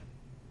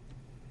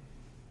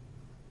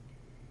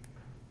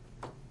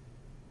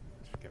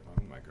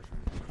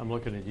I'm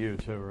looking at you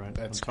too, right?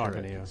 That's I'm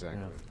talking correct, to you.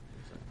 exactly.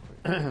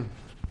 Yeah. Exactly.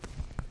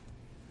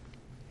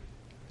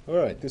 All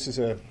right, this is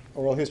an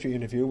oral history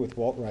interview with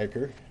Walt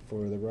Riker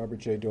for the Robert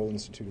J. Dole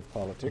Institute of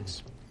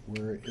Politics.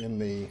 We're in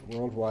the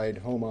worldwide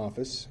home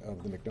office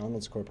of the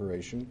McDonald's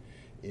Corporation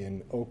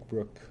in Oak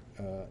Brook,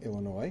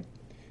 Illinois,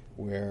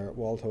 where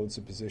Walt holds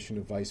the position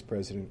of Vice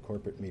President,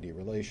 Corporate Media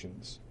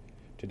Relations.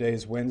 Today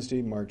is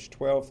Wednesday, March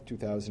 12th,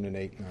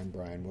 2008, and I'm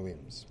Brian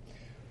Williams.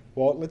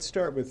 Walt, let's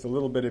start with a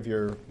little bit of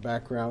your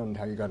background,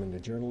 how you got into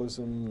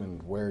journalism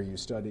and where you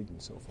studied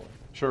and so forth.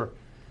 Sure.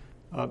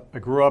 I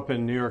grew up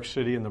in New York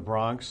City in the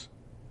Bronx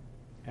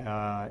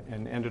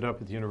and ended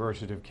up at the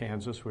University of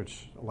Kansas,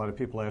 which a lot of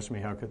people ask me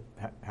how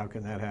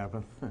can that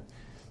happen.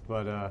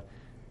 But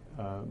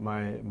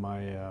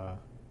my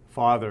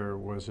father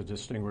was a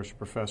distinguished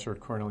professor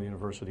at Cornell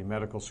University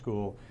Medical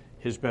School.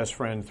 His best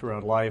friend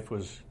throughout life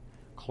was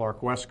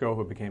Clark Wesco,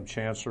 who became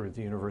chancellor at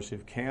the University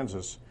of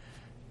Kansas.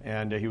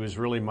 And he was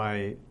really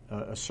my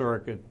a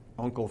surrogate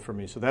uncle for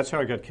me. So that's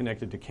how I got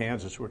connected to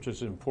Kansas, which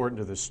is important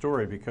to this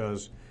story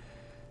because,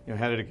 you know,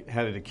 how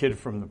did a kid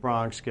from the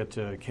Bronx get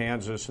to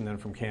Kansas, and then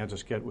from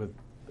Kansas get with,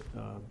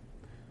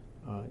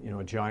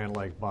 a giant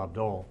like Bob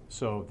Dole?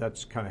 So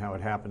that's kind of how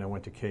it happened. I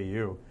went to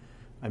KU.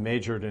 I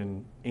majored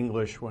in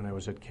English when I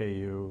was at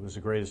KU. It was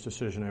the greatest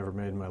decision I ever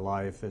made in my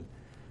life. It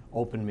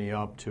opened me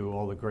up to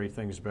all the great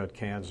things about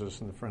Kansas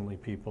and the friendly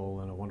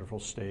people and a wonderful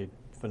state.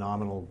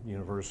 Phenomenal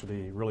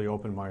university, really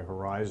opened my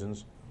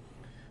horizons.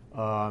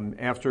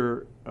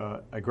 After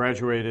I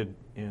graduated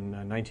in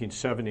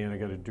 1970 and I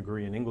got a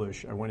degree in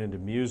English, I went into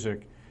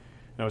music.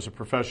 And I was a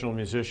professional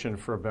musician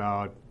for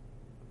about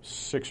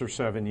 6 or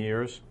 7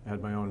 years. I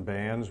had my own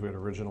bands. We had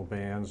original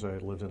bands. I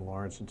lived in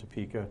Lawrence and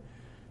Topeka,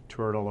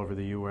 toured all over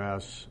the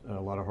U.S., a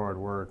lot of hard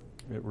work.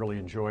 I really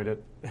enjoyed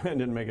it. I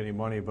didn't make any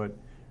money, but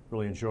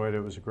really enjoyed it.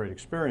 It was a great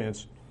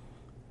experience.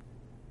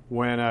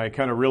 When I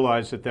kind of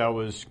realized that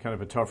was kind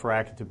of a tough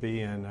racket to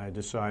be in, I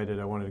decided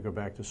I wanted to go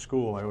back to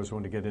school. I always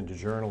wanted to get into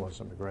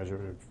journalism. I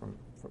graduated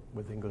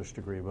with an English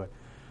degree, but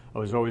I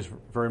was always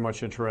very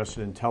much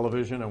interested in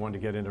television. I wanted to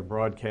get into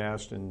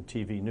broadcast and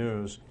TV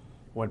news.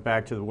 Went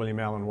back to the William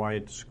Allen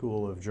White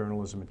School of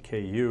Journalism at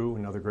KU,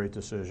 another great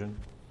decision.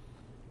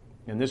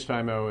 And this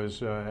time I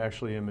was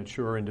actually a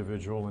mature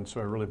individual, and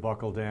so I really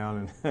buckled down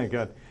and I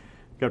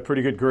got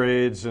pretty good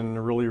grades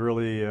and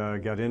really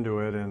got into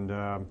it.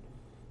 And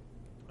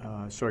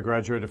so I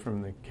graduated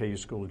from the KU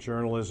School of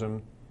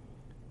Journalism,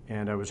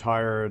 and I was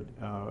hired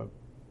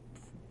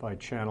by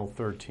Channel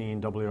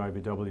 13,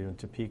 WIBW in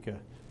Topeka,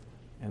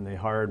 and they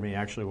hired me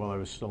actually while I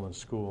was still in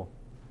school.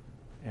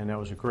 And that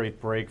was a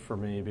great break for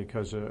me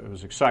because it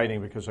was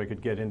exciting because I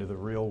could get into the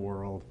real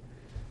world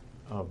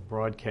of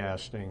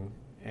broadcasting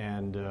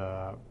and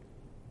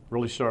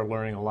really start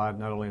learning a lot,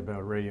 not only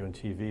about radio and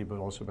TV, but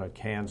also about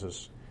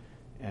Kansas.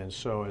 And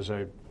so as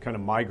I kind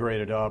of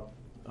migrated up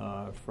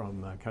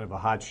from kind of a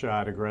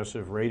hotshot,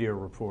 aggressive radio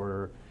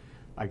reporter,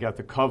 I got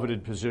the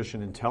coveted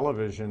position in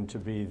television to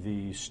be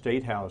the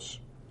State House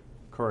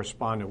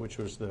correspondent, which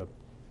was the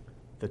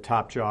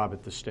top job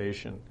at the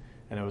station.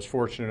 And I was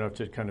fortunate enough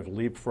to kind of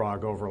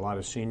leapfrog over a lot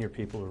of senior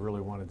people who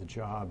really wanted the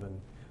job.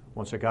 And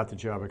once I got the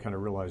job, I kind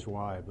of realized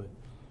why.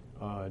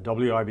 But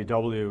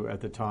WIBW at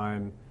the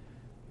time,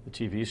 the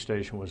TV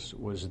station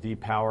was the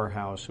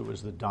powerhouse. It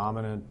was the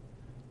dominant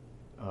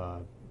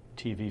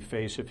TV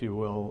face, if you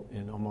will,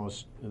 in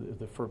almost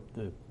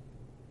the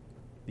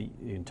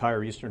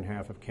entire eastern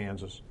half of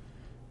Kansas,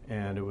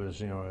 and it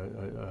was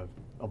a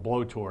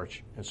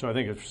blowtorch. And so I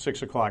think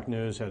 6 o'clock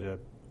news had a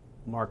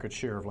market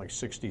share of like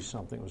 60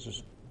 something. It was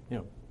just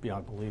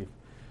beyond belief,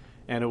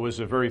 and it was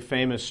a very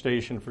famous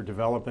station for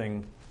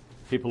developing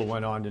people who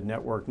went on to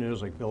network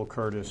news, like Bill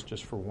Curtis,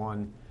 just for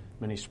one,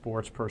 many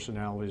sports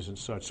personalities and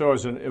such. So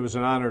it was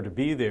an honor to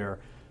be there.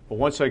 But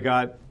once I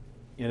got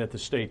in at the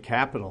state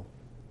capitol,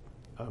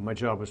 my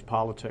job was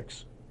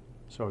politics.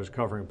 So I was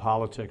covering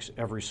politics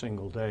every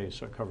single day.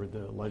 So I covered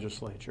the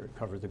legislature,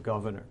 covered the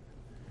governor.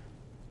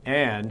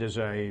 And as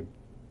I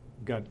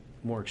got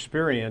more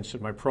experience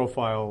and my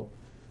profile,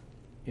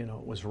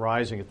 was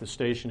rising at the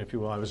station, if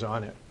you will, I was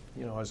on it.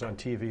 I was on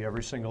TV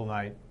every single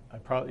night. I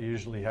probably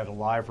usually had a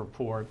live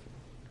report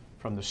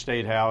from the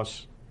State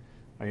House.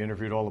 I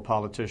interviewed all the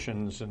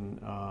politicians, and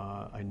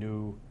I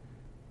knew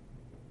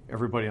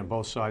everybody on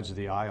both sides of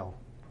the aisle,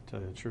 to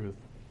tell you the truth.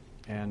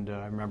 And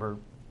I remember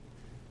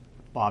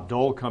Bob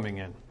Dole coming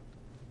in.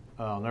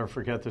 I'll never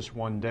forget this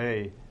one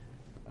day.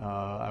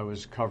 I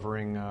was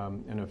covering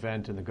an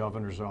event in the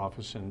governor's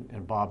office,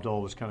 and Bob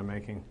Dole was kind of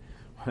making,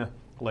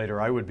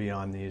 later I would be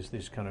on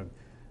these kind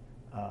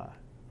of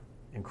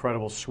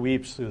incredible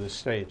sweeps through the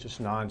state,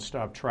 just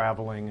nonstop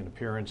traveling and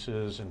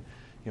appearances, and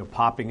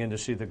popping in to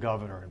see the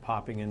governor and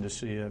popping in to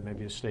see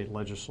maybe a state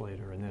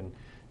legislator, and then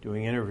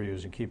doing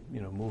interviews and keep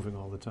moving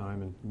all the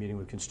time and meeting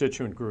with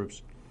constituent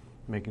groups,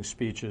 making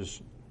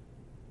speeches,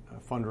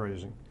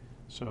 fundraising.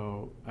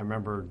 So I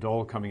remember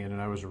Dole coming in,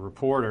 and I was a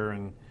reporter,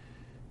 and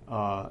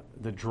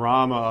the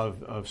drama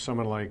of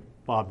someone like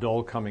Bob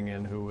Dole coming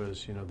in, who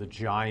was the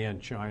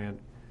giant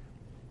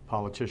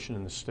politician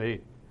in the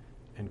state,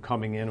 and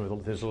coming in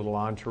with his little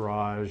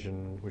entourage,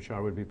 which I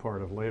would be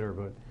part of later.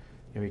 But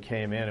he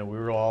came in, and we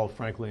were all,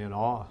 frankly, in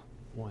awe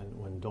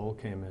when Dole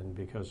came in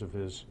because of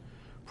his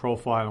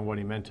profile and what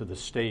he meant to the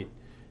state.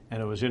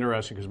 And it was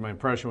interesting because my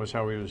impression was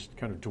how he was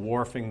kind of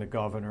dwarfing the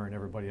governor and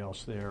everybody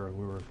else there, and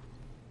we were,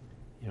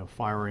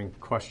 firing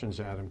questions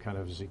at him kind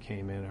of as he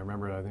came in. I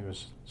remember, I think it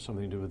was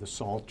something to do with the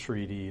SALT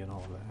Treaty and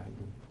all of that,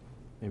 and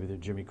maybe the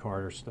Jimmy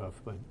Carter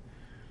stuff. But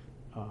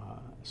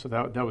so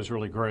that was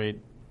really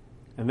great.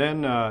 And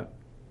then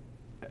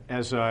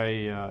as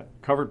I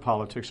covered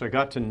politics, I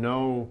got to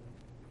know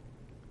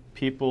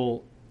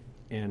people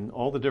in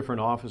all the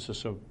different offices.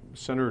 So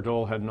Senator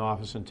Dole had an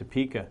office in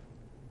Topeka,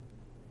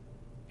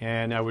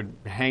 and I would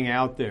hang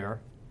out there,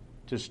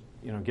 just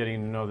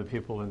getting to know the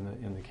people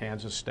in the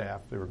Kansas staff.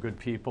 They were good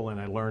people,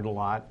 and I learned a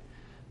lot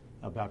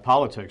about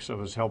politics, so it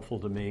was helpful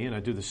to me. And I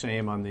do the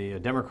same on the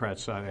Democrat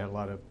side. I had a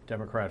lot of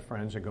Democrat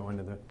friends that go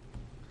into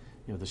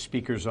the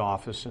speaker's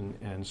office,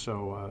 and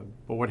so.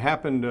 But what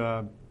happened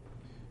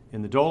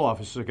in the Dole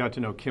office is I got to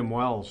know Kim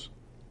Wells,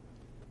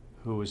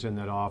 who was in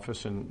that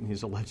office, and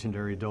he's a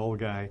legendary Dole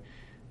guy,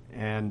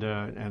 and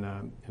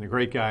a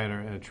great guy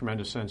and a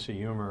tremendous sense of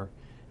humor.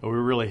 And we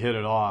really hit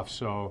it off,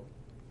 so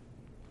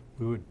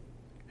we would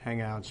hang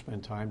out,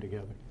 spend time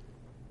together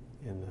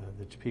in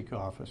the Topeka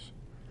office,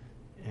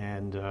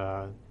 and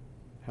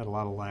had a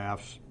lot of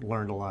laughs,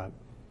 learned a lot.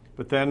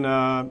 But then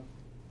I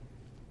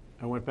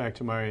went back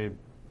to my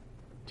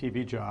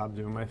TV job,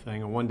 doing my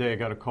thing, and one day I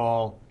got a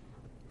call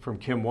from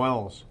Kim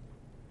Wells,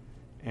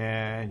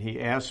 and he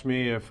asked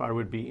me if I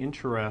would be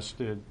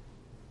interested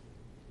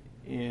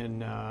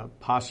in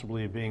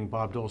possibly being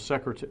Bob Dole's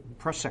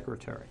press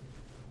secretary.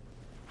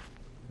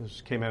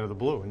 This came out of the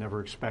blue. I never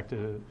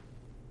expected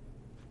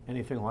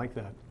anything like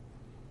that.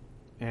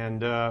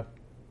 And I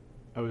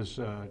was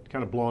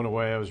kind of blown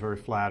away. I was very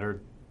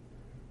flattered.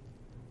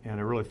 And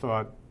I really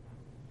thought,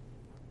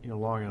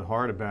 long and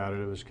hard about it.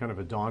 It was kind of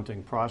a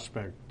daunting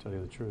prospect, to tell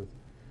you the truth.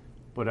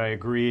 But I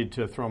agreed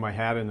to throw my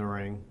hat in the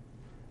ring,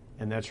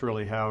 and that's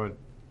really how it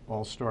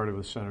all started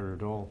with Senator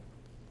Dole.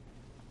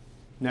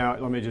 Now,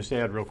 let me just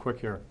add real quick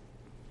here.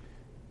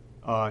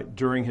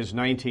 During his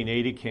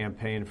 1980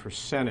 campaign for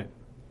Senate,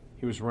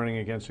 he was running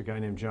against a guy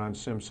named John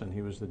Simpson.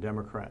 He was the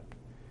Democrat.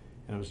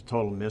 And it was a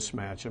total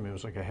mismatch. I mean, it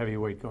was like a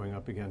heavyweight going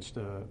up against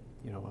a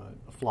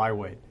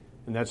flyweight.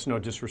 And that's no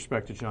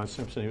disrespect to John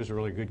Simpson. He was a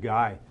really good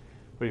guy.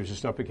 But he was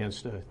just up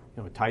against a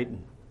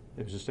titan.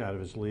 He was just out of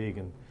his league.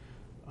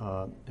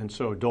 And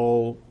so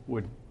Dole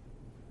would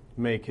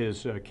make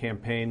his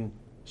campaign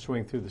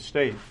swing through the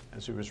state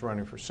as he was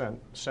running for Senate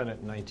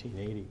in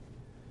 1980.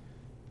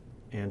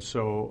 And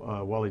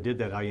so while he did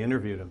that, I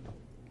interviewed him.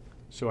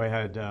 So I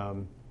had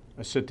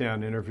a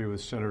sit-down interview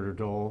with Senator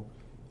Dole.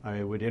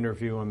 I would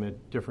interview him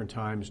at different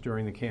times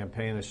during the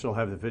campaign. I still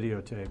have the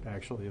videotape,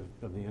 actually,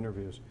 of the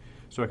interviews.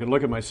 So I can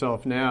look at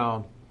myself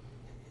now,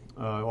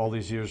 all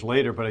these years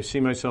later, but I see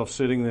myself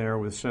sitting there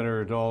with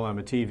Senator Dole. I'm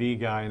a TV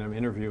guy, and I'm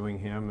interviewing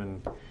him,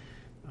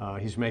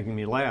 and he's making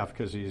me laugh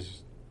because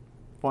he's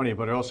funny,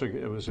 but it was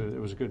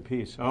a good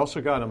piece. I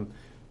also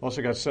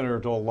got Senator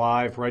Dole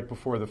live right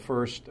before the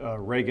first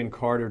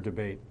Reagan-Carter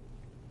debate.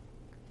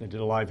 I did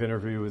a live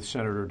interview with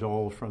Senator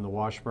Dole from the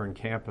Washburn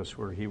campus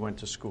where he went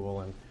to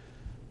school, and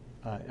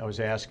I was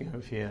asking him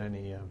if he had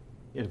any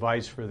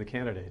advice for the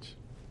candidates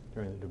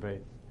during the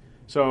debate.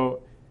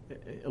 So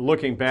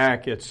looking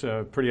back, it's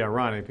pretty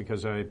ironic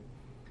because I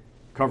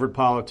covered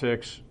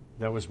politics.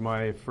 That was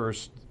my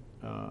first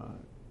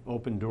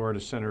open door to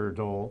Senator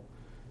Dole.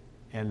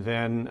 And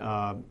then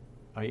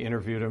I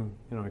interviewed him,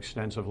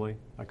 extensively.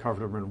 I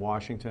covered him in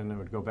Washington. I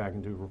would go back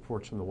and do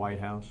reports from the White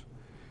House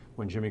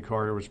when Jimmy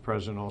Carter was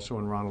president, also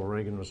when Ronald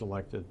Reagan was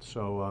elected.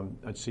 So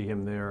I'd see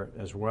him there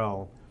as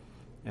well.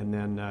 And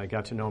then I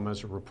got to know him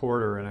as a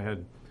reporter, and I had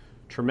a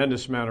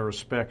tremendous amount of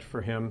respect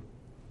for him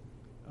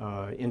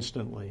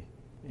instantly.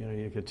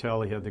 You could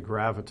tell he had the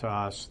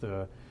gravitas,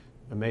 the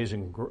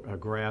amazing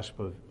grasp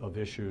of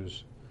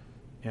issues,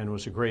 and it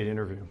was a great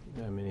interview.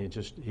 I mean,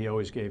 he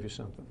always gave you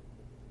something.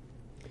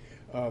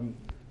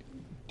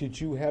 Did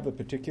you have a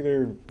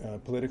particular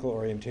political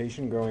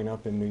orientation growing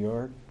up in New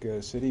York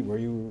City?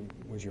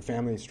 Was your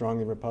family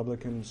strongly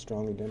Republican,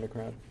 strongly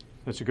Democrat?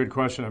 That's a good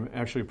question. I'm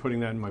actually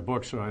putting that in my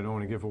book, so I don't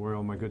want to give away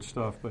all my good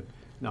stuff. But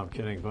no, I'm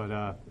kidding.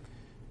 But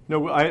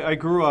no, I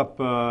grew up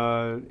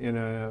in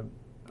a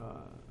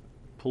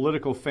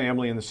political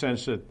family in the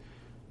sense that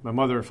my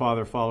mother and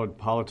father followed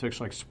politics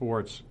like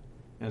sports,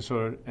 and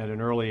so at an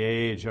early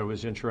age I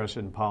was interested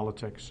in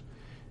politics,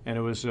 and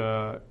it was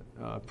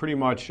pretty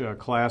much a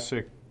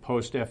classic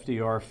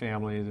post-FDR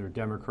family. They're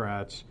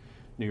Democrats.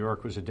 New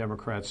York was a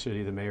Democrat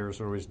city. The mayors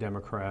were always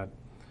Democrat.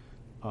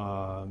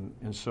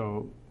 And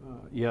so,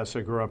 yes,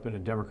 I grew up in a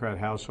Democrat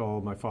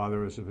household. My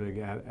father was a big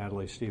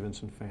Adlai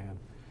Stevenson fan.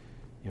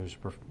 He was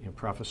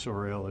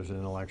professorial, he was an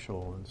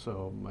intellectual, and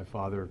so my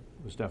father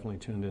was definitely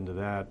tuned into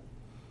that.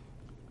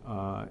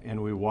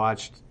 And we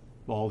watched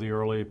all the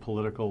early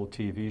political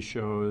TV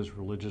shows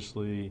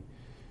religiously.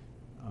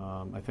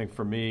 I think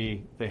for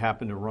me, they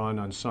happened to run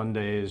on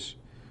Sundays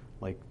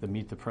like the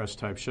Meet the Press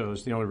type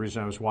shows. The only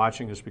reason I was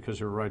watching is because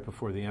they were right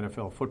before the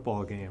NFL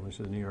football game. It was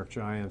the New York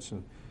Giants,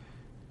 and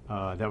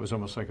that was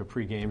almost like a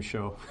pregame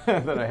show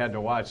that I had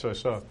to watch. So I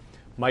saw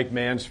Mike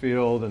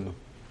Mansfield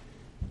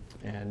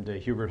and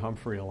Hubert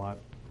Humphrey a lot.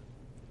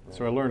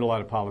 So I learned a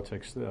lot of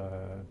politics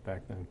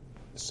back then.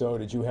 So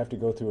did you have to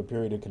go through a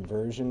period of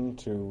conversion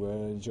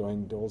to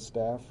join Dole's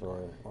staff,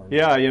 or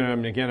yeah,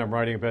 and again, I'm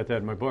writing about that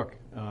in my book,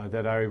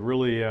 that I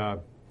really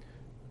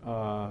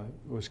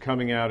was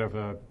coming out of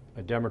a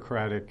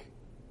democratic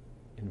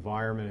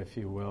environment, if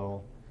you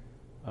will,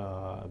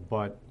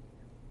 but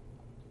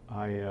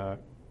I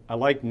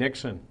liked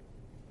Nixon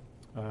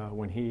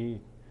when he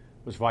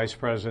was vice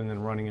president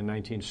and running in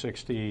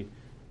 1960.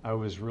 I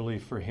was really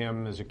for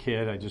him as a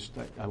kid.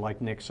 I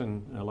liked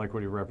Nixon. I liked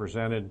what he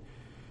represented.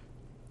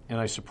 And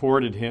I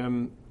supported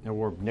him. I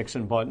wore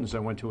Nixon buttons. I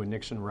went to a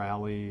Nixon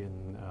rally.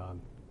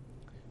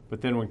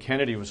 But then when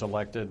Kennedy was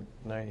elected,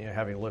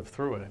 having lived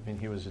through it, I mean,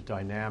 he was a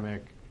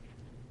dynamic,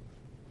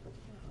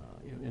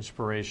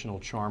 inspirational,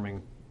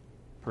 charming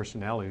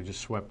personality who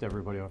just swept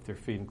everybody off their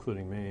feet,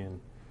 including me. And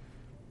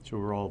so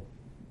we were all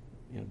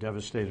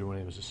devastated when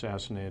he was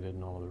assassinated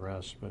and all of the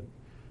rest. But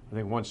I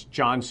think once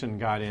Johnson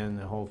got in,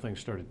 the whole thing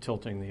started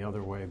tilting the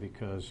other way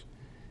because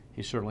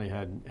he certainly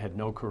had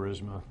no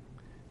charisma,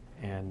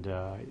 and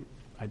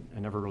I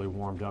never really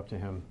warmed up to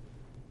him.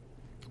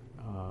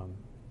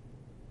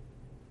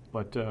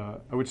 But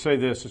I would say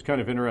this, it's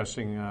kind of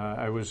interesting.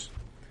 I was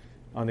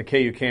on the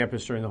KU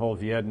campus during the whole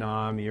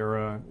Vietnam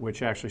era,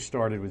 which actually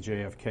started with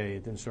JFK.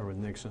 It didn't start with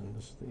Nixon.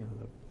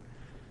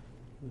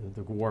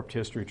 The warped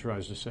history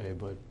tries to say,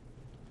 but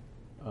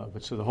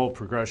so the whole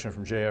progression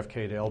from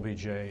JFK to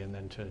LBJ and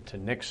then to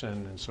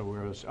Nixon, and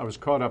so I was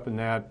caught up in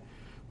that,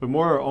 but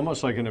more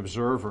almost like an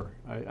observer.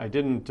 I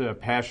didn't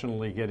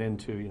passionately get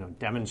into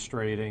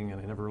demonstrating,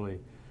 and I never really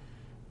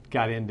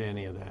got into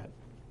any of that.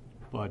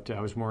 But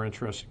I was more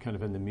interested kind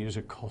of in the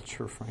music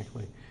culture,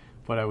 frankly.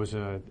 But I was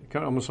kind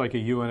of almost like a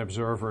UN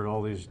observer at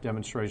all these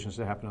demonstrations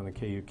that happened on the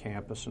KU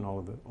campus and all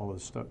of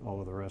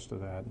the rest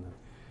of that, and the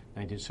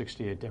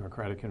 1968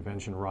 Democratic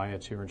Convention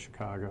riots here in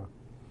Chicago.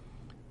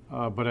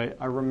 But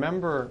I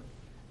remember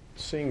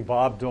seeing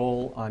Bob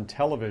Dole on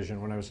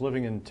television when I was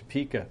living in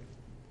Topeka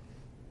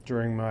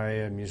during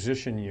my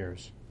musician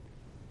years.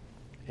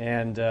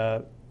 And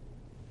it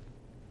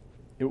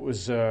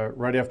was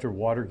right after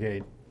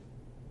Watergate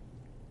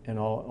and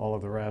all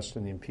of the rest,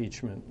 and the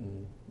impeachment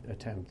and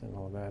attempt and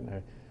all of that.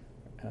 And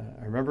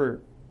I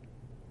remember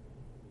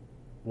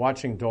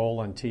watching Dole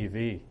on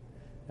TV.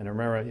 And I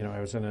remember, I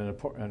was in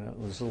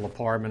this little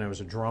apartment. I was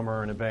a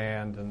drummer in a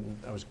band, and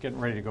I was getting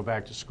ready to go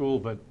back to school,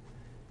 but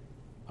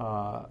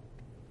the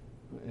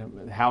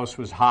house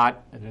was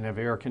hot. I didn't have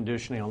air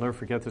conditioning. I'll never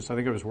forget this. I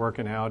think I was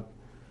working out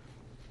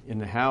in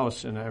the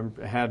house, and I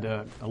had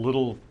a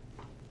little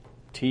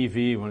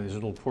TV, one of these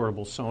little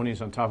portable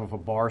Sonys on top of a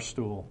bar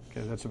stool.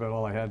 Okay, that's about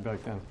all I had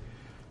back then.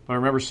 But I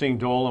remember seeing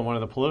Dole on one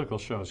of the political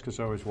shows because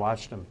I always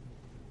watched him.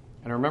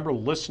 And I remember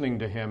listening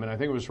to him, and I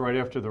think it was right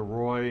after the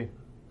Roy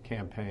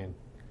campaign.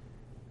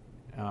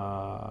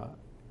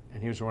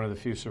 And he was one of the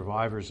few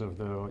survivors of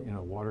the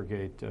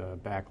Watergate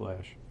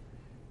backlash.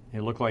 He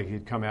looked like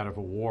he'd come out of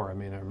a war. I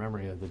mean, I remember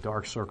he had the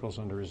dark circles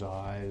under his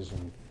eyes,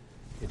 and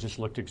he just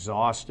looked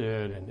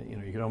exhausted.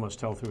 And you could almost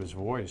tell through his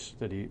voice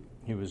that he'd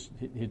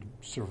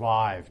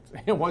survived.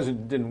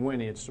 Didn't win.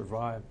 He had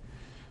survived.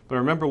 But I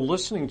remember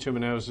listening to him,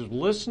 and I was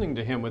listening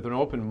to him with an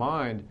open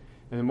mind.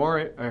 And the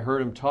more I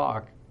heard him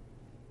talk,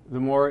 the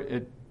more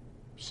it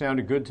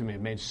sounded good to me.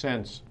 It made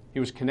sense. He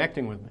was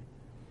connecting with me.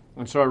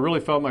 And so I really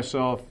felt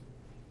myself,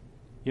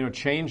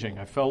 changing.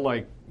 I felt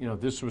like,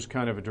 this was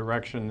kind of a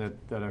direction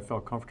that I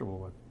felt comfortable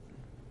with.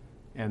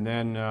 And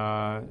then,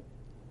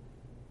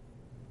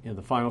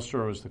 the final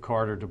story was the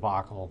Carter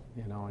debacle,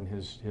 and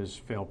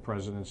his failed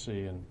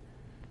presidency and,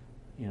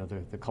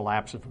 the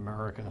collapse of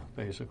America,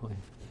 basically,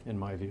 in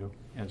my view.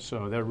 And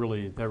so that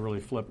really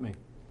flipped me.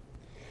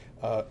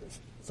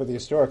 For the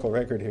historical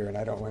record here, and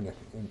I don't want to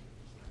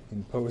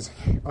impose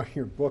on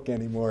your book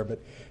anymore, but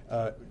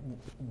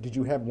did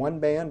you have one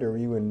band, or were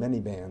you in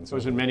many bands? I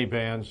was in many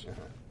bands. Uh-huh.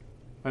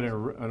 I had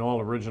an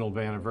all-original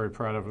band I'm very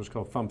proud of. It was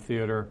called Thump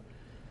Theater.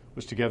 It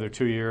was together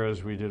 2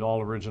 years. We did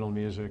all original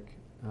music.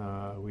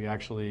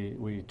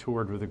 We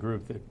toured with a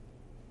group that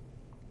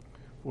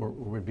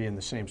would be in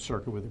the same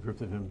circuit with a group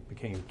that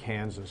became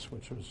Kansas,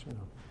 which was a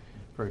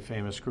very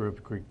famous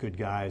group, good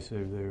guys.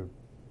 They were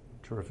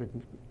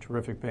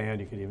terrific band.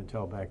 You could even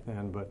tell back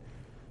then. But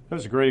it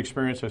was a great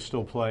experience. I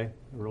still play. I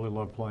really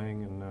love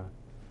playing, and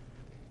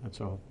that's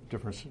a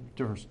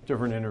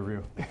different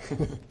interview.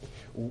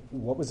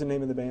 What was the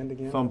name of the band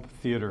again? Thump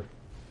Theater.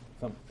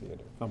 Thump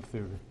Theater. Thump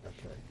Theater.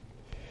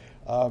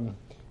 Okay.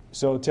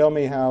 So tell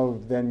me how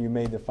then you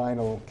made the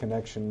final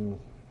connection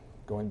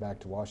going back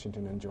to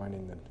Washington and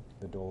joining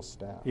the Dole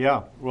staff.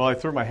 Yeah. Well, I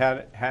threw my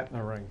hat in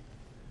the ring.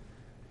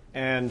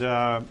 And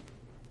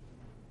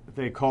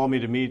they called me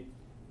to meet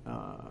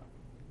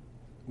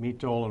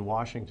Dole in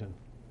Washington.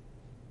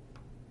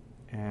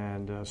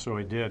 And so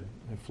I did.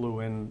 I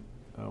flew in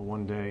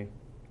one day,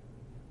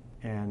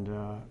 and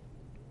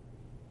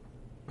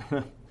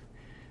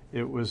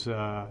it was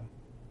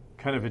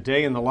kind of a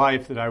day in the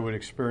life that I would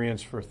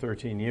experience for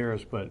 13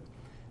 years, but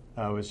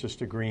I was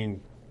just a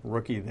green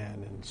rookie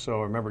then. And so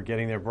I remember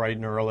getting there bright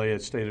and early. I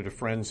stayed at a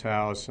friend's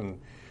house and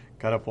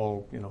got up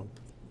all,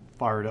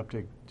 fired up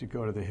to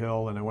go to the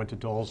Hill. And I went to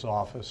Dole's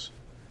office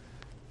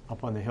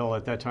up on the Hill.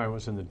 At that time, it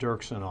was in the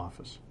Dirksen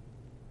office,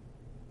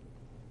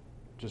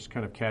 just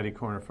kind of catty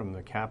corner from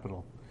the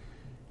Capitol.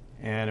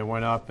 And I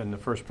went up, and the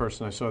first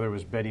person I saw there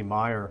was Betty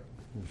Meyer,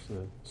 who was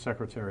the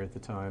secretary at the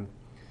time.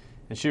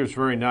 And she was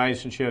very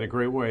nice, and she had a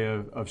great way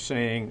of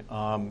saying,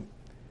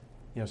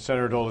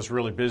 Senator Dole is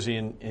really busy,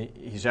 and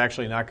he's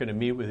actually not going to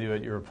meet with you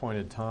at your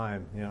appointed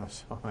time.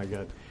 So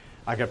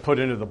I got put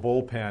into the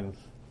bullpen,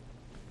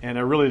 and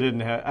I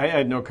really I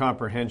had no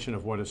comprehension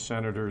of what a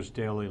senator's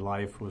daily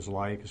life was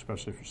like,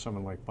 especially for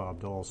someone like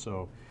Bob Dole.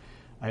 So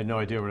I had no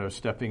idea what I was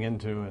stepping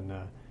into,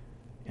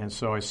 and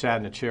so I sat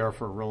in a chair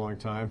for a real long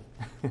time,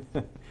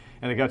 and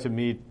I got to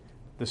meet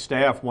the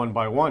staff one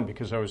by one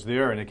because I was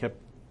there, and it kept,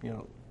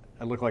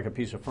 I looked like a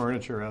piece of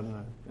furniture out in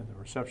the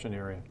reception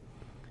area.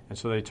 And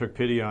so they took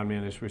pity on me,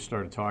 and as we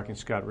started talking,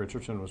 Scott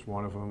Richardson was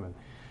one of them, and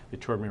they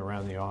toured me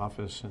around the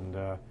office. And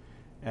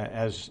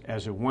as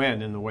it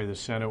went, in the way the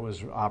Senate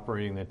was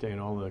operating that day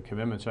and all the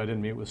commitments, I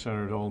didn't meet with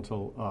Senator Dole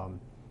until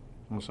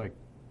almost like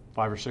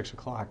 5 or 6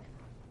 o'clock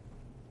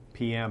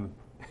p.m.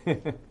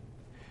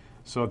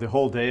 So the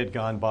whole day had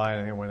gone by,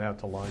 and I went out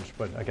to lunch,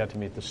 but I got to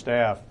meet the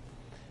staff.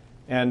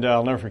 And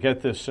I'll never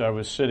forget this. I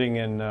was sitting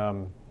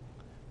in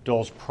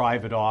Dole's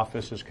private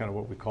office, is kind of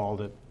what we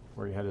called it,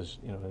 where he had his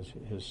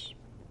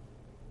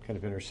kind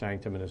of inner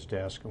sanctum in his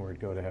desk, and where he'd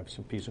go to have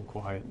some peace and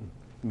quiet and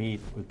meet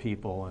with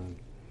people. And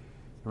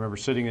I remember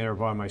sitting there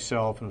by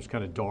myself, and it was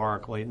kind of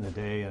dark late in the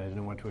day, and I didn't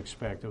know what to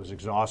expect. I was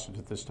exhausted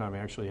at this time. I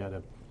actually had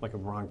a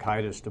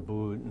bronchitis to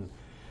boot, and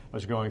I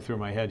was going through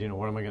my head,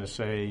 what am I going to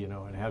say,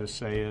 and how to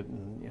say it,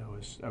 and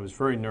I was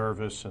very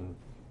nervous and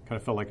kind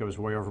of felt like I was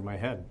way over my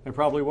head. I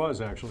probably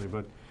was, actually,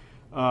 but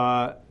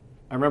I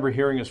remember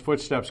hearing his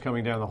footsteps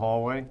coming down the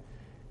hallway,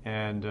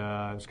 and it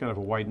was kind of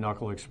a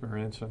white-knuckle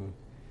experience, and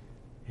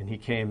he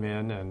came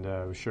in,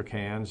 and we shook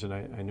hands, and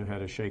I knew how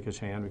to shake his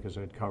hand because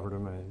I'd covered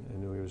him. I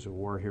knew he was a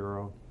war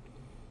hero.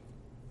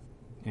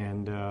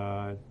 And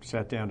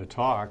sat down to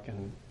talk,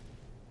 and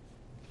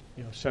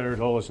Senator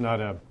Dole is not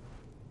a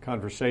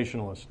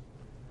conversationalist.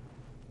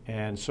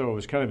 And so it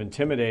was kind of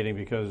intimidating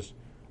because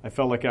I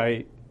felt like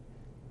I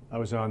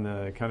was on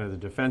the kind of the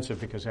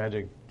defensive because I had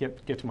to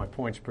get to my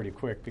points pretty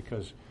quick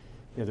because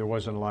there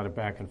wasn't a lot of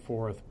back and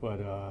forth. But,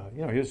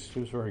 he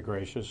was very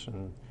gracious,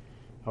 and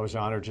I was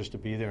honored just to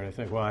be there. And I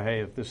think, well,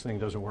 hey, if this thing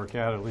doesn't work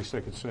out, at least I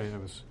could say I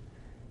was,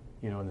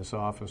 in this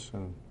office.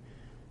 And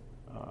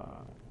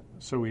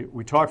so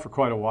we talked for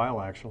quite a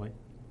while, actually.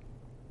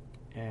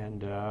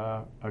 And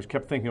I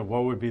kept thinking of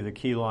what would be the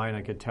key line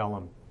I could tell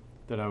him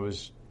that I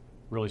was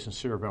really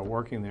sincere about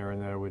working there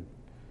and that I would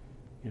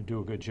do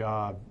a good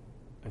job.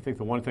 I think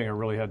the one thing I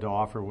really had to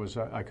offer was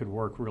I could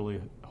work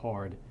really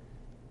hard,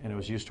 and I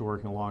was used to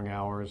working long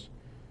hours.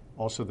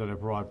 Also that I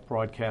brought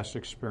broadcast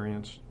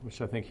experience, which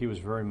I think he was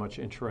very much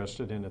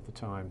interested in at the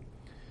time,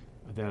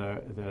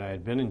 that I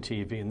had been in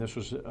TV. And this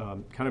was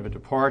kind of a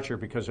departure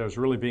because I was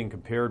really being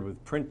compared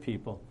with print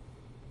people,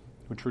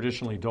 who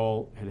traditionally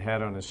Dole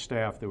had on his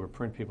staff. They were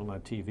print people,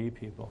 not TV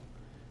people.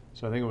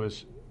 So I think it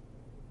was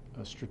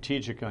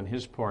strategic on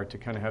his part to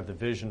kind of have the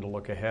vision to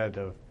look ahead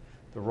of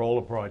the role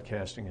of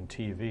broadcasting in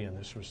TV. And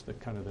this was the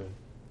kind of the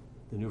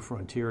new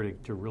frontier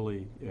to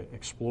really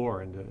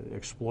explore and to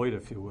exploit,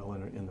 if you will,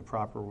 in the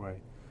proper way.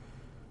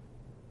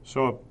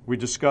 So we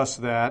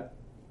discussed that,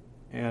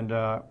 and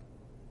I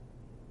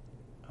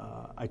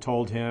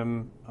told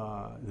him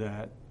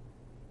that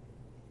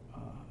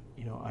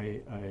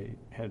I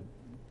had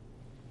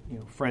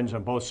friends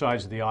on both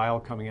sides of the aisle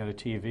coming out of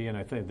TV, and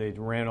I think they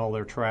ran all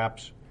their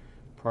traps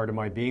prior to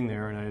my being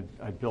there, and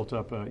I'd built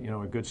up a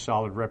good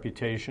solid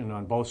reputation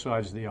on both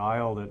sides of the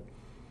aisle that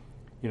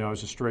I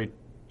was a straight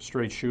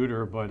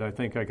shooter, but I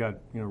think I got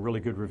really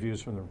good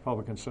reviews from the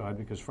Republican side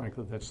because,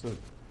 frankly, that's the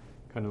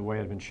kind of the way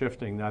I'd been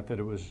shifting. Not that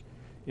it was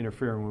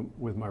interfering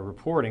with my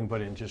reporting,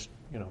 but in just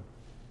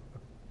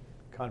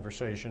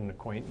conversation,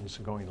 acquaintance,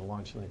 and going to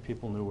lunch. I think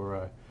people knew where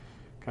I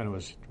kind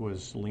of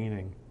was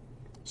leaning.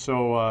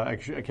 So I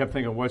kept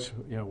thinking,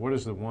 what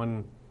is the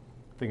one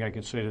thing I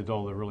could say to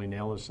Dole to really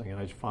nail this thing? And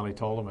I finally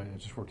told him. I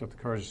just worked up the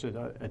courage. I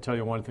said, I tell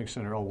you one thing,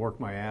 Senator, I'll work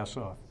my ass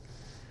off.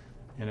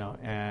 And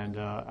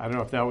I don't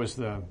know if that was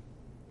the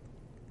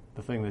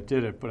thing that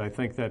did it, but I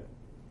think that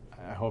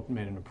I hope it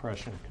made an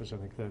impression because I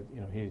think that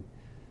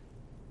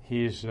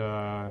he's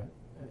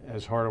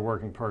as hard a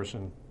working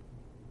person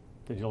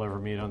that you'll ever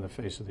meet on the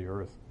face of the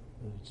earth.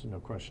 There's no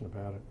question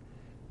about it.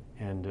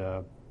 And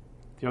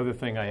the other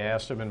thing I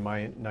asked him in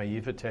my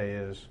naivete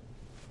is,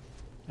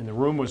 and the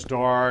room was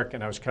dark,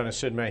 and I was kind of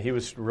sitting back. He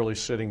was really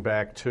sitting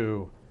back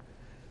too.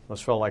 I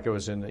almost felt like I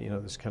was in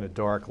this kind of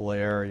dark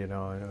lair, and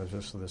it was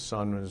just the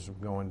sun was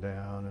going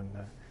down,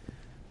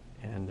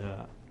 and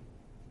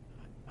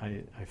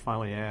I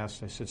finally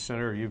asked. I said,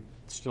 Senator, are you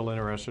still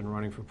interested in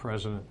running for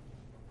president?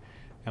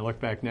 I look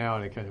back now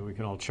and we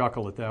can all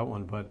chuckle at that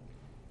one, but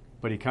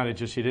he kind of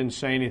he didn't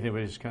say anything,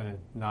 but he just kind of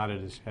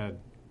nodded his head.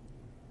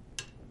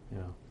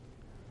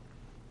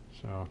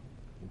 So.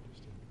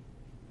 Interesting.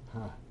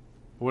 Huh.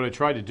 What I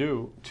tried to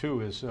do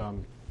too is,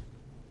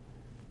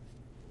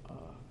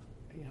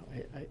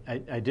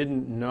 I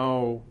didn't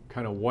know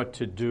kind of what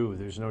to do.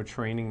 There's no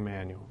training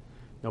manual.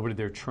 Nobody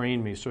there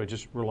trained me, so I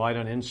just relied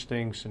on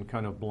instincts and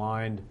kind of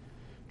blind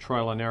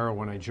trial and error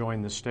when I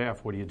joined the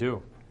staff. What do you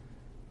do?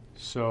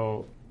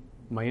 So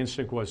my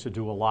instinct was to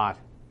do a lot,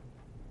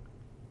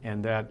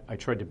 and that I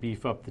tried to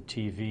beef up the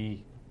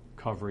TV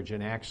coverage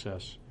and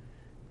access.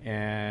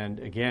 And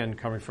again,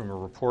 coming from a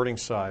reporting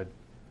side,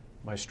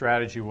 my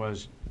strategy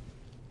was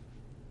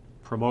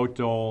promote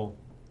Dole,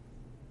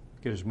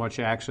 get as much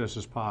access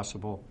as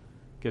possible,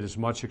 get as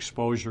much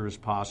exposure as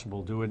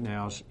possible, do it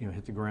now,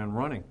 hit the ground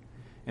running.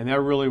 And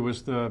that really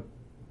was the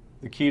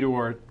key to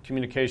our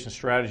communication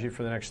strategy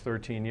for the next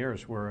 13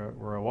 years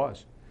where I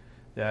was.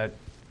 That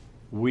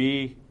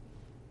we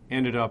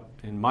ended up,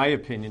 in my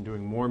opinion,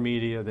 doing more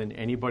media than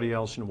anybody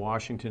else in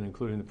Washington,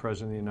 including the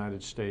President of the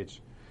United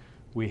States.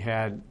 We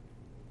had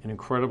an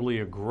incredibly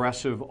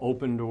aggressive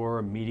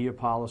open-door media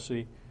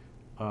policy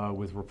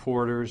with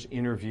reporters,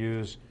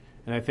 interviews,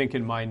 and I think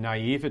in my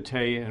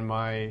naivete and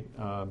my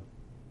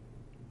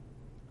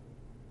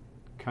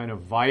kind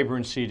of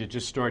vibrancy to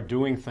just start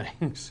doing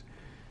things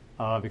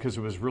because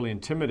it was really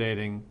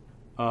intimidating,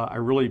 I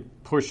really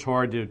pushed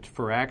hard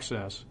for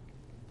access.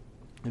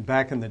 And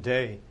back in the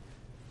day,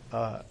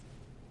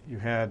 you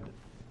had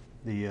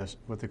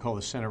what they call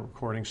the Senate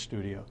Recording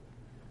Studio,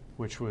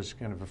 which was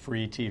kind of a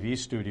free TV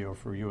studio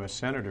for U.S.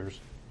 senators.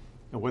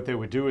 And what they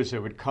would do is they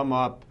would come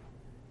up,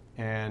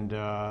 and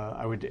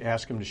I would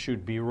ask them to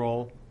shoot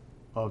B-roll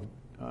of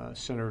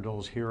Senator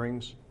Dole's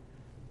hearings.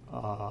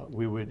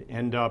 We would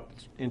end up,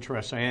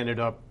 I ended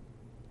up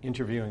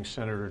interviewing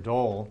Senator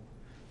Dole.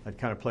 I'd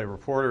kind of play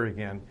reporter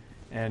again.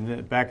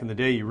 And back in the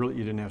day, you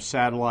didn't have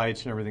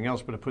satellites and everything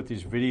else, but I put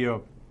these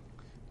video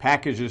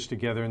packages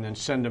together and then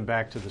send them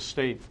back to the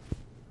state.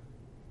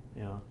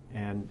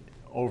 And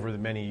over the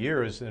many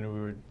years, then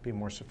we would be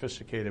more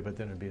sophisticated, but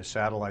then it'd be a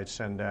satellite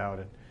send out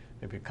and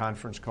maybe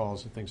conference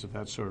calls and things of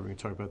that sort. We can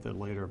talk about that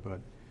later.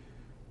 But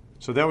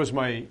so that was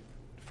my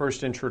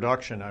first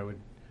introduction. I would,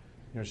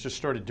 just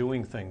started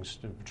doing things,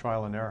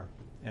 trial and error.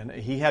 And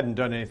he hadn't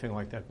done anything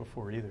like that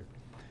before either.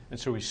 And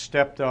so we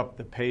stepped up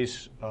the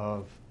pace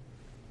of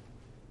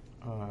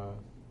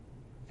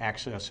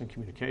access and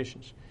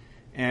communications.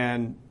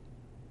 And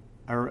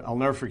I'll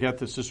never forget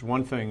this. This is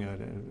one thing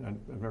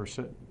I've never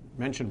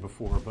mentioned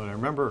before, but I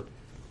remember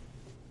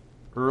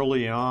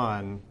early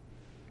on,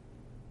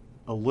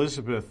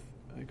 Elizabeth,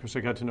 because I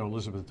got to know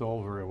Elizabeth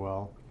Dole very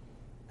well,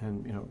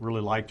 and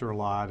really liked her a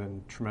lot,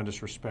 and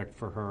tremendous respect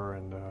for her,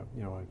 and a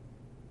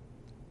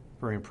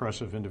very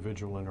impressive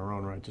individual in her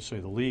own right, to say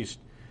the least.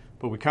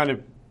 But we kind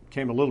of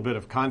became a little bit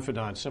of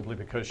confidants simply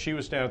because she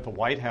was down at the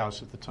White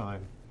House at the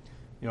time,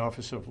 the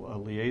Office of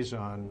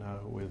Liaison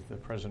with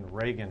President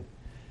Reagan.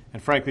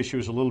 And frankly, she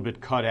was a little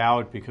bit cut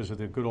out because of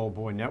the good old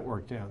boy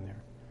network down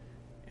there.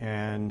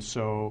 And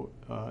so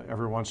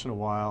every once in a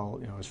while,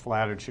 I was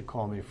flattered she'd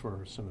call me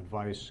for some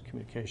advice,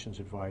 communications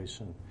advice,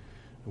 and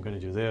I'm going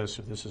to do this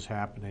if this is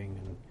happening.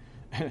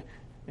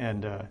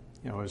 And I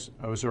was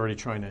already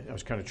I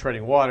was kind of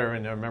treading water.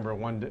 And I remember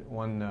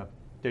one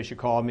day she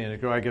called me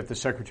and I get the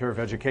Secretary of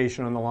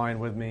Education on the line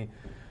with me.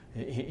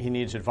 He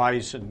needs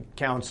advice and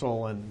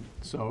counsel, and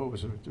so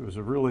it was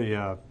a really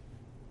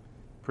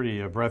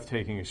pretty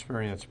breathtaking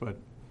experience. But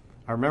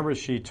I remember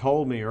she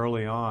told me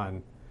early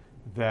on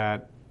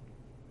that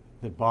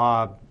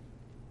Bob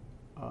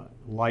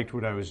liked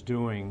what I was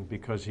doing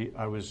because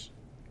I was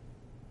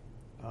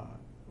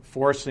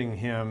forcing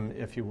him,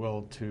 if you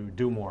will, to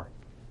do more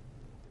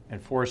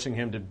and forcing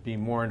him to be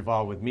more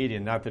involved with media.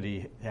 Not that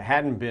he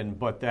hadn't been,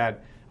 but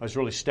that I was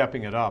really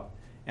stepping it up.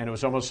 And it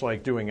was almost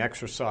like doing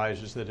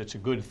exercises, that it's a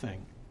good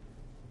thing.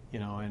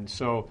 And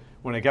so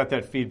when I got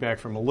that feedback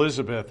from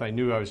Elizabeth, I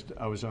knew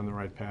I was on the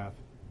right path.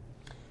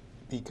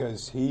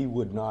 Because he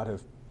would not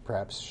have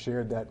perhaps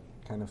shared that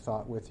kind of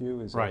thought with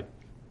you?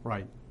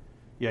 Right.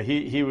 Yeah,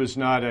 he was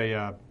not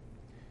a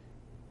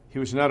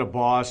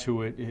boss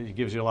who he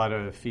gives you a lot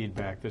of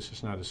feedback. This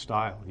is not his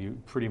style. You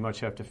pretty much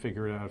have to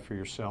figure it out for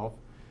yourself,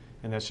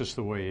 and that's just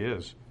the way he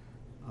is.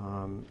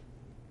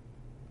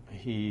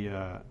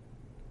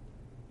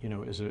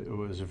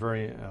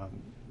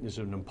 Is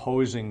an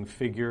imposing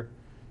figure.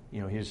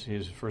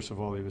 He's first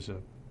of all, he was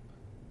a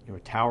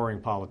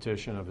towering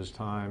politician of his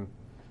time.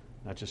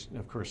 Not just,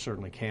 of course,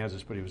 certainly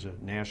Kansas, but he was a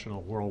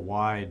national,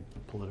 worldwide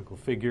political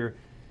figure.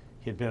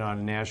 He had been on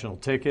a national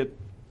ticket,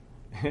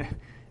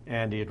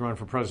 and he had run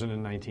for president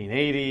in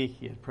 1980.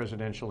 He had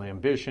presidential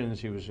ambitions.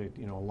 He was a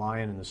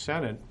lion in the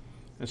Senate.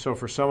 And so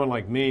for someone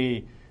like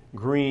me,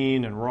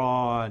 green and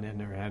raw, and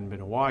there hadn't been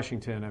a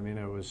Washington, I mean,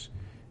 it was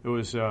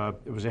a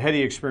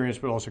heady experience,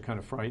 but also kind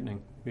of frightening,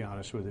 to be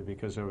honest with you,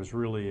 because I was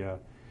really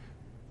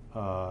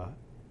over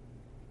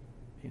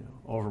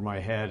my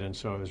head, and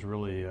so I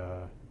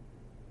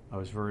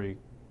was very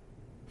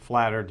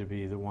flattered to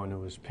be the one who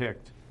was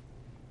picked.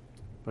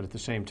 But at the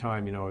same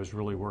time, I was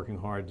really working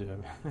hard to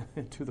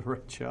do the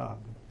right job.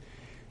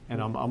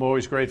 And I'm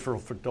always grateful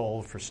for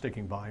Dole for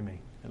sticking by me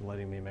and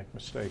letting me make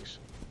mistakes.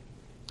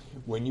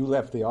 When you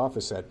left the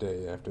office that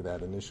day after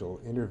that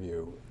initial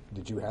interview,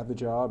 did you have the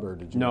job or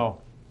did you?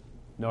 No,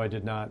 I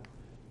did not.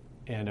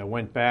 And I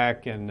went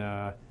back, and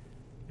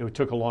it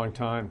took a long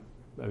time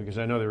because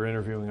I know they were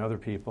interviewing other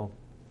people.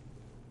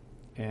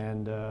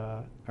 And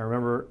I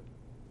remember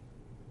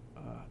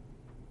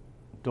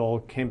Dole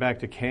came back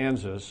to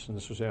Kansas, and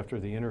this was after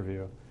the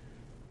interview,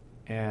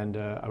 and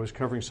I was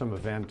covering some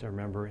event, I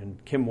remember,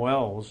 and Kim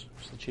Wells, who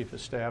was the chief of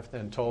staff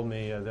then, told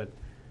me that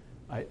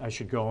I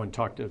should go and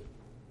talk to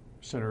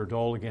Senator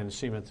Dole again and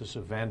see him at this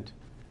event.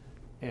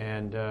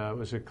 And it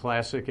was a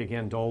classic,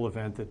 again, Dole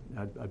event that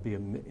I'd be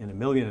in a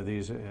million of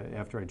these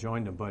after I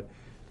joined him, but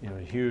a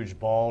huge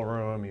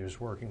ballroom, he was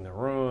working the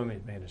room,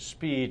 he'd made a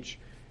speech,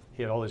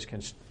 he had all his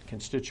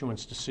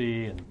constituents to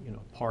see, and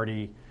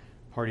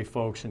party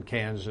folks in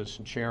Kansas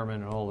and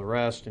chairman and all the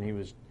rest, and he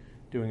was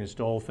doing his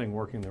Dole thing,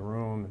 working the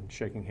room and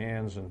shaking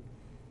hands. And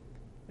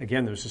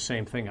again, there was the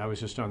same thing. I was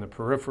just on the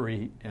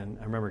periphery, and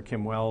I remember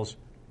Kim Wells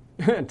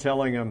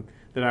telling him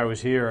that I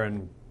was here,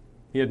 and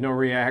he had no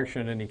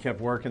reaction, and he kept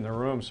working the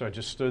room, so I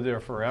just stood there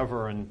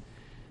forever. And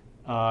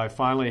I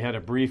finally had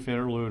a brief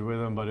interlude with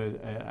him, but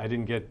I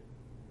didn't get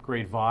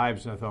great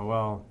vibes, and I thought,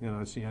 well,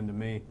 that's the end of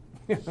me.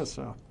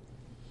 So,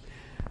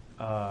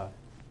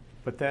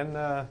 but then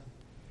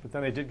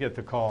I did get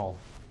the call.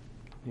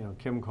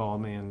 Kim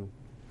called me and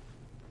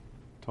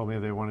told me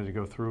they wanted to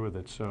go through with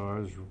it, so I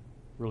was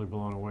really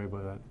blown away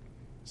by that.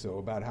 So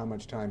about how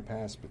much time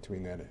passed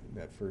between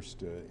that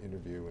first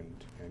interview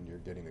and you're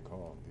getting the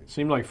call? It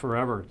seemed like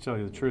forever, to tell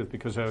you the truth,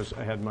 because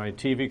I had my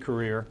TV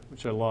career,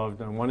 which I loved,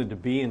 and I wanted to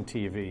be in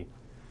TV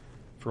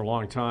for a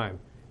long time.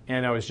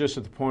 And I was just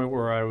at the point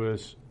where I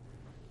was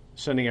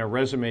sending out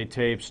resume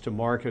tapes to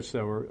markets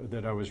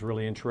that I was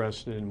really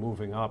interested in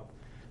moving up.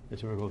 The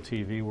typical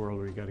TV world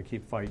where you got to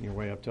keep fighting your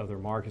way up to other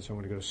markets. I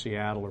want to go to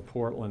Seattle or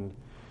Portland.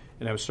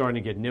 And I was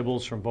starting to get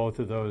nibbles from both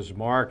of those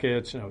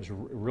markets, and I was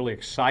really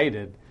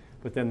excited.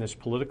 But then this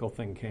political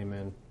thing came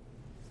in.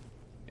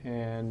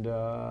 And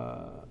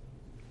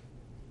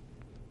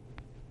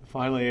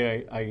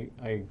finally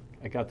I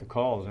got the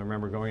calls. I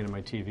remember going to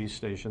my TV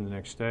station the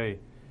next day,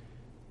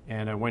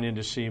 and I went in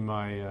to see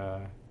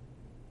my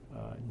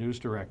news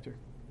director,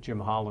 Jim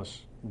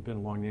Hollis. He'd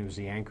been long, he was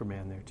the anchor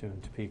man there too in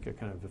Topeka,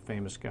 kind of a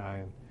famous guy.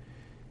 And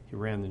he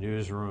ran the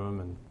newsroom,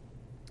 and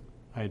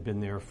I had been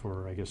there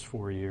for, I guess,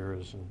 4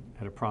 years and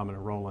had a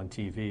prominent role on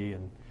TV.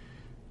 And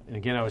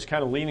again, I was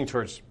kind of leaning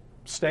towards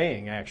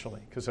staying,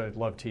 actually, because I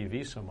loved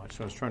TV so much.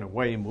 So I was trying to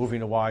weigh moving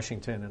to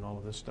Washington and all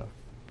of this stuff.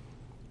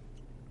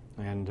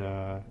 And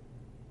at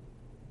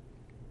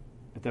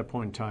that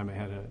point in time, I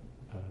had a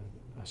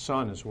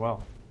son as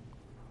well.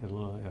 I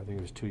think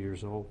he was 2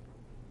 years old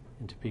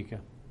in Topeka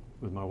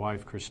with my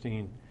wife,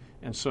 Christine.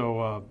 And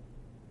so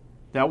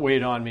that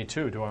weighed on me,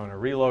 too. Do I want to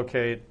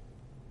relocate?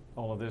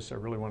 All of this, I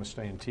really want to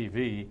stay in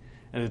TV.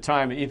 And at the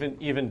time,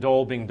 even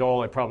Dole being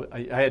Dole,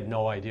 I had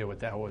no idea what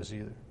that was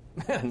either.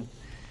 And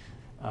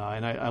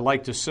I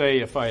like to say,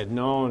 if I had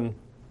known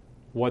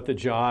what the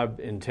job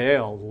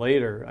entailed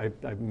later,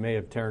 I may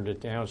have turned it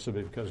down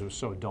simply because it was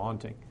so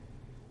daunting,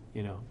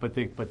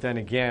 But then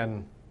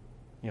again,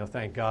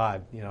 thank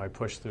God, I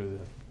pushed through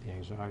the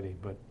anxiety.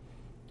 But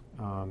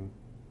I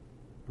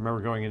remember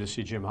going in to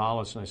see Jim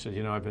Hollis, and I said,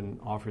 I've been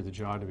offered the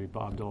job to be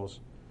Bob Dole's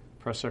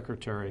press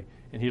secretary.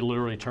 And he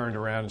literally turned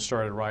around and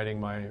started writing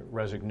my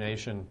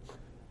resignation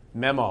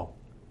memo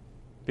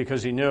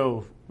because he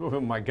knew,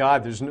 oh my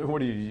God, what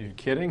are you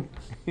kidding?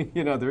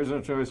 There's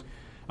no choice.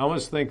 I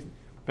almost think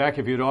back,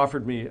 if you'd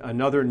offered me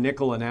another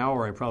nickel an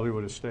hour, I probably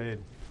would have stayed.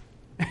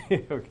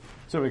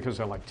 So because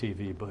I like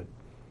TV, but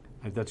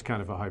that's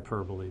kind of a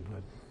hyperbole.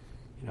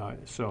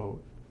 But, so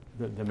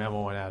the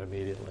memo went out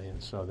immediately,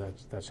 and so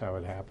that's how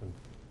it happened.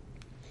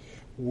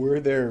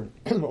 Were there,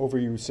 over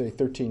you say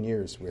 13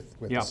 years with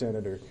the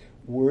senator,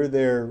 were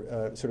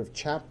there sort of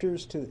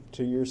chapters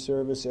to your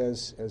service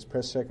as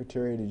press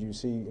secretary? Did you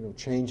see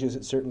changes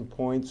at certain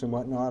points and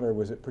whatnot, or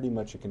was it pretty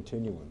much a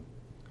continuum?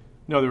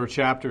 No, there were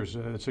chapters.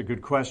 It's a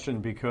good question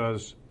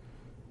because,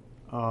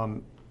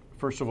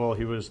 first of all,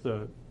 he was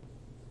the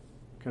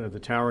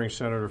towering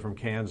senator from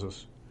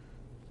Kansas.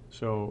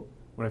 So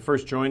when I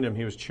first joined him,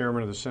 he was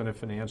chairman of the Senate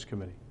Finance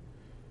Committee,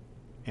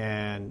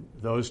 and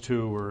those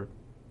two were.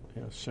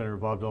 Senator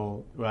Bob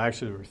Dole, well,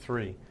 actually there were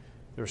three.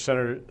 There was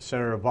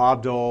Senator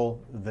Bob Dole,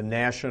 the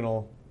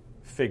national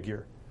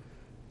figure.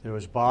 There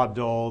was Bob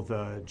Dole,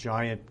 the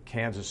giant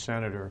Kansas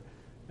senator,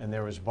 and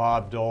there was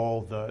Bob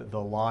Dole, the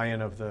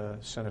lion of the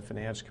Senate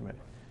Finance Committee.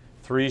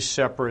 Three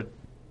separate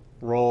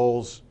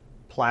roles,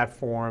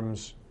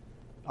 platforms,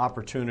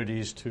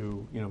 opportunities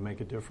to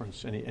make a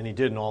difference, and he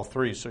did in all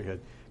three. So you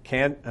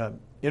had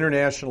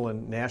international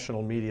and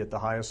national media at the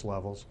highest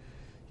levels.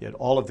 You had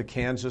all of the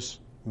Kansas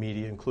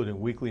media,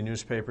 including weekly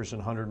newspapers in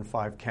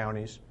 105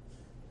 counties.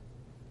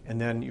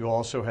 And then you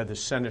also had the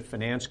Senate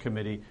Finance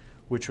Committee,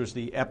 which was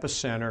the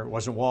epicenter. It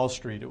wasn't Wall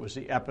Street. It was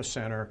the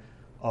epicenter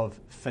of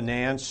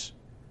finance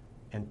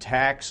and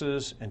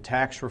taxes and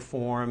tax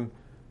reform,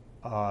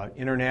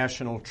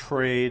 international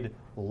trade,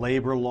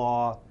 labor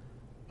law,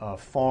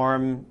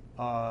 farm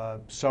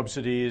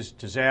subsidies,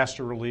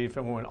 disaster relief,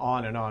 and went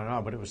on and on and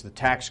on. But it was the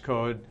tax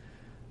code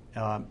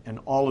and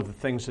all of the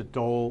things that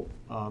Dole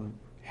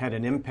had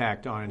an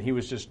impact on. And he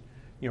was just,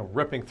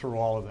 ripping through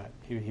all of that.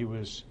 He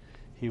was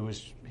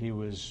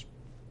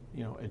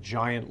a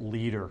giant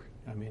leader.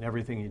 I mean,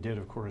 everything he did,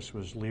 of course,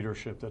 was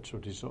leadership. That's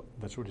what he's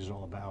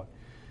all about.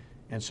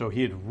 And so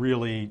he had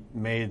really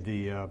made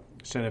the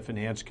Senate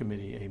Finance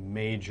Committee a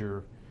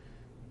major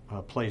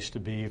place to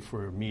be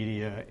for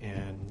media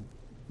and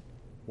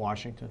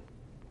Washington.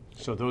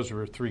 So those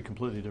were three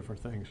completely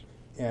different things.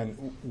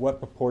 And what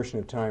proportion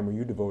of time were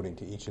you devoting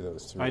to each of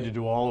those three? I had to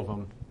do all of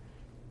them.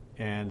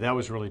 And that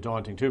was really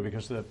daunting, too,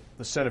 because the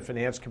Senate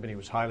Finance Committee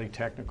was highly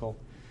technical.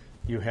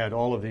 You had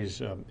all of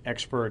these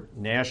expert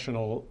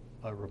national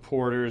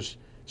reporters,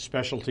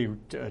 specialty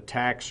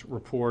tax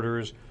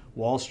reporters,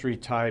 Wall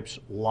Street types,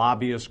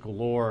 lobbyists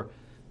galore,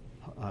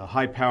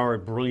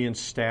 high-powered, brilliant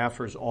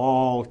staffers,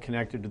 all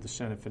connected to the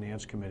Senate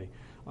Finance Committee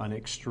on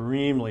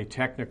extremely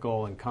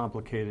technical and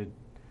complicated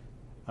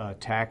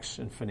tax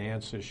and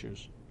finance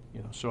issues.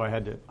 So I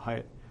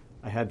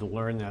had to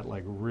learn that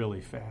like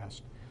really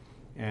fast.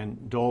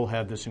 And Dole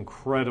had this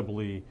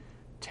incredibly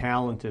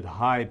talented,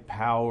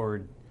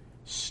 high-powered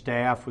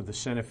staff with the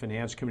Senate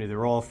Finance Committee.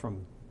 They're all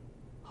from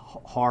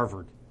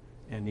Harvard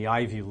and the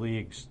Ivy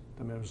Leagues.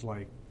 I mean, it was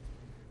like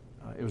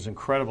it was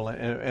incredible,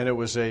 and it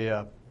was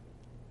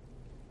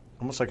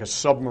almost like a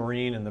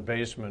submarine in the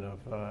basement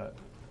of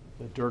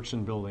the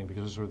Dirksen building,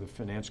 because this is where the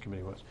Finance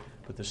Committee was.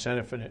 But the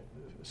Senate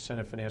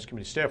Finance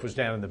Committee staff was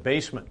down in the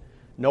basement,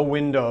 no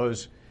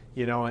windows,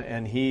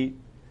 and he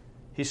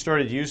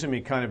started using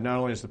me kind of not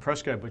only as the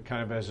press guy, but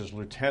kind of as his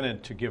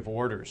lieutenant to give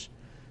orders.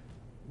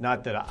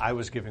 Not that I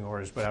was giving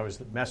orders, but I was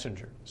the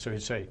messenger. So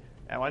he'd say,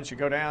 why don't you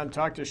go down and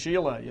talk to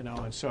Sheila,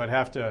 and so I'd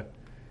have to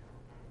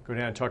go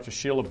down and talk to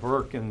Sheila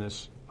Burke and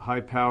this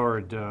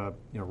high-powered,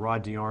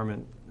 Rod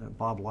DeArmond,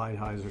 Bob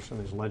Lighthizer, some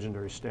of these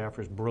legendary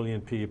staffers,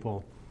 brilliant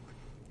people.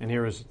 And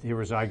here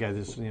was I guy,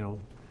 this,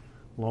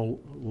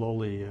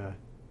 lowly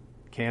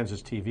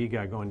Kansas TV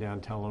guy going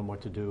down telling him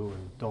what to do,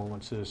 and Dole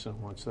wants this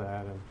and wants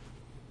that.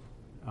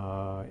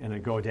 And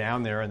I'd go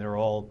down there, and they're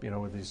all,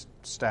 with these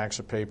stacks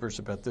of papers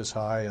about this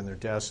high on their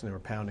desks, and they were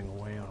pounding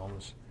away on all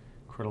this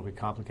incredibly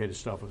complicated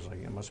stuff. It was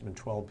like, it must have been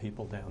 12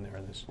 people down there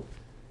in this,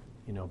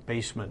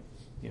 basement,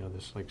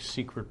 this like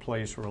secret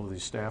place where all of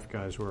these staff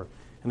guys were.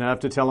 And I have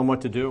to tell them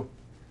what to do.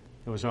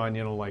 It was on,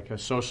 like a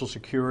Social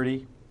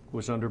Security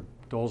was under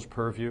Dole's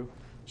purview.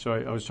 So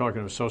I was talking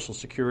to a Social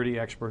Security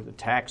expert, a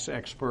tax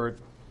expert,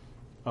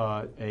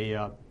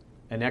 an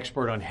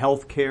expert on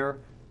health care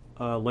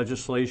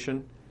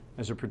legislation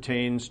as it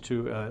pertains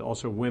to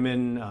also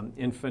women,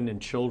 infant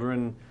and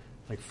children,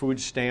 like food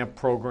stamp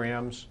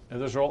programs. And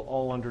those are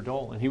all under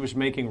Dole. And he was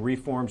making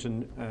reforms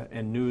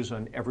and news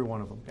on every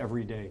one of them,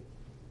 every day,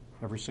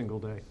 every single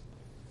day.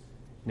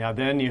 Now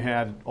then you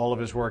had all of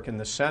his work in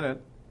the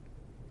Senate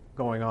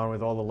going on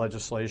with all the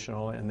legislation,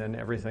 and then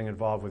everything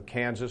involved with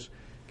Kansas,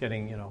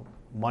 getting,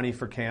 money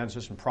for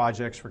Kansas and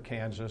projects for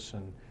Kansas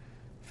and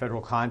federal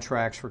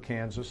contracts for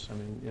Kansas. I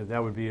mean,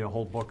 that would be a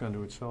whole book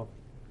unto itself.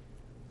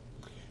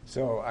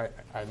 So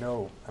I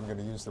know I'm going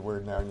to use the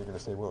word now, and you're going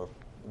to say, well,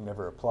 it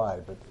never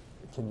applied, but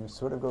can you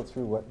sort of go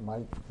through what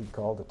might be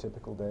called a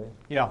typical day?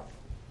 Yeah.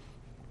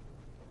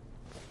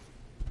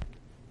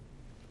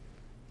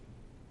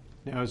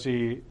 Now,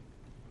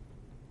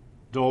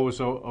 Dole was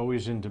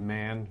always in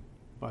demand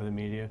by the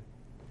media.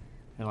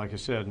 And like I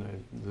said,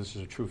 and this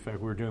is a true fact,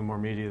 we were doing more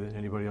media than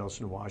anybody else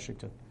in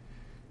Washington.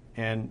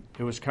 And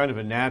it was kind of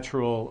a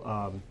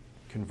natural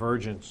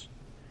convergence,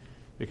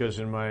 because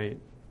in my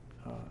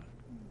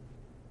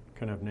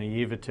kind of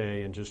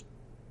naivete and just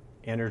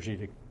energy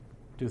to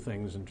do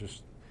things,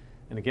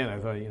 and again, I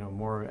thought,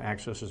 more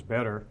access is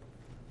better.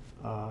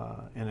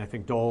 And I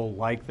think Dole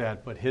liked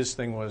that, but his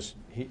thing was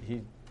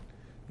he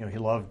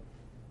loved,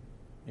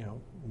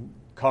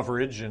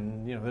 coverage,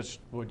 and that's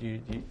what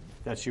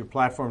that's your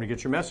platform to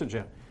get your message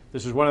out.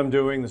 This is what I'm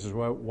doing. This is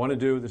what I want to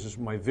do. This is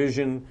my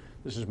vision.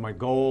 This is my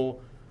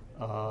goal.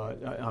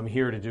 I'm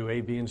here to do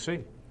A, B, and C.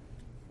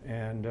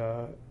 And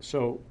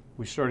so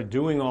we started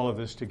doing all of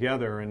this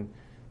together. And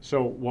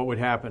so what would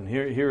happen?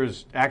 Here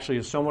is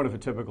actually somewhat of a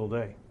typical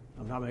day.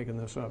 I'm not making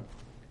this up.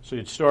 So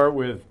you'd start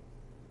with,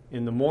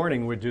 in the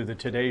morning, we'd do the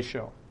Today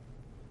Show.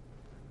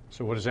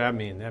 So what does that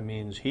mean? That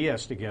means he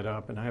has to get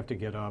up, and I have to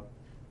get up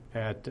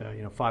at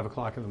 5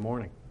 o'clock in the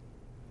morning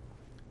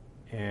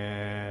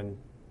and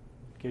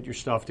get your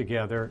stuff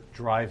together,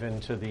 drive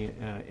into the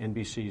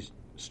NBC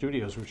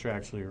studios, which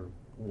actually are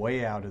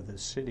way out of the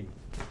city.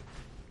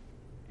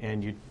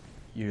 And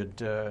you'd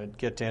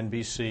get to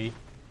NBC,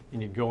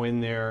 and you'd go in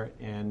there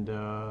and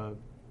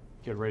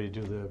get ready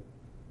to do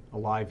a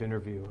live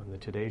interview on the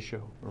Today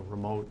Show, or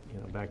remote,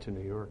 back to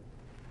New York.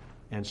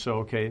 And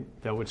so,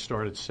 that would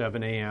start at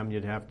 7 a.m.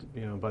 You'd have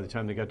to, by the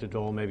time they got to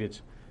Dole, maybe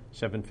it's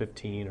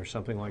 7:15 or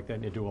something like that,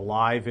 and he'd do a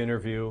live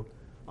interview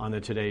on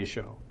the Today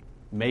Show.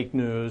 Make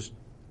news,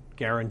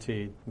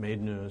 guaranteed,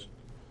 made news.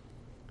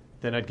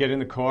 Then I'd get in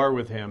the car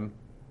with him,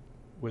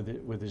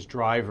 with his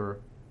driver,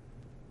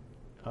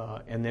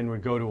 and then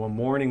we'd go to a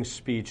morning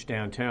speech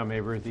downtown,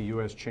 maybe at the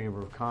U.S. Chamber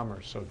of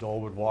Commerce. So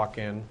Dole would walk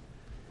in,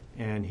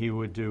 and he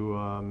would do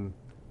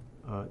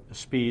a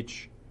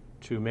speech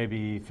to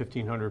maybe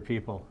 1,500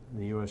 people in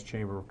the U.S.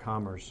 Chamber of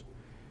Commerce.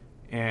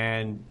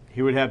 And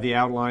he would have the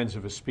outlines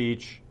of a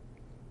speech.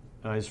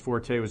 His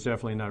forte was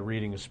definitely not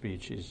reading a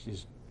speech.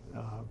 He's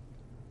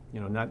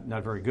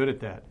not very good at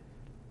that.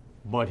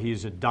 But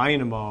he's a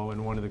dynamo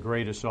and one of the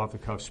greatest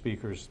off-the-cuff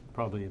speakers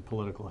probably in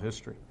political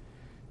history.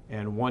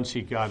 And once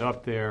he got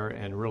up there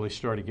and really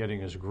started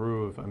getting his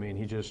groove, I mean,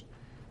 he just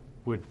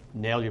would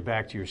nail you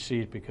back to your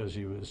seat because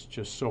he was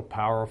just so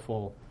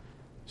powerful,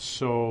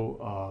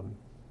 so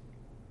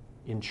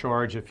in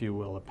charge, if you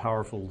will, a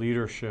powerful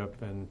leadership,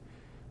 and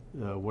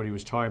what he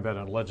was talking about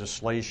on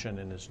legislation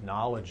and his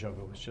knowledge of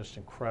it was just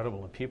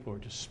incredible, and people were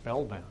just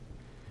spellbound.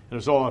 And it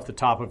was all off the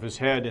top of his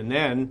head, and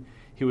then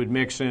he would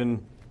mix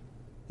in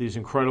these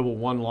incredible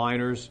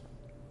one-liners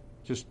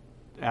just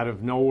out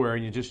of nowhere,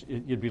 and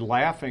you'd be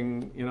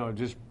laughing,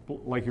 just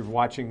like you're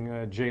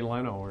watching Jay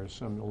Leno or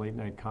some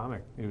late-night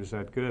comic. He was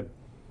that good.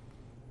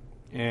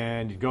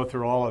 And you'd go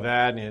through all of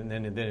that, and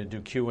then it'd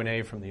do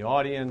Q&A from the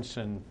audience,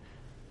 and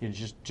you'd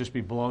just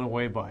be blown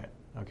away by it,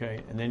 okay?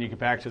 And then you get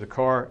back to the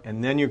car,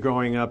 and then you're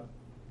going up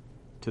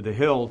to the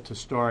Hill to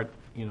start,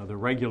 the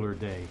regular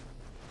day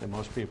that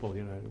most people,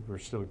 were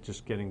still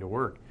just getting to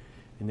work.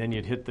 And then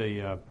you'd hit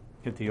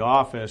the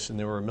office, and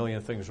there were a million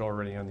things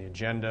already on the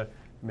agenda.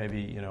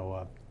 Maybe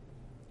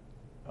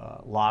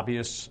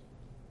lobbyists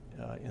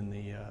in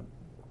the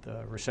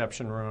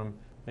reception room.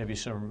 Maybe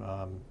some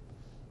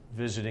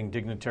visiting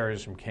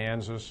dignitaries from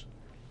Kansas.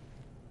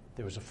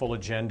 There was a full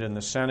agenda in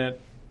the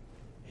Senate.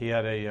 He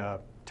had a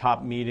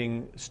top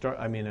meeting.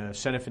 A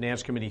Senate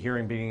Finance Committee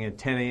hearing beginning at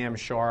 10 a.m.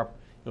 sharp.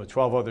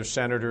 12 other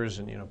senators,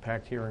 and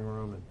packed hearing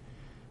room.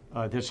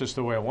 And this is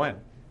the way it went.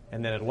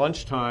 And then at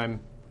lunchtime,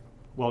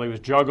 while he was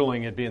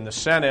juggling it being the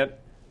Senate,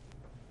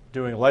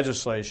 doing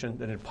legislation,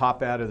 then he'd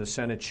pop out of the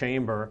Senate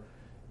chamber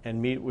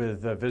and meet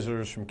with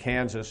visitors from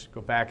Kansas,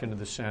 go back into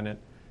the Senate.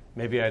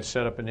 Maybe I'd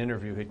set up an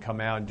interview. He'd come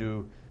out and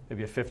do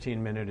maybe a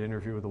 15-minute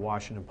interview with the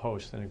Washington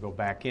Post, then he'd go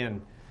back in.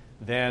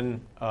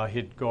 Then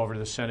he'd go over to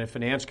the Senate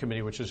Finance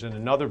Committee, which is in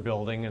another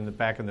building,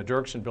 back in the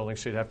Dirksen building,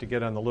 so he'd have to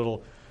get on the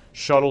little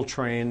shuttle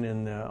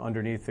train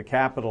underneath the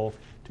Capitol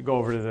to go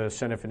over to the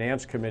Senate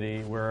Finance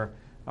Committee, where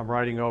I'm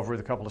riding over with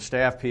a couple of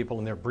staff people,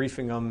 and they're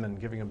briefing him and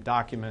giving him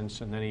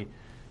documents, and then he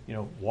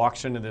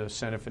walks into the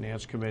Senate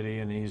Finance Committee,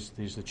 and he's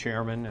the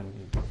chairman,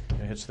 and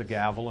he hits the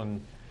gavel,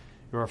 and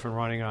you're off and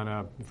running on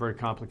a very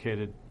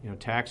complicated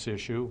tax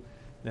issue.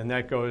 Then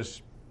that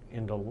goes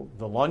into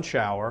the lunch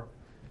hour.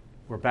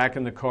 We're back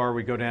in the car.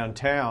 We go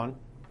downtown.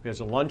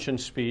 There's a luncheon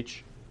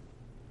speech,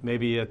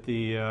 maybe at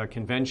the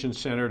convention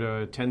center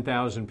to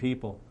 10,000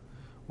 people,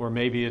 or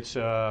maybe it's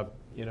the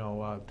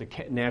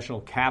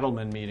National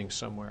Cattlemen meeting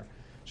somewhere.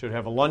 So you'd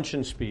have a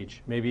luncheon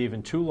speech, maybe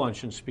even 2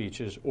 luncheon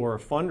speeches, or a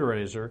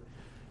fundraiser.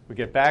 We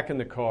get back in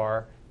the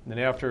car, and then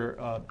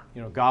after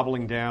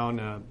gobbling down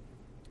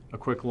a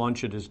quick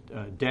lunch at his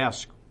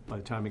desk by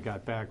the time he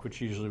got back,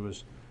 which usually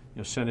was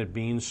Senate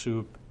bean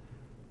soup,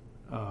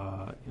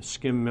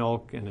 skim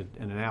milk, and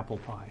an apple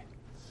pie.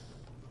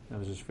 That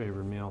was his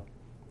favorite meal.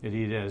 He'd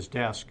eat at his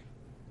desk,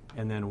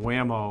 and then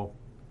whammo,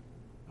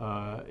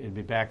 it'd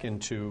be back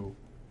into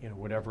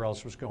whatever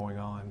else was going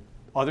on.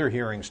 Other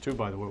hearings too,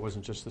 by the way. It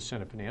wasn't just the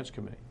Senate Finance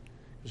Committee,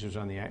 because he was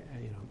on the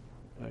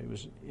he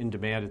was in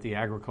demand at the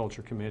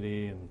Agriculture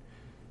Committee and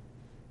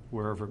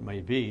wherever it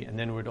may be. And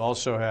then we'd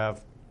also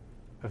have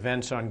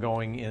events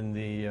ongoing in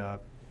the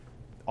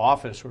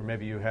office, where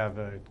maybe you have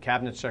a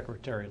cabinet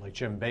secretary like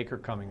Jim Baker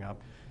coming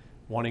up,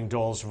 wanting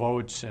Dole's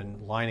votes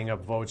and lining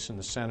up votes in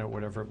the Senate,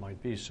 whatever it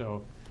might be.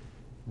 So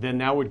then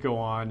that would go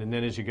on, and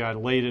then as you got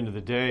late into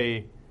the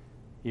day,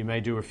 you may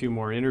do a few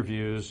more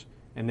interviews,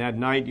 and that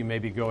night you may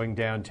be going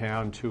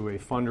downtown to a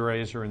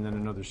fundraiser and then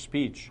another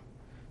speech.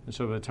 And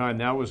so by the time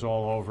that was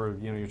all over,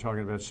 you're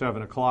talking about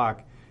 7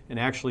 o'clock, and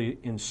actually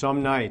in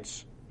some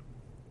nights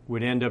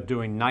would end up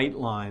doing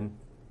Nightline,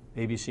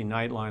 ABC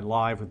Nightline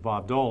Live with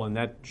Bob Dole, and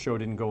that show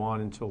didn't go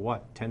on until,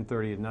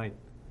 10:30 at night.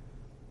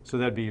 So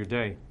that'd be your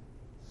day.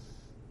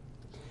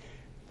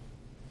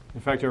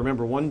 In fact, I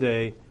remember one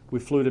day we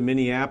flew to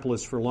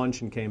Minneapolis for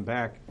lunch and came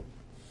back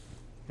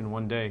in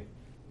one day,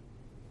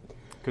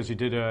 because he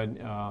did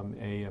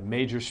a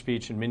major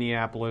speech in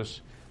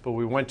Minneapolis, but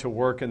we went to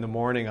work in the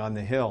morning on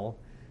the Hill,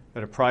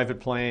 had a private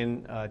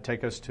plane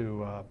take us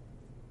to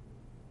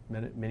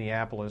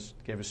Minneapolis,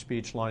 gave a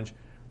speech, lunch,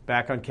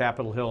 back on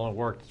Capitol Hill, and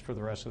worked for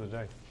the rest of the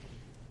day.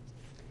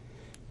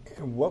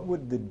 And what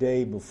would the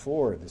day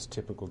before this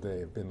typical day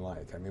have been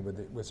like? I mean,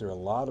 was there a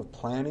lot of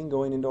planning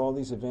going into all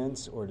these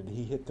events, or did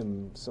he hit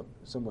them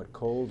somewhat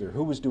cold, or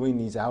who was doing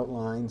these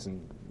outlines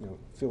and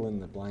fill in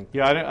the blank?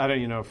 Yeah, I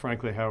don't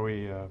frankly, how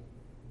he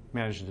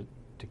managed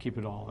to keep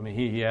it all. I mean,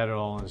 he had it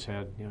all in his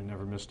head.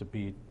 Never missed a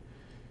beat.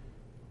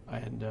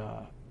 And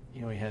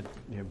we had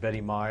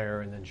Betty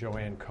Meyer, and then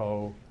Joanne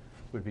Coe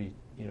would be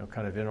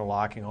kind of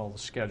interlocking all the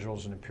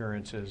schedules and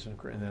appearances,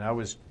 and then I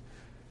was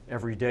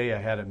every day I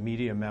had a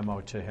media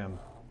memo to him.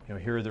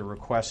 Here are the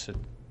requests that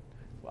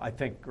I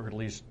think, or at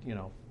least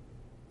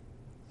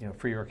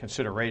for your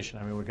consideration.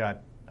 I mean,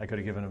 I could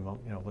have given him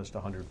a list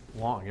 100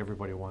 long.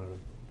 Everybody wanted them.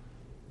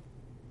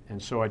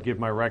 And so I'd give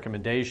my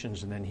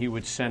recommendations, and then he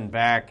would send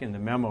back in the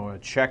memo a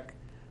check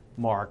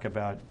mark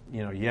about,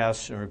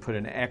 yes, or put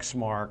an X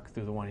mark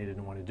through the one he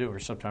didn't want to do, or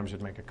sometimes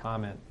he'd make a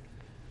comment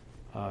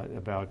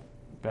about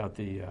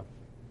the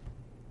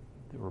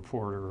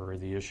reporter or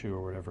the issue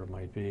or whatever it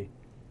might be.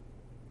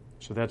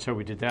 So that's how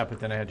we did that, but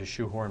then I had to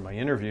shoehorn my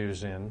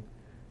interviews in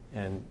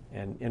and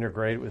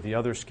integrate it with the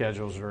other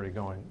schedules already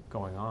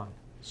going on.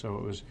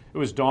 So it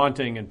was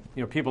daunting,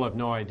 and people have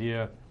no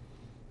idea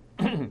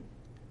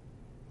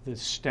the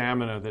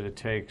stamina that it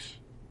takes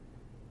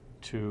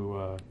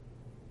to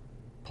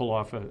pull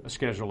off a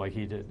schedule like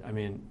he did. I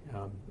mean,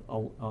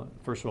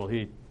 first of all,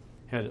 he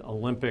had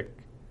Olympic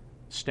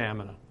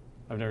stamina.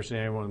 I've never seen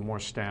anyone with more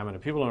stamina.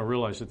 People don't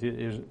realize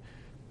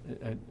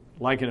that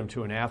liken him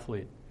to an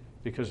athlete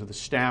because of the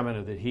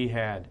stamina that he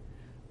had.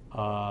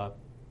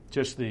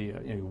 Just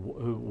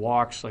who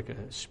walks like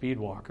a speed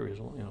walker. He's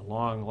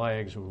long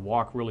legs, who would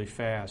walk really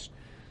fast,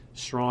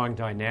 strong,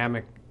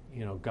 dynamic,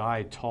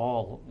 guy,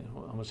 tall,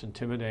 almost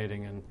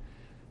intimidating, and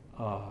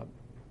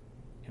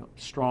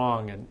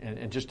strong,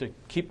 and just to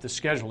keep the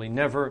schedule. He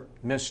never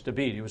missed a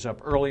beat. He was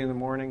up early in the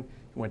morning.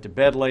 He went to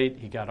bed late.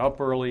 He got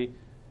up early.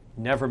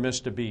 Never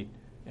missed a beat.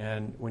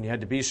 And when you had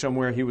to be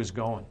somewhere, he was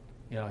going.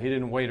 He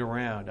didn't wait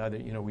around. Either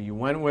you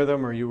went with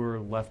him or you were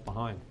left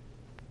behind.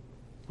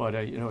 But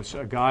it's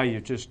a guy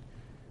you just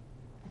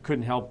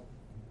couldn't help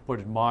but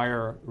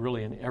admire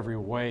really in every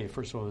way.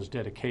 First of all, his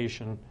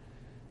dedication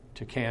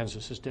to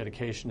Kansas, his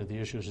dedication to the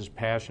issues, his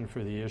passion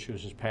for the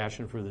issues, his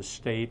passion for the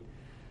state,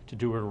 to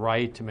do it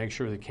right, to make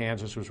sure that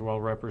Kansas was well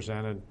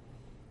represented,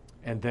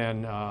 and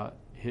then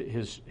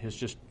his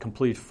just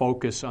complete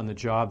focus on the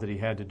job that he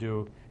had to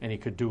do, and he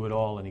could do it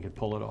all, and he could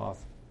pull it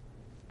off.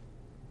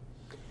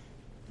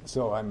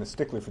 So I'm a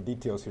stickler for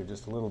details here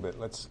just a little bit.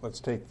 Let's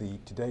take the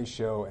Today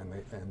Show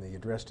and the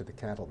address to the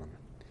cattlemen.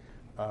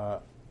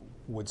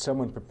 Would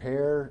someone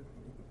prepare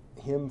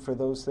him for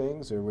those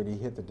things, or would he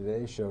hit the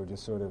Today Show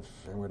just sort of,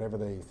 and whatever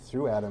they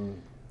threw at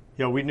him?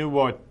 Yeah, we knew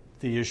what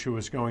the issue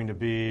was going to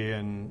be,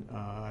 and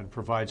I'd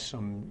provide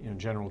some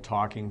general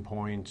talking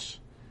points.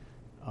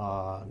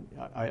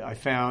 I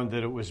found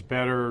that it was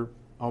better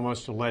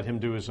almost to let him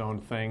do his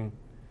own thing,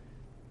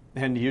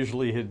 and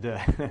usually he'd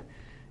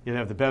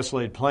have the best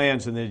laid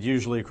plans, and then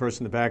usually, of course,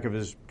 in the back of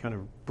his kind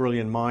of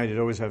brilliant mind, he'd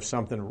always have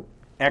something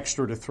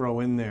extra to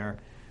throw in there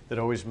that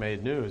always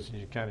made news. And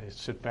you kind of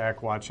sit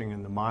back watching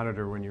in the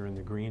monitor when you're in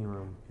the green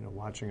room,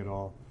 watching it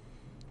all,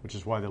 which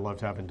is why they loved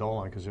having Dole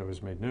on, because they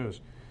always made news.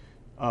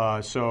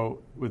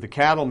 So with the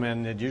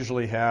cattlemen, they'd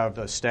usually have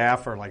a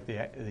staffer, like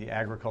the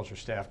agriculture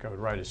staff guy would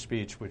write a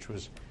speech, which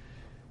was,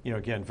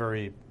 again,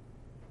 very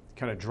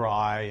kind of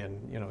dry,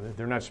 and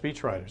they're not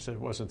speechwriters. It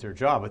wasn't their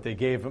job, but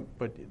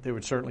they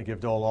would certainly give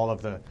Dole all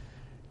of the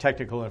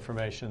technical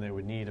information they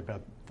would need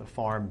about the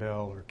farm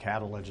bill or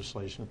cattle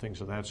legislation, things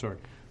of that sort.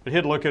 But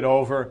he'd look it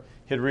over,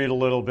 he'd read a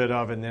little bit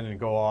of it, and then it'd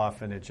go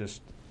off, and it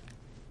just,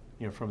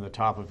 from the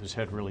top of his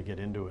head, really get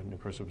into it. And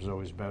of course, it was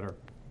always better,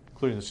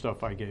 including the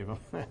stuff I gave him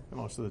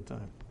most of the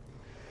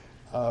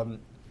time.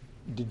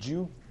 Did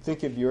you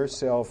think of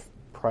yourself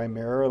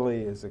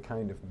primarily as a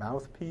kind of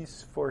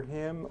mouthpiece for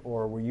him,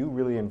 or were you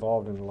really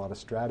involved in a lot of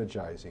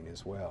strategizing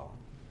as well?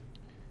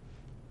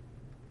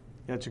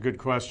 That's a good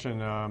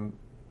question.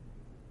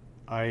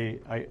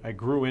 I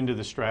grew into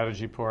the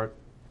strategy part.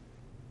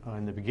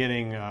 In the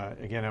beginning,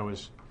 again, I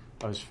was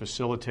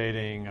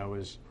facilitating, I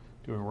was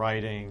doing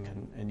writing,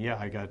 and yeah,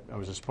 I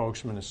was a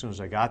spokesman as soon as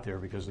I got there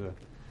because the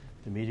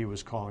media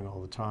was calling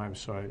all the time.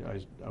 So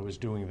I was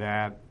doing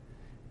that,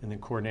 and then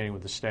coordinating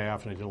with the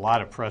staff, and I did a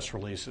lot of press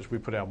releases. We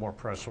put out more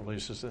press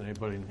releases than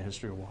anybody in the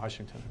history of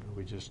Washington. I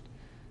mean, it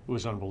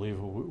was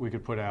unbelievable. We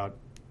could put out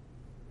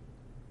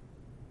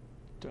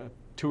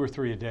 2 or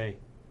 3 a day.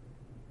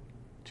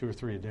 2 or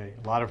 3 a day.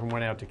 A lot of them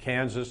went out to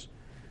Kansas.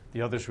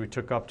 The others we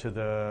took up to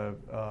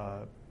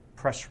the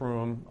press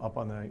room up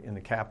in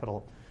the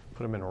Capitol,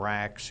 put them in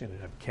racks.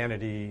 Have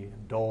Kennedy,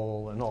 and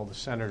Dole, and all the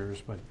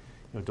senators. But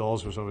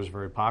Dole's was always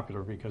very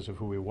popular because of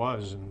who he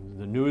was and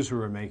the news we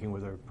were making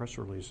with our press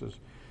releases.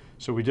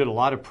 So we did a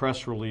lot of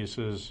press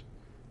releases,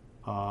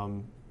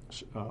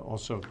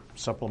 also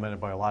supplemented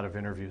by a lot of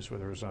interviews,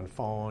 whether it was on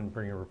phone,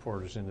 bringing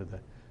reporters into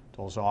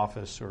Dole's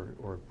office,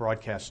 or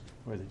broadcast,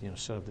 where they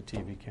set up the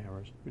TV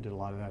cameras. We did a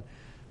lot of that.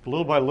 But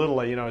little by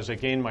little, as I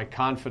gained my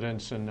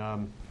confidence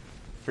and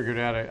figured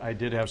out I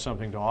did have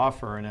something to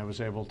offer, and I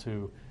was able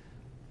to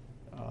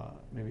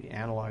maybe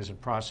analyze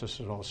and process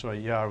it all. So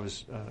I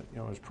was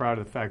proud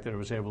of the fact that I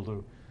was able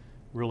to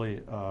really,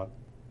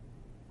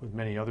 with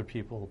many other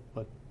people,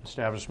 but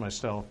establish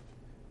myself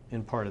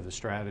in part of the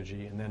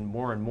strategy. And then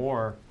more and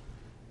more,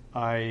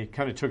 I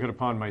kind of took it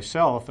upon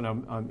myself, and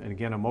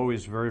I'm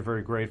always very,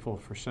 very grateful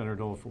for Senator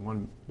Dole for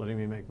one, letting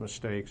me make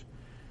mistakes,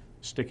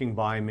 sticking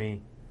by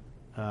me.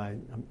 I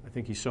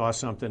think he saw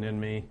something in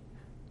me,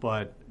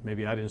 but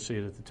maybe I didn't see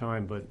it at the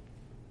time. But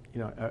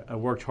I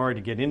worked hard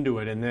to get into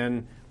it, and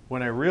then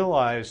when I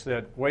realized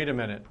that, wait a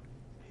minute,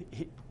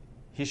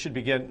 he should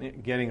be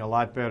getting a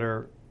lot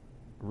better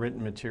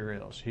written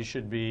materials. He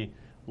should be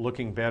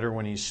looking better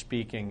when he's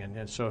speaking,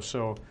 and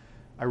so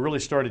I really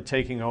started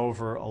taking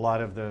over a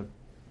lot of the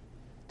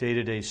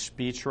day-to-day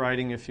speech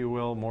writing, if you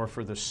will, more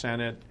for the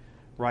Senate,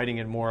 writing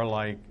it more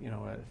like,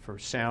 for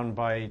sound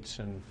bites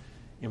and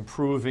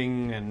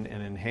improving and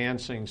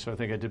enhancing. So I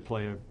think I did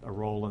play a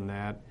role in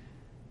that,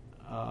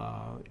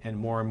 and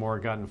more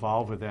got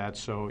involved with that.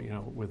 So,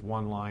 with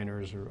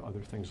one-liners or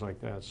other things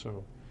like that.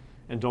 So,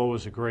 and Dole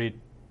was a great,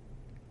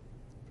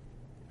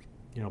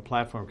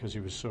 platform because he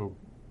was so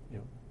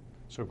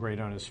great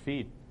on his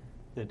feet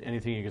that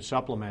anything he could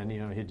supplement,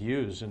 he'd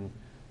use. And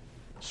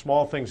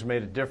small things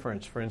made a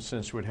difference. For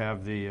instance, would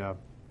have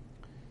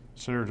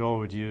Senator Dole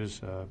would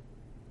use a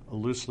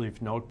loose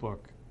leaf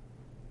notebook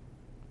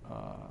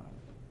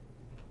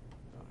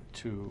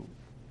to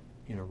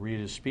read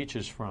his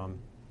speeches from,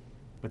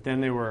 but then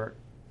they were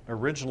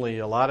originally,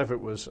 a lot of it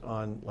was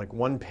on like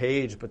one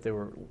page, but they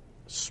were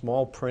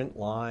small print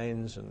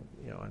lines, and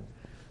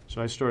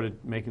so I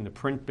started making the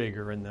print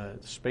bigger and the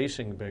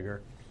spacing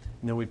bigger,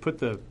 and then we put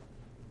the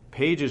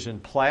pages in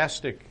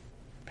plastic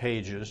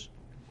pages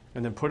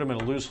and then put them in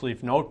a loose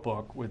leaf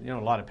notebook with a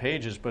lot of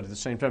pages, but at the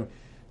same time,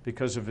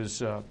 because of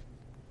his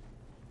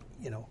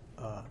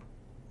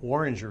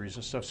war injuries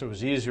and stuff, so it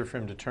was easier for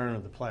him to turn to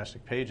the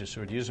plastic pages.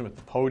 So he'd use them at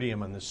the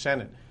podium in the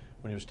Senate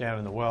when he was down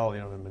in the well,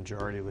 the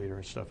majority leader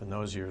and stuff in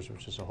those years,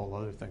 which is a whole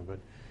other thing. But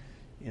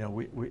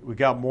we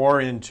got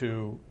more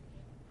into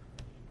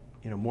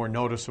more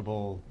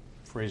noticeable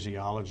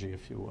phraseology,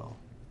 if you will.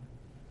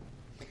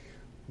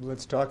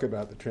 Let's talk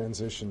about the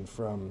transition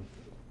from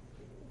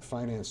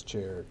finance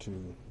chair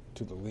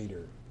to the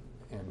leader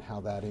and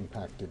how that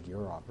impacted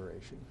your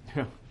operation.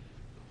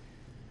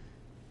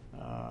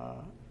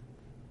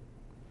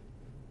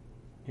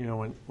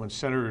 When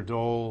Senator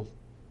Dole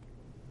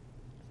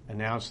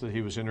announced that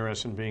he was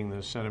interested in being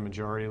the Senate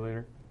Majority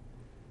Leader,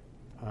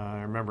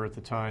 I remember at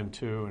the time,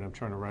 too, and I'm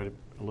trying to write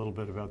a little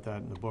bit about that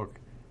in the book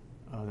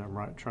that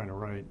I'm trying to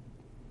write,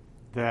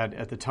 that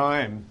at the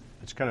time,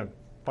 it's kind of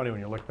funny when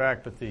you look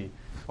back, but a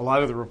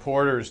lot of the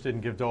reporters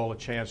didn't give Dole a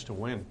chance to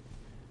win.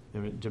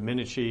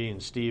 Domenici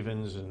and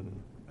Stevens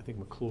and I think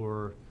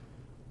McClure,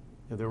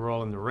 they were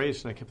all in the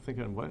race, and I kept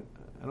thinking, what?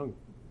 I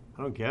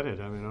don't get it.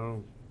 I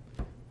mean,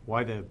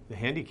 why the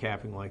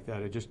handicapping like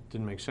that? It just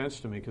didn't make sense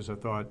to me, because I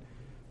thought,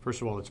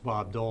 first of all, it's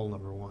Bob Dole,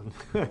 number one,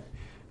 and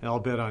I'll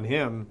bet on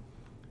him.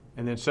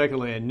 And then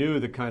secondly, I knew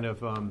the kind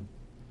of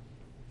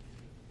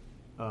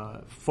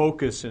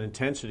focus and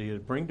intensity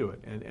it'd bring to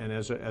it. And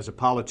as a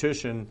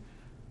politician,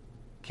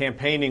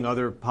 campaigning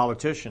other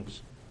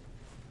politicians.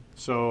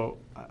 So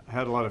I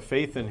had a lot of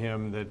faith in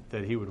him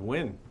that he would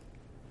win.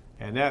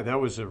 And that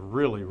was a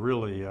really,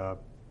 really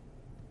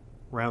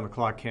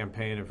round-the-clock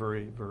campaign, a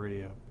very,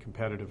 very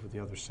competitive with the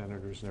other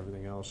senators and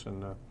everything else.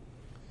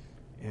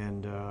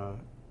 And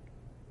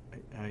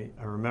I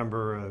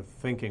remember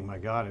thinking, my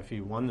God, if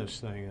he won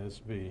this thing,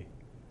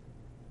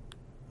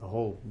 the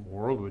whole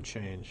world would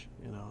change,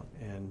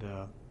 And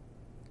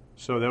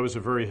so that was a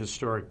very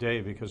historic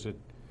day, because it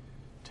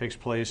takes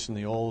place in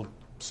the old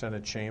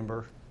Senate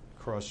chamber,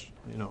 across,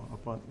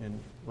 up on,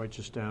 right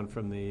just down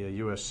from the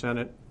U.S.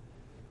 Senate,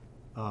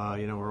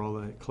 where all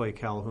the Clay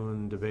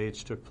Calhoun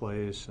debates took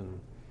place, and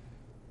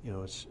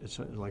it's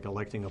like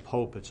electing a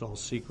pope. It's all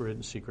secret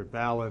and secret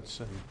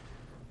ballots,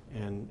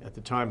 and at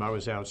the time I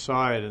was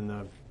outside, and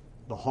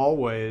the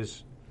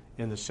hallways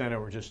in the Senate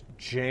were just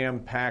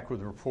jam-packed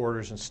with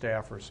reporters and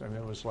staffers. I mean,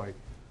 it was like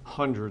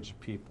hundreds of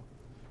people,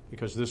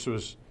 because this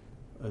was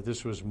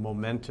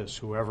momentous.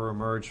 Whoever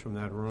emerged from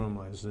that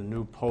room as the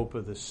new pope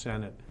of the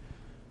Senate,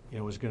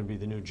 was going to be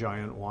the new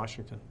giant in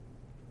Washington.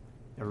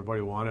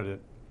 Everybody wanted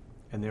it.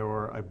 And there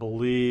were, I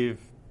believe,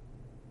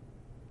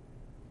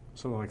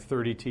 something like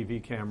 30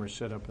 TV cameras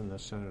set up in the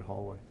Senate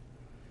hallway.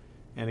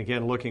 And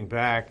again, looking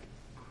back,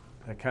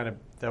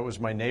 that was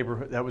my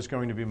neighborhood. That was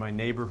going to be my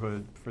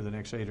neighborhood for the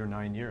next 8 or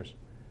 9 years.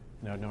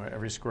 I'd know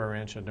every square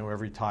inch. I'd know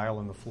every tile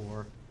on the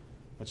floor.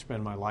 I'd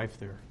spend my life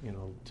there,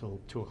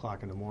 till 2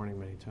 o'clock in the morning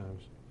many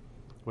times.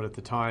 But at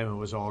the time, it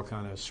was all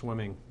kind of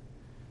swimming,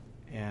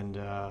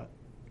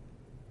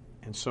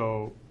 and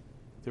so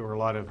there were a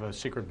lot of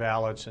secret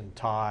ballots and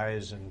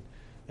ties, and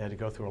they had to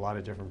go through a lot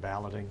of different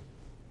balloting.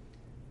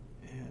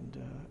 And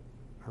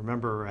I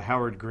remember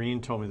Howard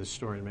Green told me this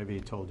story, and maybe he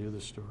told you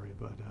this story,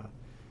 but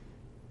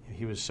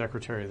he was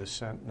Secretary of the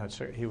Senate.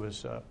 He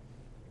was,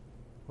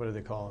 what do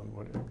they call him?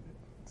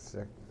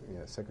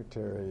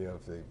 Secretary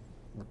of the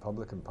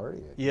Republican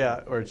Party.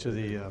 Yeah, or to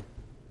the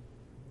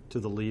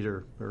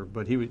leader,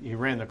 but he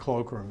ran the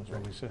cloakroom, is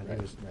what we said. Right,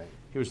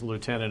 he was the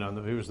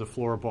lieutenant he was the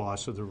floor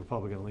boss of the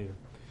Republican leader.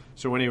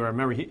 So anyway, I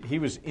remember he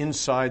was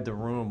inside the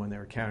room when they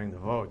were counting the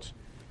votes,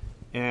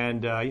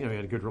 And, he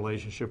had a good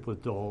relationship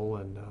with Dole,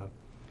 and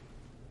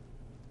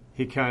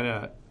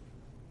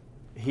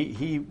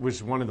he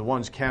was one of the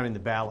ones counting the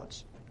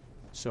ballots.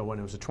 So when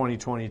it was a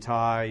 2020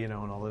 tie, and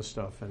all this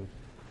stuff. And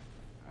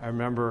I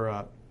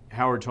remember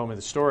Howard told me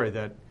the story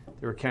that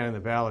they were counting the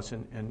ballots,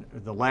 and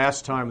the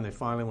last time when they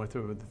finally went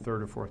through the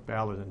third or fourth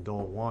ballot, and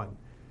Dole won.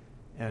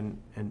 And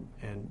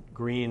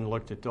Green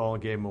looked at Dole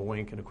and gave him a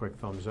wink and a quick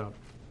thumbs up.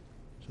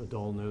 So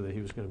Dole knew that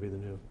he was going to be the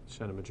new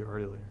Senate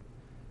Majority Leader.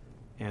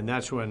 And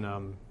that's when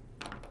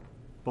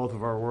both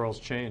of our worlds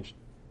changed.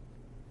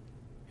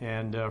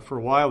 And for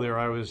a while there,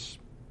 I was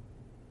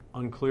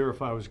unclear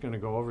if I was going to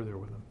go over there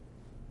with him.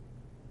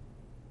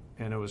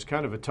 And it was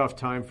kind of a tough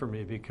time for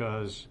me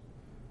because,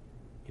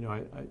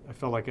 I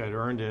felt like I'd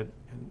earned it,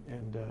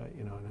 and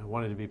I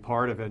wanted to be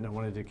part of it, and I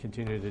wanted to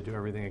continue to do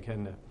everything I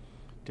can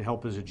to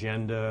help his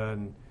agenda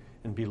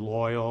and be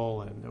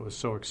loyal, and it was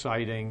so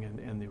exciting,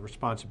 and the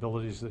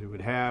responsibilities that he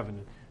would have,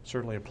 and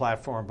certainly a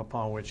platform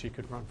upon which he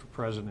could run for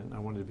president, and I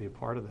wanted to be a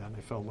part of that, and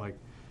I felt like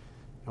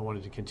I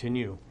wanted to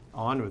continue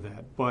on with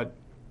that. But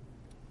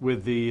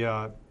with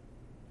the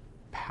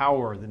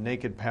power, the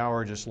naked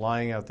power just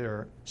lying out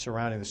there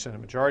surrounding the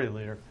Senate Majority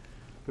Leader,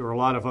 there were a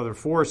lot of other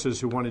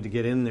forces who wanted to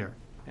get in there.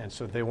 And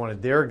so they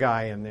wanted their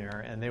guy in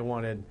there, and they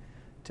wanted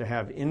to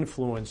have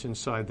influence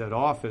inside that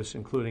office,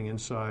 including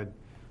inside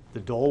the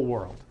Dole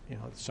world.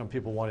 Some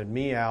people wanted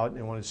me out, and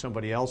they wanted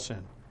somebody else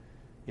in.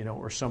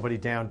 Or somebody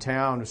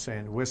downtown was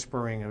saying,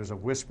 whispering, there was a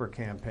whisper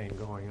campaign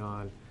going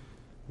on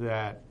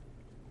that,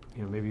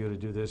 maybe you ought to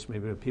do this,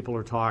 maybe people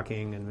are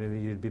talking, and maybe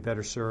you'd be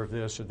better served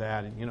this or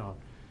that, and,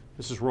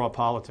 this is raw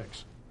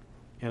politics.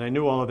 And I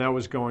knew all of that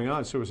was going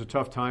on, so it was a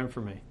tough time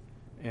for me.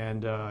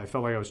 And I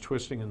felt like I was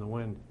twisting in the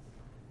wind.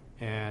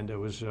 And it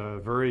was a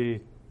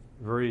very,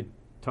 very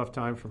tough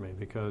time for me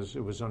because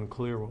it was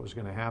unclear what was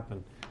going to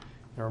happen.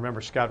 I remember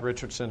Scott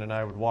Richardson and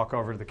I would walk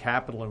over to the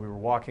Capitol, and we were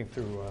walking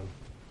through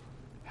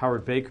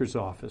Howard Baker's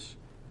office,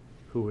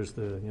 who was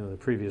the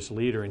previous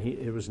leader, and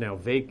it was now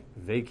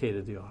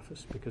vacated the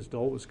office because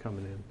Dole was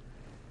coming in.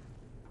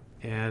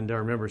 And I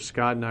remember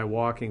Scott and I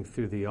walking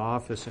through the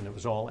office, and it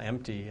was all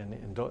empty,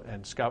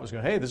 and Scott was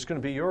going, "Hey, this is going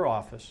to be your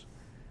office."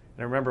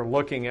 And I remember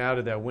looking out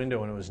of that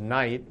window, and it was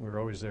night. We were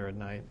always there at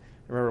night.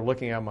 I remember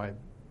looking out my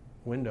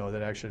window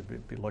that actually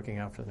be looking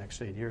out for the next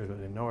 8 years. I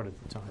didn't know it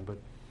at the time, but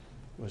it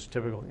was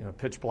typical,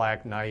 pitch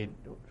black night,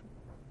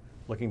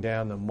 looking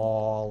down the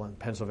mall and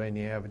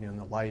Pennsylvania Avenue and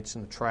the lights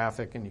and the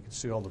traffic, and you could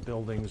see all the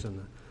buildings and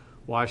the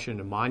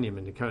Washington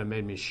Monument. It kind of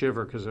made me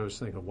shiver because I was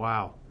thinking,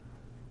 wow,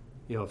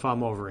 if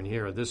I'm over in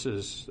here, this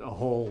is a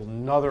whole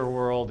nother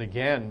world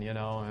again,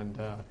 and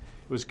it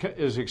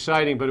was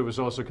exciting, but it was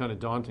also kind of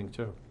daunting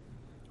too.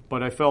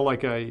 But I felt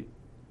like I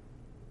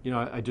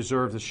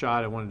deserved the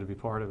shot. I wanted to be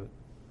part of it.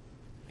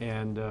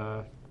 And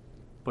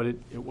but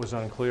it was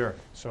unclear.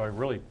 So I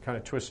really kind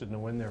of twisted in the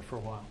wind there for a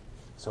while.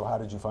 So how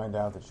did you find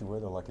out that you were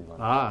the lucky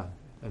one?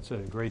 That's a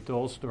great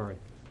Dole story.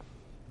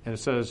 And it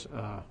says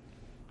a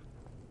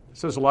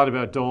lot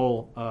about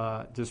Dole,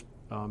 just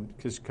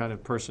his kind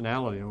of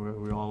personality.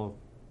 We're all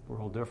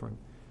different.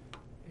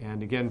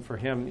 And again, for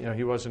him,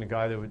 he wasn't a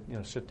guy that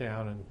would sit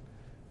down and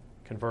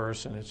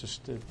converse, and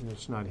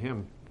it's not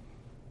him.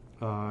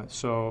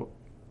 So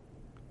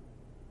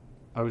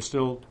I was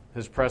still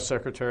his press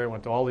secretary. I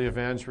went to all the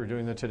events. We were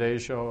doing the Today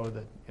Show,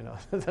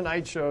 the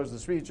night shows, the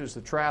speeches,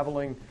 the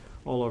traveling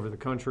all over the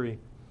country.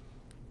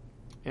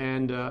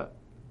 And I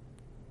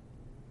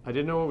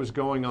didn't know what was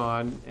going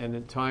on, and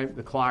at time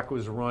the clock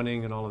was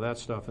running and all of that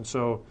stuff. And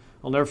so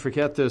I'll never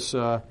forget this.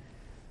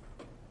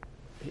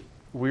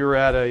 We were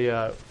at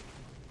a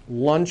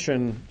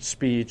luncheon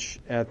speech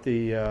at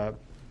the, I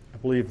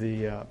believe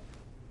the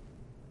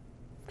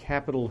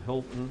Capitol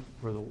Hilton,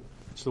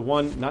 it's the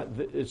one,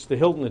 it's the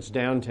Hilton that's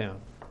downtown,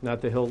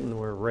 not the Hilton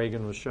where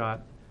Reagan was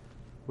shot.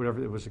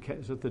 Whatever it was,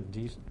 is it the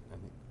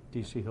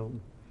D.C.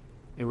 Hilton?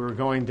 And we were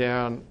going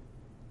down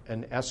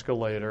an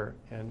escalator,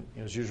 and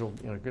as usual,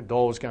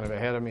 Dole was kind of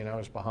ahead of me, and I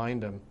was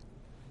behind him.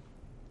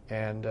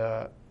 And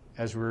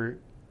as we were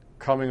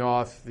coming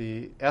off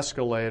the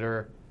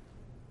escalator,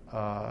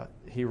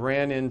 he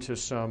ran into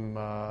some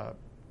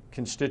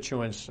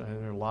constituents,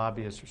 or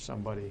lobbyists or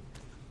somebody,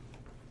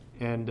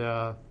 and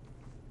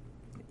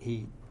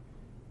he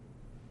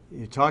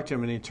talked to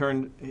him, and he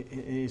turned,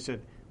 and he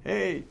said,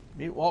 "Hey,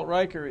 meet Walt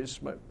Riker.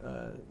 He's my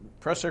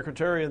press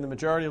secretary in the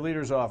Majority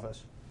Leader's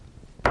office."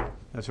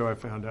 That's how I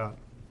found out.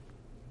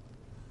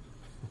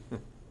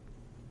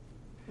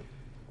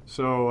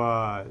 So,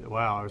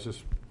 wow, I was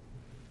just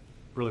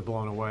really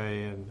blown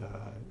away, and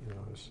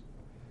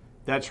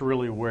that's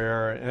really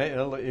where.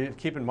 And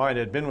keep in mind, I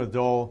had been with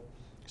Dole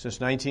since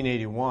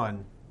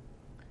 1981,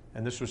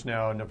 and this was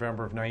now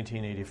November of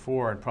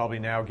 1984, and probably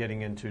now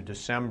getting into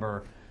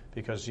December,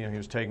 because he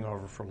was taking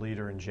over for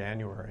leader in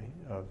January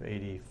of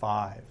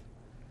 '85.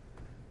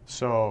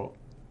 So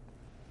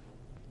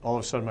all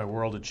of a sudden, my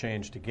world had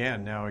changed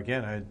again. Now,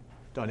 again, I had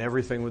done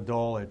everything with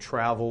Dole. I had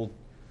traveled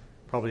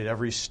probably at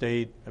every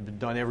state. I've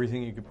done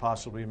everything you could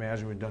possibly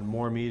imagine. We'd done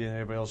more media than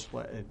anybody else.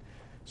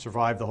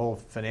 survived the whole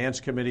finance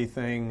committee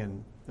thing,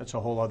 and that's a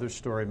whole other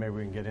story maybe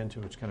we can get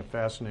into. It's kind of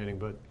fascinating,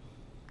 but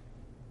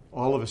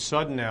all of a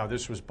sudden now,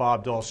 this was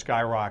Bob Dole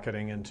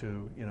skyrocketing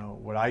into,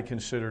 what I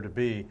consider to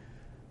be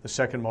the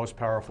second most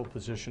powerful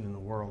position in the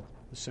world,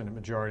 the Senate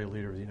Majority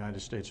Leader of the United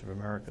States of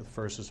America. The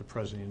first is the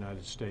President of the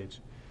United States.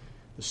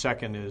 The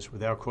second is,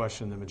 without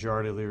question, the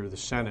Majority Leader of the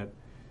Senate,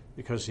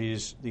 because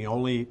he's the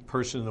only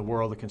person in the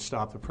world that can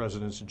stop the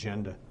President's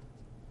agenda.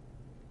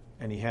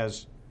 And he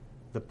has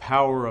the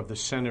power of the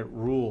Senate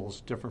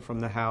rules, different from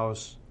the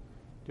House,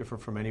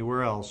 different from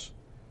anywhere else,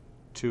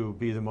 to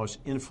be the most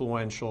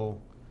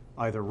influential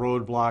either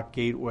roadblock,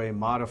 gateway,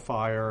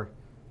 modifier,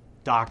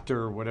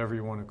 doctor, whatever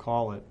you want to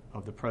call it,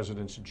 of the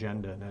president's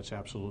agenda, and that's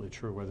absolutely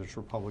true, whether it's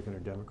Republican or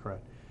Democrat.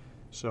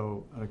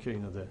 So,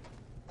 the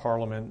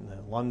Parliament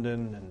and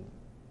London and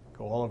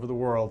go all over the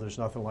world, there's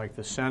nothing like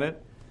the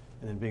Senate,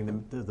 and then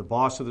being the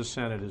boss of the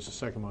Senate is the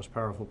second most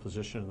powerful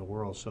position in the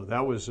world. So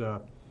that was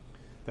a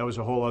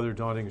whole other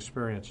daunting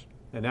experience,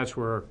 and that's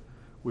where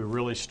we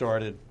really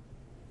started,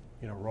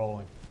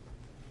 rolling.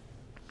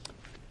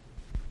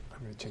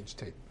 I'm going to change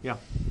tape. Yeah.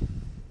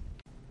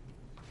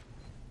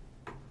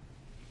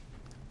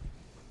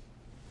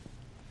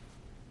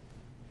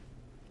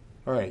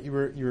 All right, you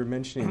were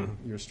mentioning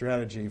your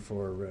strategy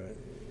for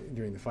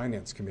during the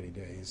finance committee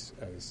days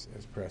as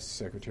press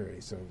secretary.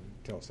 So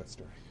tell us that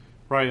story.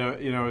 Right.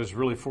 I was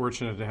really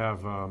fortunate to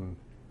have a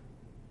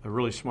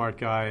really smart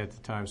guy at the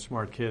time,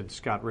 smart kid,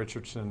 Scott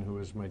Richardson, who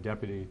was my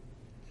deputy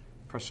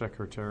press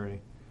secretary.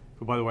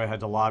 Who, by the way, I had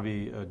to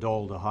lobby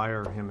Dole to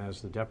hire him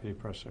as the deputy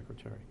press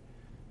secretary,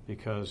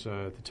 because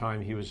at the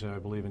time he was, I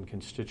believe, in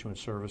constituent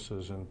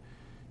services, and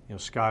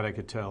Scott, I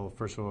could tell,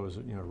 first of all, was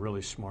a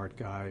really smart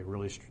guy,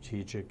 really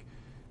strategic,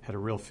 had a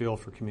real feel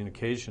for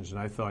communications, and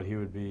I thought he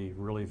would be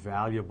really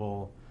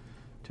valuable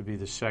to be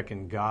the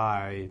second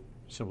guy,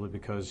 simply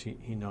because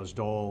he knows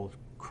Dole,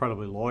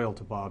 incredibly loyal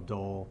to Bob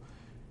Dole.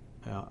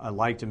 I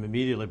liked him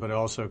immediately, but I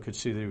also could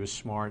see that he was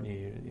smart, and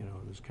he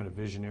was kind of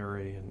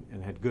visionary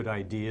and had good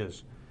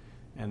ideas.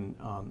 And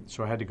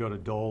so I had to go to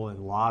Dole and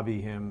lobby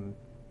him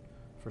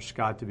for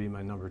Scott to be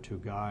my number two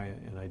guy,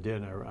 and I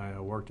did. I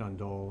worked on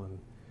Dole, and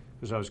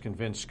because I was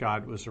convinced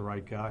Scott was the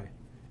right guy,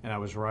 and I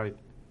was right.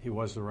 He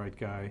was the right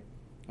guy,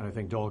 and I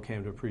think Dole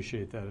came to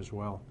appreciate that as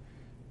well.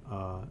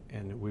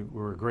 And we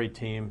were a great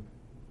team.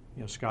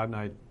 Scott and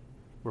I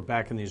were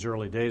back in these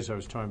early days I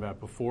was talking about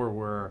before,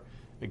 where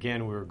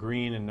again we were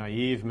green and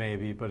naive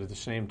maybe, but at the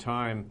same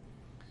time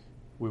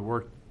we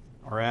worked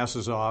our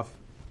asses off.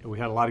 We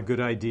had a lot of good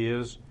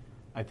ideas.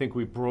 I think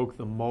we broke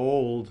the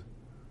mold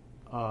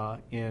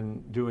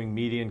in doing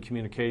media and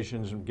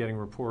communications and getting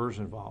reporters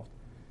involved.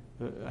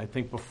 I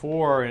think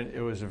before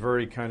it was a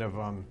very kind of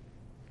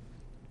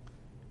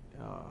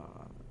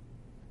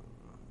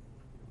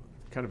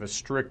a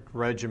strict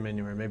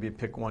regimen where maybe you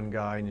pick one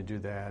guy and you do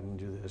that and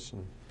do this.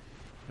 And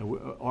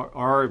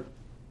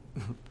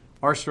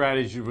our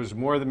strategy was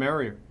more the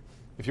merrier.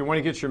 If you want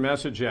to get your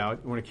message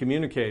out, you want to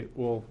communicate,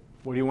 well,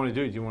 what do you want to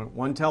do? Do you want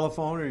one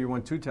telephone or do you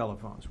want two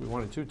telephones? We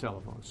wanted two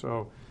telephones.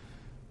 So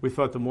we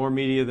thought the more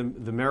media,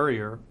 the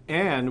merrier.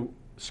 And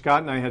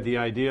Scott and I had the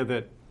idea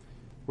that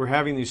we're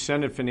having these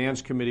Senate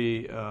Finance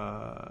Committee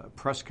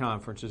press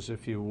conferences,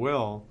 if you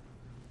will.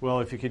 Well,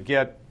 if you could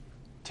get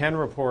 10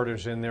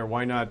 reporters in there,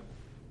 why not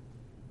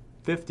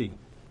 50?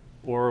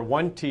 Or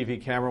one TV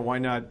camera, why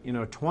not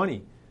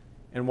 20?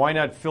 And why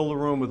not fill the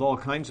room with all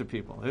kinds of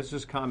people? This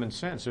is common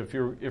sense. If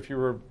you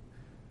were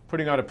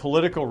putting on a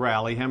political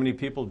rally, how many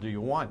people do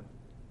you want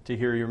to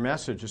hear your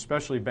message?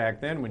 Especially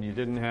back then when you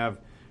didn't have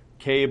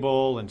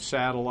cable and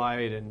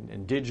satellite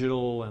and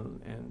digital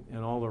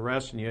and all the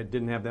rest, and you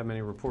didn't have that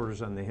many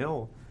reporters on the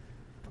Hill.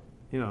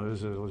 It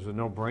was a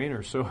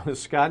no-brainer. So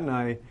Scott and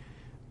I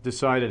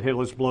decided, hey,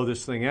 let's blow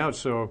this thing out.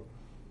 So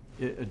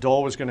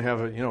Dole was going to have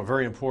a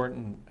very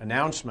important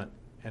announcement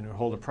and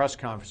hold a press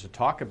conference to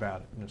talk about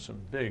it. And there's some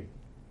big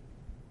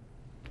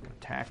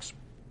tax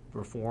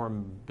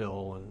reform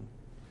bill and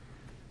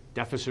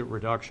deficit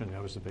reduction.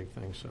 That was the big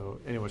thing. So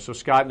anyway, so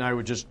Scott and I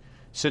would just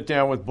sit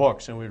down with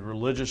books, and we'd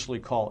religiously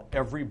call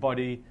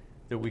everybody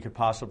that we could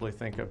possibly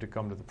think of to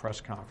come to the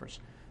press conference.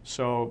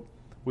 So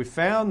we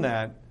found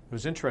that it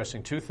was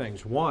interesting, two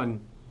things.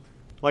 One,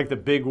 like the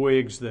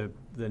bigwigs, the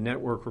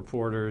network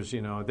reporters,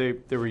 they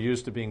were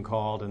used to being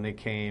called, and they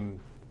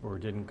came or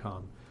didn't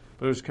come.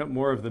 But it was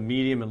more of the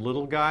medium and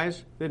little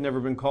guys. They'd never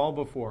been called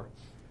before.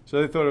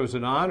 So they thought it was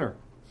an honor.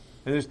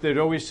 And they'd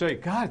always say,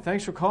 God,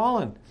 thanks for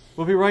calling.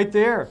 We'll be right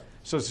there.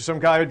 So some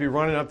guy would be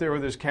running up there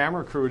with his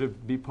camera crew to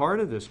be part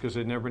of this because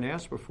they'd never been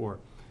asked before.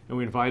 And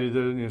we invited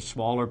the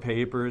smaller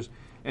papers.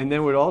 And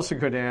then we'd also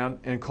go down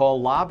and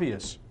call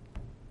lobbyists,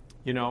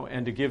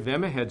 and to give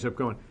them a heads up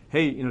going,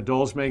 hey,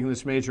 Dole's making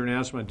this major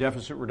announcement on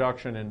deficit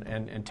reduction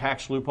and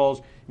tax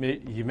loopholes.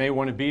 You may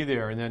want to be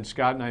there. And then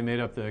Scott and I made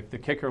up the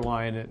kicker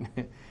line.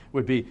 It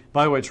would be,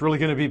 by the way, it's really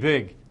going to be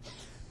big.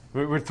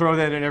 We'd throw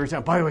that in every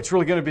time. By the way, it's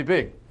really going to be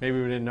big. Maybe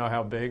we didn't know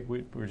how big.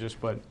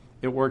 But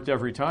it worked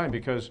every time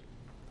because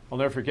I'll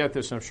never forget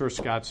this. And I'm sure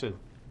Scott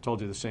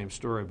told you the same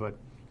story. But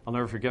I'll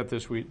never forget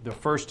this. The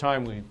first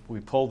time we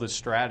pulled this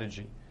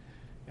strategy,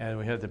 and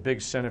we had the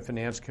big Senate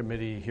Finance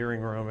Committee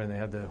hearing room, and they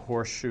had the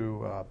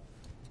horseshoe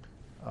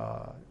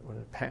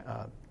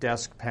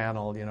desk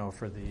panel,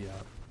 for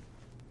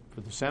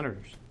the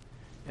senators.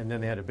 And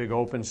then they had a big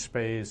open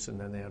space, and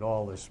then they had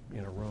all this,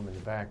 room in the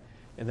back.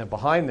 And then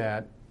behind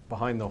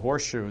the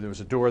horseshoe, there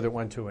was a door that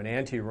went to an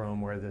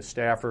ante-room where the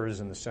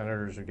staffers and the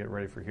senators would get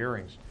ready for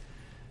hearings.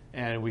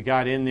 And we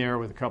got in there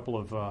with a couple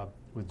of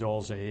with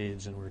Dole's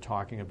aides, and we were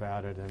talking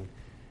about it.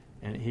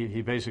 And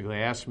he basically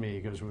asked me, he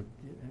goes,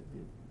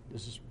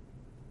 "Is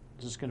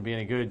this going to be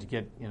any good to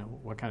get,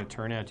 what kind of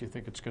turnout do you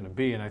think it's going to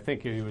be?" And I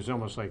think he was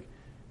almost like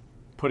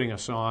putting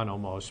us on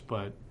almost,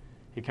 but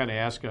he kind of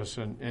asked us,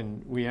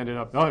 and we ended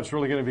up, "No, it's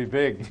really going to be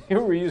big."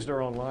 We used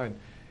our own line.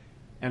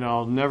 And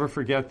I'll never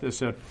forget this,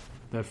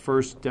 that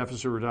first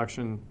deficit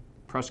reduction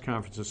press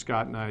conference that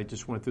Scott and I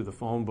just went through the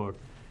phone book,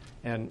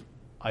 and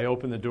I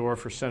opened the door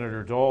for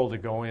Senator Dole to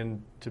go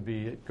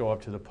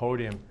up to the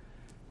podium,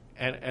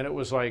 and it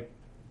was like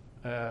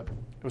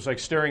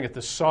staring at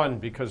the sun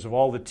because of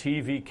all the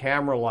TV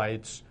camera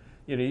lights.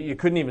 You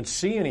couldn't even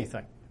see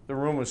anything. The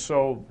room was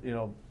so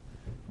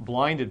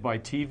blinded by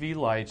TV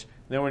lights.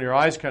 And then when your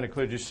eyes kind of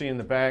cleared, you see in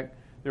the back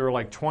there were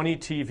like 20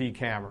 TV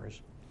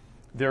cameras.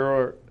 There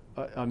were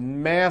a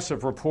mass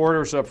of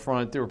reporters up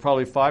front. There were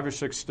probably 5 or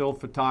 6 still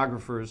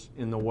photographers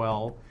in the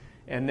well,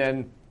 and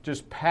then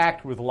just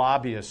packed with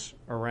lobbyists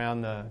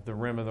around the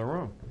rim of the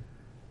room.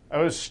 I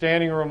was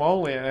standing room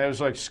only, and I was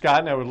like,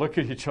 Scott and I would look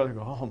at each other and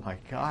go, "Oh my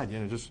God,"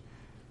 just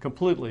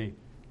completely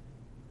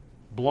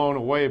blown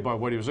away by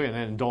what he was saying.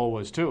 And Dole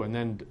was too. And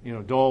then,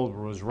 Dole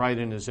was right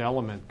in his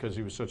element because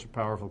he was such a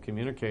powerful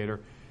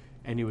communicator,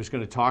 and he was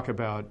going to talk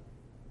about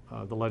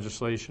the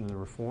legislation and the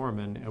reform,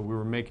 and we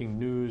were making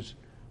news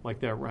like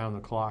that round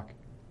the clock.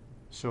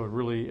 So it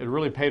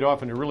really paid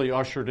off, and it really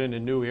ushered in a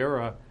new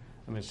era.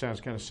 I mean, it sounds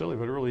kind of silly,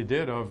 but it really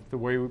did, of the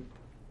way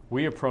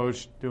we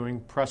approached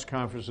doing press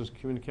conferences,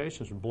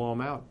 communications, and blow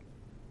them out.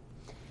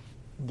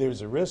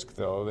 There's a risk,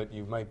 though, that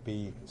you might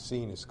be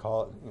seen as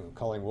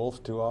calling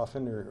wolf too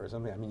often or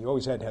something. I mean, you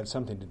always had to have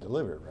something to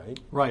deliver, right?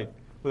 Right.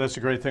 Well, that's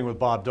the great thing with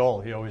Bob Dole.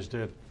 He always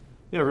did.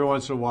 Every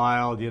once in a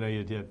while,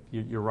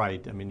 you're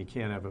right. I mean, you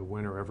can't have a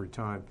winner every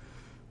time.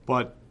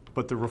 But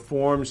the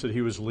reforms that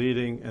he was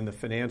leading, and the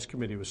Finance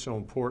Committee was so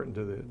important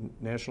to the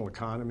national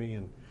economy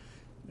and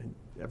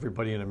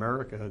everybody in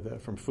America,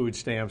 from food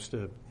stamps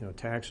to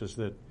taxes,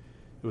 that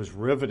it was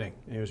riveting.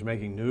 And he was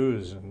making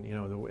news, and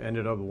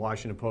ended up the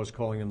Washington Post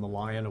calling him the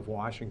Lion of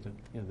Washington,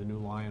 the new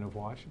Lion of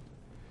Washington.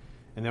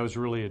 And that was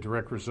really a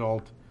direct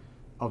result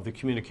of the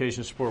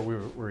communication support we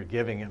were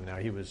giving him. Now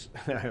he was,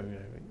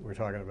 we're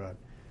talking about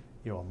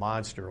a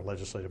monster, a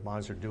legislative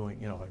monster,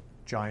 doing a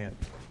giant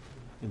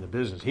in the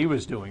business. He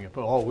was doing it,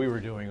 but all we were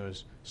doing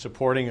was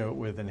supporting it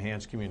with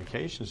enhanced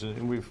communications,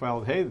 and we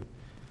felt, hey,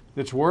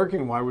 it's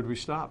working. Why would we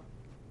stop?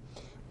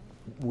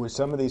 Were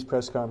some of these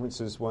press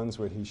conferences ones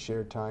where he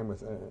shared time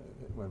with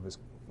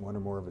one or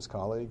more of his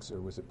colleagues,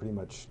 or was it pretty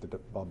much the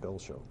Bob Dole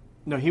show?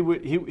 No, he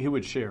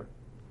would share.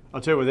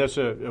 I'll tell you what. That's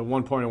a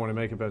one point I want to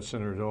make about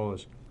Senator Dole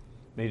is,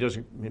 and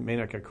he may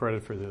not get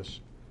credit for this.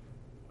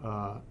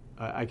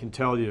 I can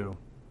tell you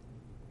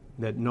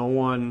that no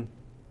one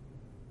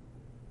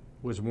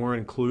was more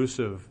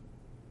inclusive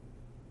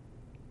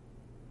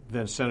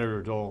than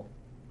Senator Dole,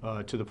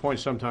 to the point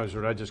sometimes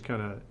where I just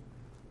kind of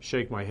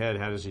shake my head,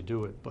 how does he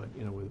do it? But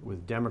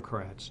with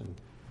Democrats and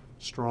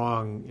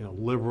strong,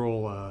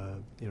 liberal,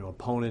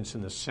 opponents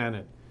in the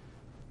Senate,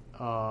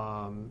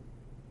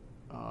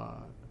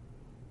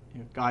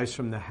 guys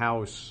from the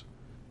House,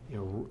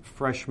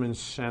 freshman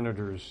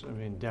senators. I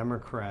mean,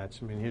 Democrats.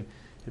 I mean, he'd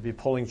be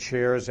pulling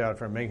chairs out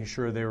for making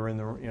sure they were in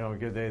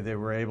the, they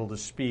were able to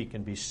speak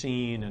and be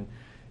seen, and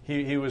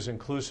he was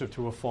inclusive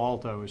to a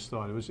fault. I always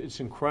thought it's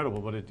incredible,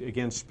 but it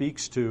again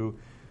speaks to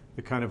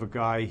the kind of a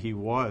guy he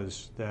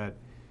was, that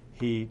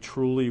he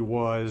truly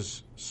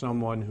was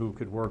someone who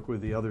could work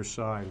with the other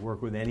side,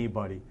 work with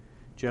anybody.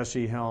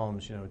 Jesse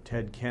Helms,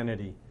 Ted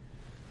Kennedy.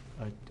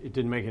 It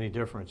didn't make any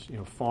difference.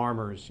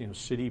 Farmers,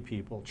 city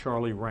people,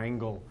 Charlie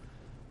Rangel,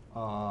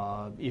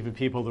 even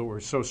people that were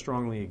so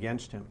strongly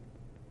against him.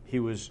 He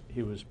was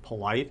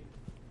polite.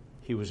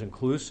 He was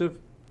inclusive.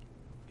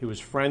 He was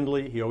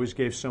friendly. He always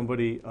gave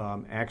somebody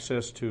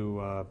access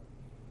to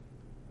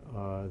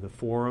the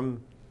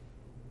forum,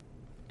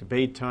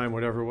 debate time,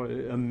 whatever it was.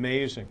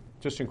 Amazing.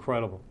 Just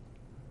incredible.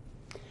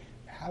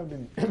 How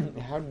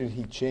did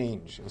he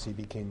change as he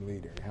became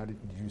leader? Did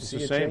you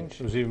see a change?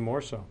 It was even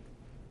more so.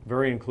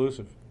 Very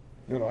inclusive.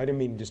 No, I didn't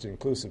mean just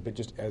inclusive, but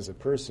just as a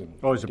person.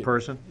 Oh, as a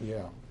person?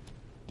 Yeah.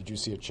 Did you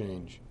see a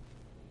change?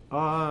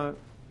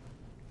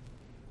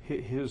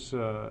 His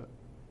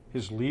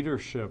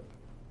leadership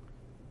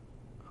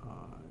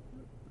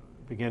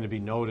began to be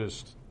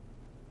noticed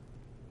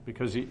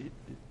because you'd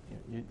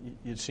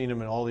seen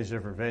him in all these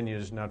different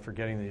venues, not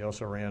forgetting that he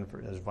also ran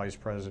as vice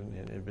president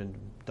and had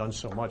done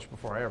so much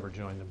before I ever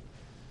joined him.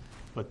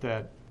 But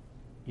that,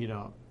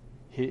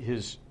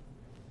 his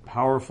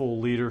powerful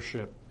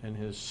leadership and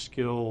his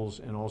skills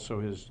and also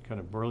his kind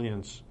of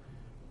brilliance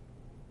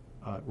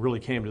really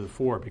came to the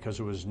fore, because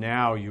it was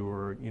now you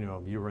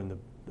were in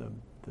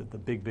the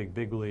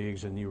big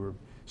leagues, and you were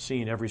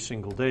seen every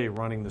single day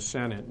running the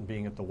Senate and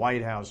being at the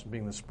White House and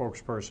being the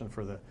spokesperson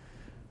for the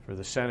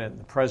Senate and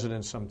the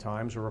president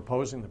sometimes, or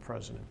opposing the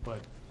president.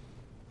 But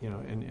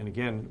and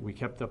again, we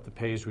kept up the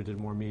pace. We did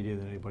more media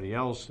than anybody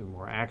else and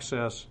more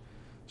access.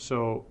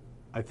 So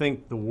I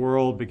think the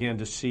world began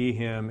to see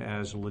him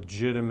as a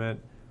legitimate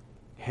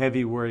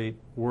heavyweight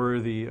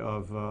worthy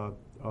of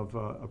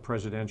a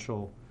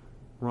presidential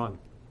run.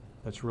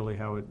 That's really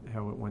how it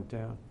went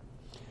down.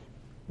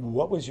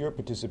 What was your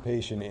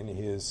participation in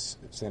his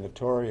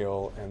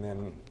senatorial and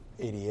then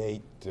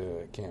 '88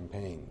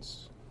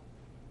 campaigns?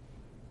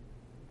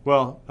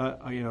 Well,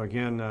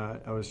 again,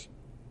 I was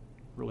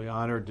really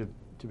honored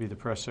to be the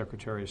press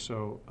secretary.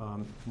 So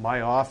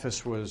my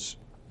office was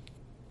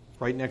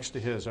right next to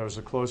his. I was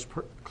the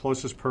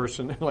closest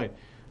person. I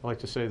like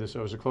to say this.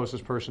 I was the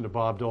closest person to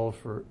Bob Dole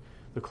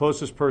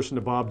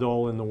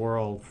in the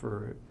world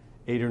for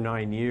 8 or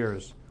 9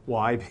 years.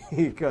 Why?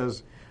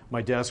 Because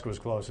my desk was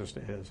closest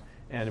to his,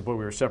 but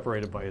we were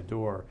separated by a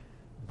door.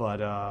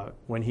 But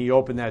when he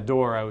opened that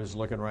door, I was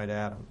looking right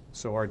at him.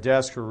 So our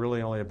desks were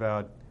really only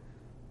about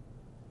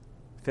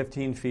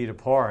 15 feet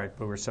apart,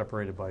 but we're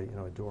separated by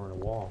a door and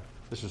a wall.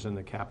 This was in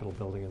the Capitol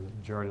building in the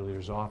Majority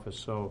Leader's office.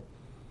 So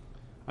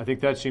I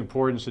think that's the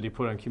importance that he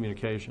put on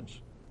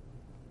communications.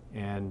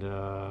 And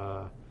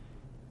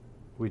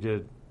we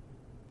did,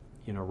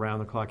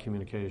 round-the-clock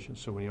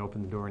communications. So when he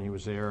opened the door and he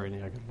was there,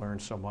 and I could learn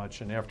so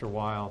much. And after a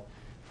while,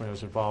 when I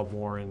was involved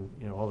more in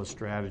all the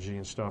strategy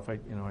and stuff, I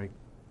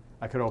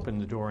could open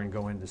the door and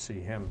go in to see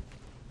him,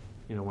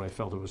 when I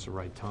felt it was the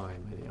right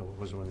time. It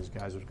wasn't one of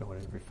these guys who was going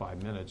in every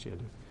 5 minutes. You had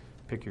to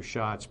pick your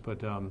shots.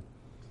 But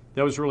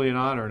that was really an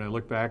honor, and I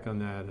look back on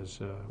that as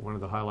one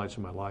of the highlights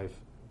of my life,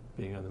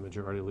 being on the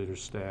Majority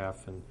Leader's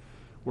staff and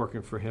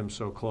working for him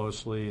so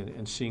closely,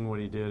 and seeing what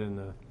he did in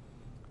the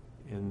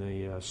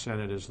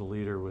Senate as the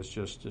leader was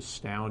just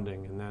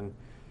astounding. And then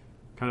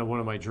kind of one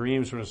of my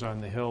dreams when I was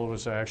on the Hill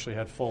was I actually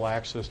had full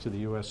access to the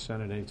U.S.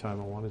 Senate anytime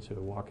I wanted to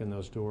walk in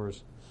those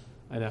doors.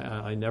 And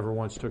I never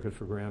once took it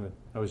for granted.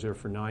 I was there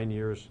for 9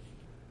 years,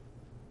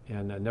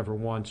 and I never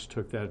once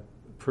took that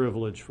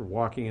privilege for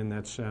walking in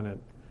that Senate,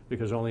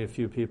 because only a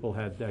few people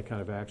had that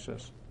kind of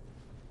access.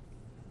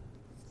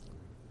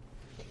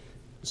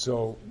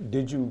 So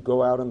did you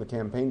go out on the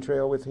campaign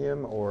trail with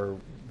him, or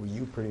were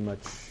you pretty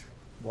much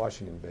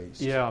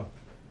Washington-based? Yeah.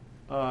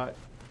 I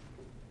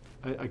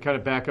kind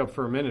of back up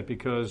for a minute,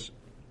 because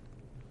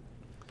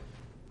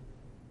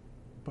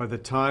by the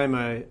time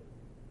I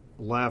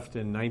left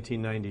in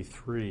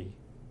 1993,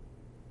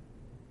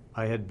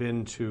 I had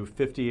been to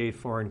 58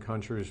 foreign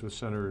countries with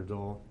Senator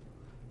Dole.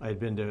 I had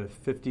been to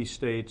 50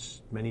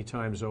 states many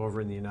times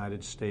over in the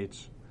United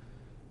States.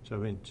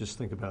 So, just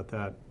think about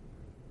that.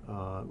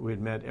 We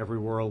had met every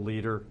world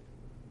leader.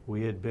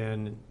 We had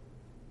been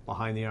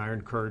behind the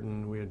Iron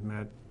Curtain.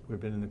 we'd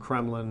been in the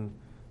Kremlin,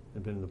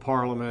 had been in the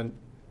Parliament,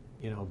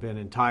 been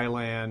in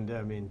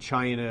Thailand,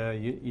 China.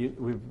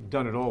 We've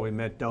done it all. We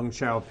met Deng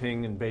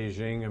Xiaoping in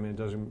Beijing. It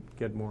doesn't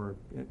get more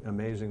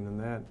amazing than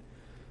that.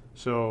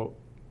 So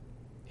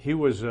he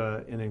was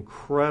an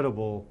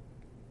incredible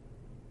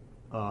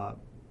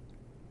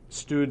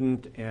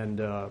student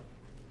and I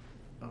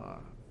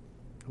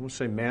won't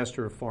say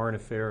master of foreign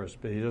affairs,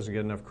 but he doesn't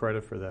get enough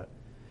credit for that.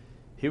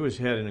 He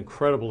had an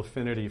incredible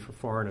affinity for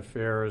foreign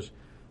affairs,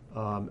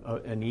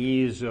 an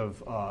ease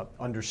of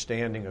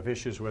understanding of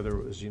issues, whether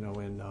it was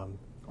in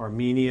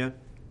Armenia,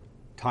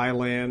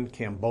 Thailand,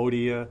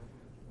 Cambodia,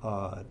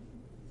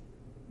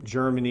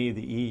 Germany,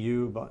 the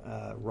EU,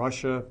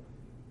 Russia.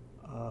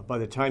 By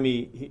the time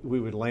we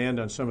would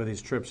land on some of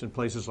these trips in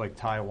places like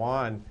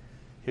Taiwan,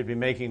 he'd be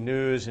making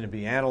news and he'd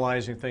be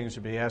analyzing things,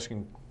 he'd be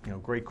asking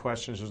great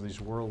questions of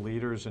these world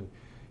leaders, and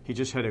he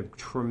just had a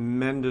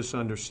tremendous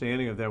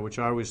understanding of that, which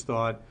I always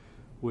thought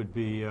would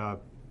be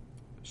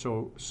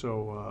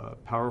so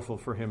powerful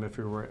for him if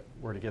he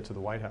were to get to the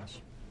White House,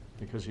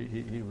 because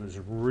he was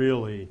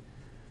really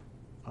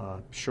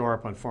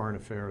sharp on foreign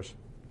affairs,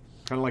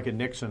 kind of like a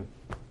Nixon.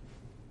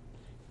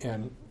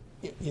 And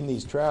in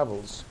these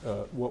travels,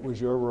 what was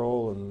your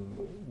role, and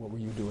what were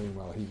you doing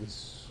while he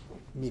was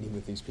meeting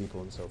with these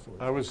people and so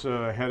forth? I was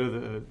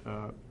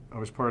I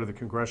was part of the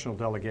congressional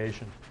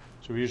delegation.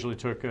 So we usually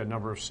took a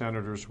number of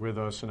senators with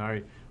us, and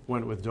I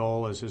went with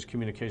Dole as his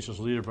communications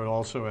leader, but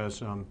also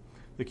as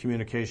the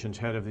communications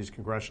head of these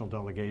congressional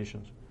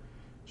delegations.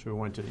 So we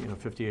went to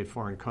 58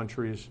 foreign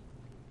countries,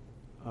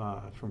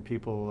 from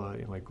people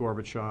like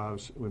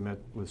Gorbachev. We met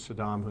with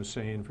Saddam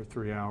Hussein for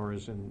 3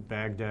 hours in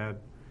Baghdad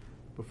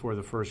before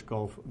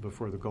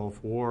the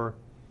Gulf War.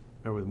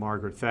 Met with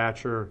Margaret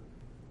Thatcher,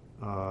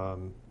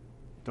 Deng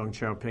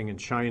Xiaoping in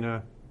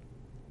China,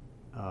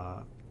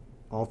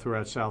 all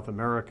throughout South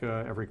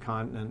America, every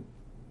continent,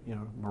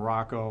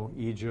 Morocco,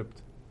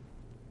 Egypt.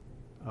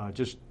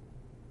 Just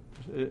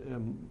a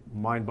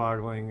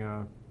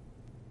mind-boggling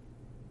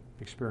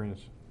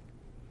experience.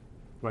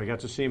 But I got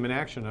to see him in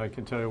action. I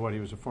can tell you what, he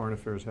was a foreign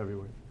affairs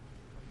heavyweight.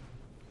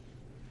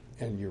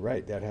 And you're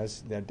right,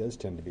 that does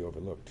tend to be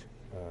overlooked.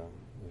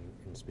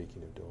 in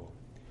speaking of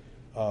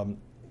Dole.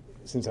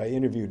 Since I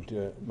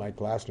interviewed Mike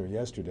Glassner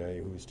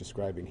yesterday, who was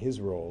describing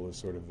his role as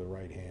sort of the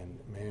right-hand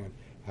man,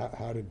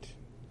 how did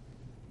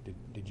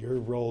your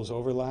roles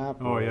overlap?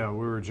 Oh, yeah,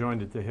 we were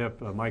joined at the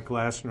hip. Mike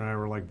Glassner and I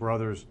were like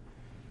brothers.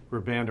 We're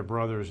a band of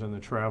brothers in the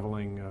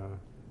traveling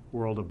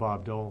world of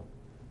Bob Dole.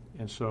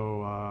 And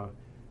so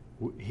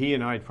he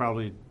and I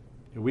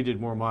we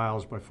did more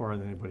miles by far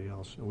than anybody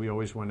else. And we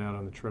always went out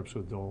on the trips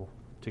with Dole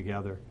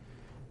together.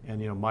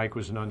 And, Mike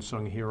was an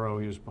unsung hero.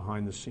 He was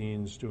behind the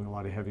scenes doing a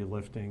lot of heavy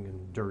lifting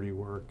and dirty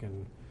work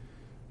and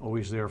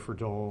always there for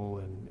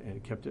Dole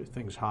and kept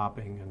things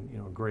hopping.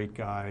 And, a great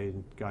guy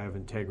of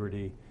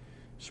integrity,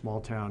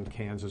 small-town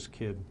Kansas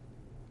kid.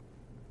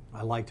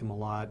 I liked him a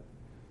lot.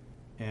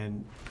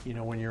 And,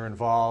 when you're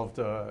involved,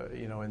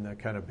 in that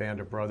kind of band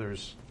of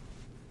brothers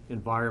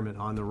environment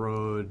on the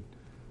road,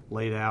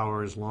 late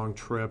hours, long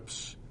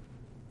trips,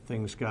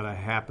 things got to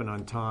happen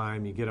on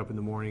time. You get up in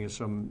the morning at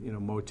some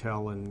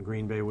motel in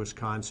Green Bay,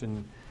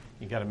 Wisconsin.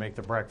 You got to make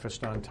the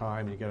breakfast on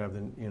time. You got to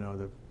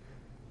have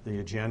the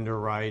agenda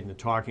right and the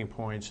talking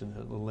points, and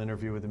the little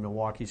interview with the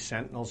Milwaukee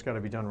Sentinel's got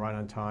to be done right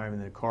on time.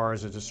 And the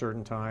cars at a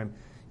certain time.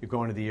 You're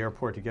going to the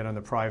airport to get on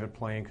the private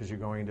plane because you're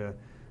going to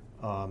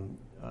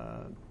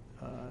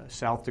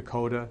South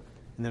Dakota,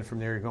 and then from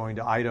there you're going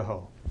to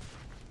Idaho,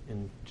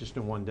 just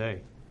in one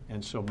day.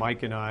 And so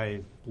Mike and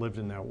I lived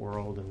in that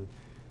world, and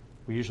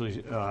we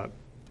usually,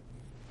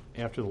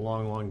 after the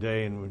long, long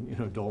day, and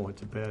when Dole went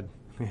to bed,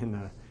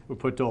 and we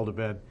put Dole to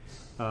bed,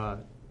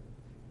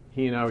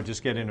 he and I would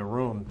just get in a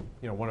room,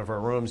 one of our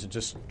rooms, and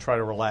just try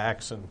to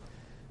relax and,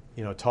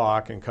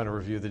 talk and kind of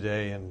review the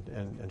day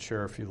and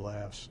share a few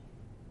laughs.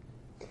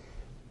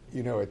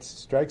 It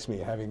strikes me,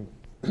 having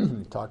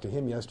talked to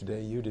him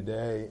yesterday, you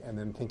today, and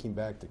then thinking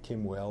back to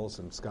Kim Wells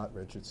and Scott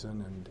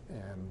Richardson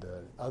and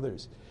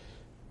others,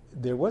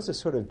 there was a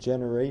sort of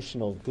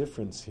generational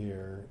difference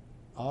here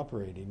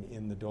operating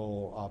in the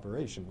Dole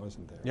operation,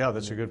 wasn't there? Yeah,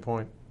 that's a good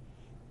point.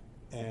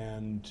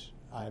 And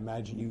I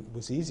imagine it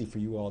was easy for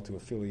you all to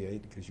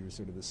affiliate because you were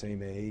sort of the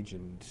same age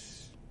and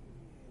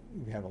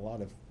you have a lot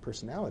of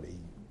personality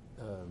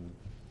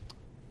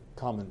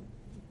common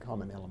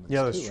elements.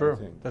 Yeah, that's too, true. I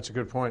think. That's a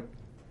good point.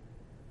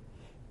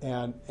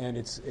 And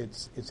it's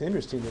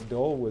interesting that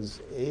Dole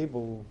was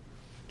able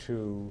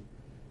to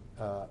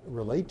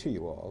relate to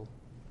you all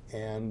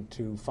and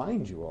to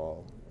find you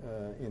all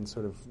in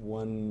sort of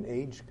one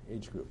age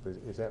group.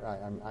 Is that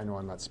I know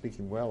I'm not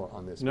speaking well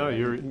on this. No,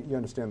 you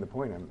understand the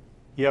point.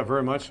 Yeah,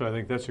 very much so. I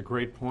think that's a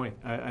great point.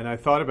 And I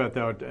thought about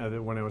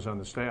that when I was on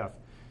the staff,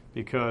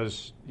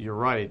 because you're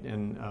right.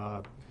 And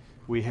I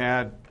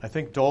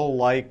think Dole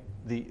liked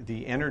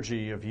the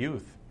energy of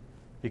youth,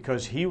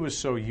 because he was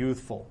so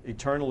youthful,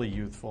 eternally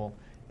youthful,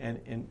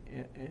 and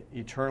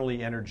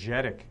eternally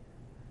energetic.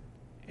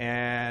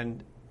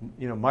 And,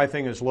 my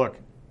thing is, look,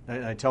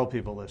 I tell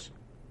people this,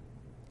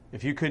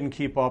 if you couldn't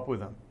keep up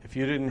with him, if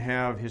you didn't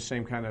have his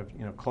same kind of,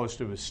 close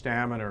to his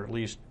stamina, or at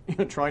least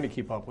trying to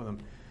keep up with him,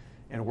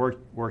 and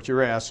worked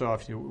your ass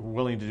off, you were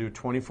willing to do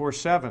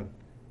 24/7,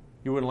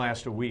 you wouldn't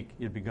last a week.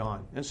 You'd be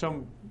gone. And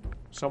some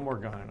were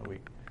gone in a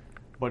week.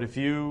 But if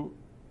you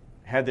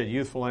had that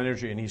youthful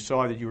energy and he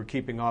saw that you were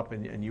keeping up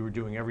and you were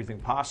doing everything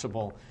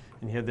possible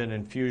and you had that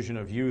infusion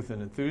of youth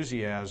and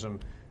enthusiasm,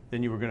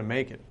 then you were going to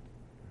make it.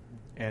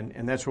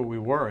 And that's what we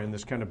were in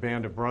this kind of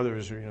band of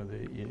brothers,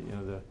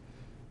 the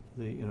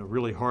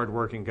really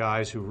hard-working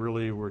guys who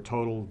really were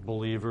total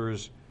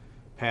believers,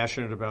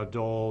 passionate about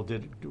Dole.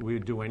 We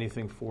would do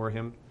anything for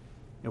him,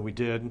 and we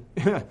did.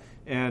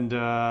 And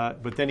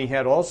but then he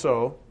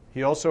also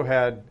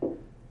had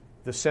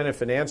the Senate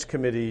Finance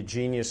Committee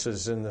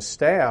geniuses in the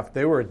staff.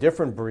 They were a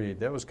different breed.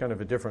 That was kind of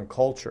a different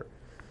culture.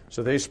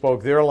 So they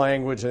spoke their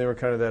language, and they were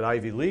kind of that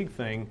Ivy League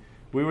thing.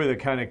 We were the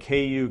kind of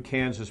KU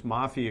Kansas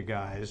Mafia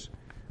guys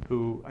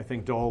who I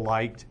think Dole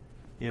liked,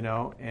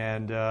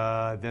 and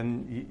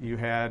then you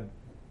had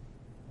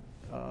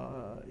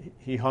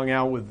he hung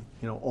out with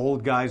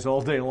old guys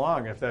all day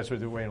long, if that's what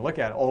the way to look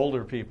at it,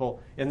 older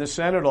people in the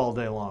Senate all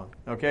day long.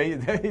 Okay,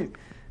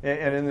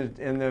 and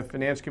in the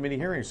Finance Committee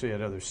hearings, so you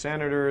had other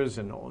senators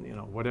and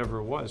whatever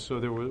it was.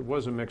 So there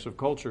was a mix of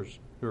cultures.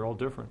 They were all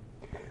different.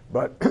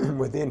 But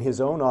within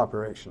his own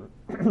operation,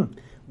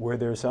 were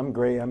there some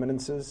gray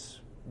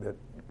eminences that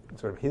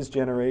sort of his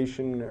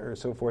generation or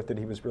so forth that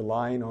he was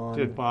relying on?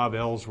 Did Bob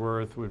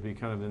Ellsworth would be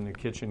kind of in the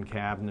kitchen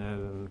cabinet,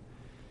 and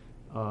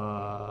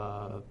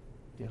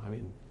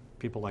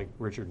people like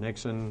Richard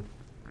Nixon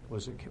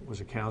was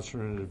a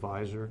counselor and an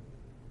advisor.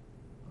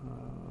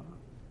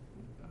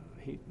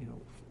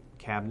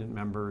 Cabinet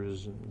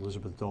members, and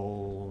Elizabeth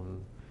Dole,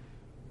 and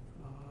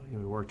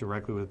we worked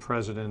directly with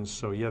presidents.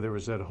 So yeah, there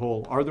was that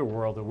whole other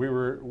world that we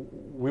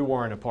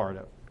weren't a part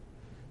of.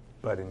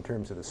 But in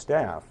terms of the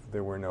staff,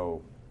 there were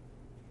no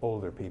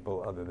older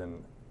people other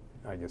than,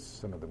 I guess,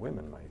 some of the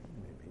women might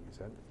maybe.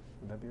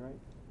 Would that be right?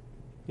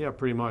 Yeah,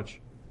 pretty much.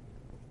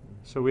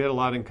 So we had a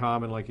lot in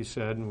common, like you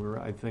said, and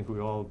I think we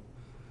all,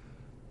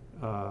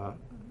 were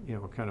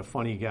kind of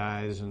funny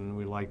guys, and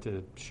we liked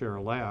to share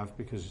a laugh,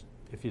 because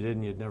if you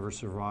didn't, you'd never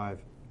survive.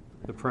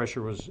 The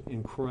pressure was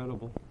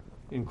incredible.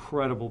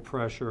 Incredible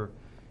pressure,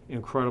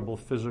 incredible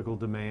physical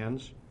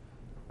demands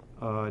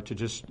to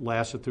just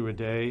last it through a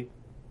day,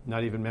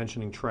 not even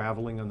mentioning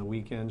traveling on the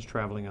weekends,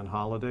 traveling on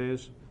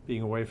holidays,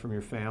 being away from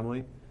your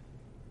family.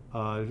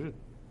 I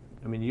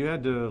mean, you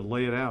had to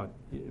lay it out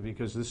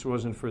because this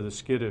wasn't for the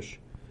skittish.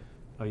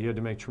 You had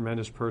to make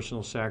tremendous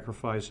personal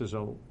sacrifices.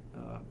 I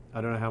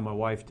don't know how my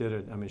wife did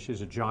it. I mean,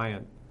 she's a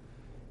giant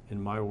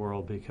in my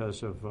world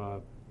because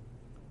of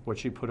what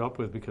she put up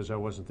with because I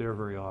wasn't there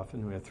very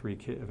often. We had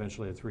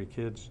eventually had three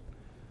kids.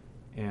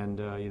 And,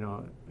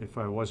 if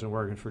I wasn't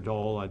working for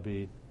Dole, I'd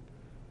be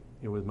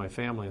with my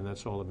family, and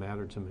that's all that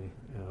mattered to me.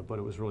 But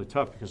it was really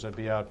tough because I'd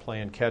be out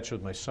playing catch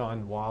with my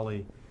son,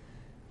 Wally.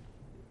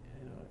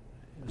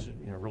 He was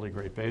a really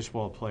great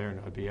baseball player, and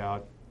I'd be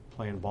out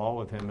playing ball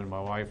with him, and my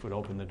wife would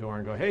open the door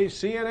and go, "Hey,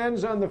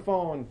 CNN's on the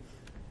phone."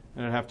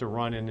 And I'd have to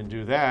run in and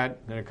do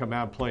that. Then I'd come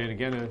out and play it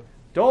again. And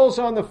Dole's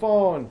on the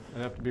phone.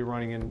 I'd have to be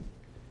running in.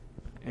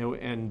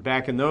 And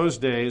back in those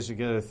days, you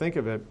got to think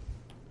of it,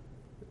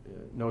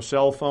 no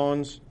cell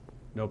phones,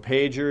 no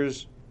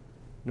pagers,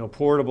 no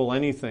portable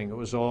anything. It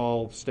was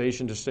all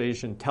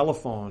station-to-station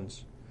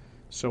telephones.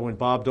 So when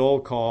Bob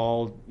Dole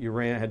called, you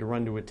had to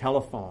run to a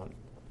telephone,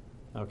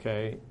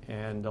 okay?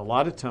 And a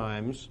lot of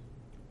times,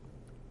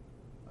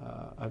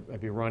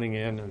 I'd be running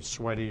in and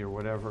sweaty or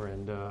whatever,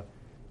 and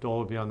Dole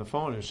would be on the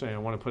phone and saying, "I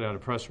want to put out a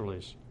press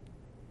release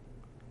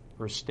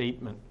or a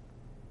statement."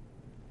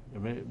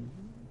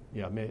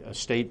 A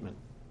statement.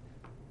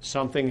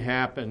 Something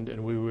happened,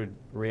 and we would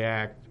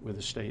react with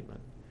a statement.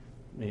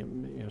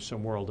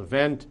 Some world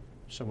event,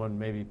 someone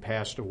maybe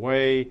passed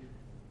away,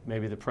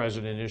 maybe the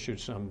president issued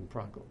some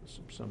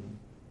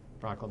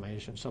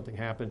proclamation, something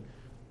happened.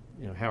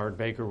 Howard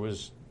Baker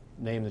was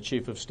named the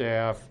chief of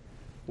staff.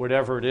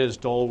 Whatever it is,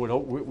 Dole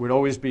would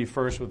always be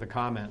first with the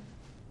comment.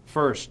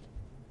 First,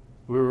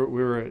 we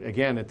were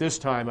again at this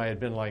time. I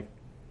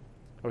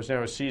was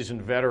now a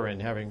seasoned veteran,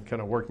 having kind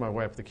of worked my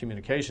way up the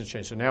communications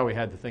chain. So now we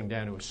had the thing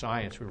down to a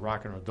science. We were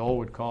rocking. Dole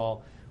would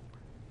call.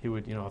 He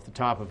would, off the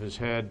top of his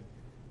head,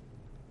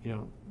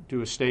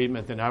 do a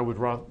statement. Then I would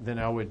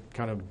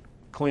kind of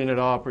clean it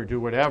up or do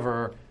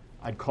whatever.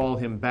 I'd call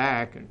him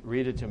back and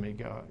read it to me,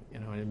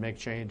 and make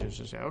changes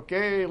and say,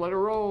 "Okay, let it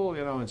roll,"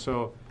 And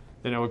so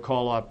then I would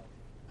call up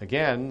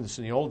again. This is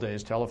in the old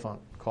days, telephone.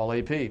 Call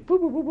AP. Boop,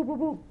 boop, boop, boop, boop,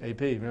 boop.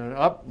 AP.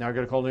 Up. Now I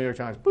got to call New York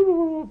Times. Boop, boop,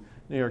 boop, boop.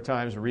 New York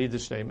Times, read the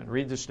statement,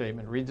 read the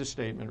statement, read the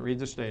statement, read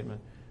the statement,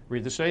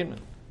 read the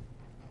statement.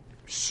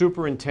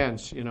 Super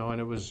intense, and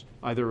it was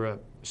either a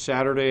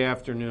Saturday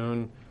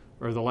afternoon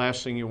or the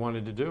last thing you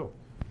wanted to do.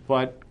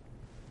 But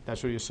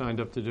that's what you signed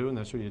up to do, and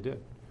that's what you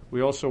did. We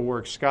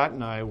also Scott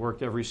and I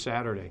worked every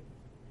Saturday.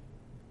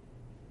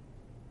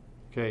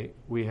 Okay,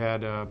 we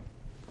had,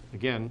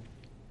 again,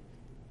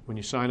 when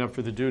you sign up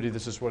for the duty,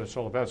 this is what it's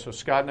all about. So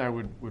Scott and I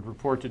would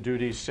report to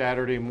duty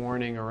Saturday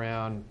morning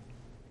around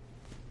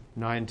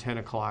 9, 10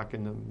 o'clock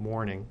in the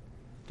morning.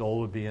 Dole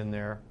would be in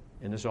there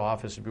in his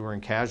office. He'd be wearing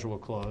casual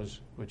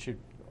clothes, which you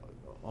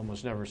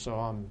almost never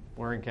saw him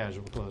wearing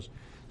casual clothes.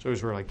 So he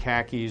was wearing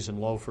khakis and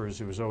loafers.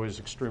 He was always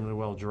extremely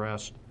well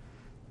dressed.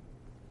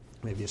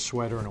 Maybe a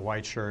sweater and a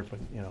white shirt, but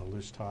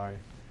loose tie,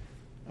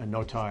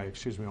 no tie,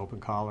 open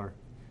collar.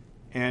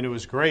 And it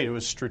was great. It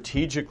was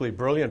strategically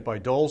brilliant by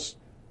Dole's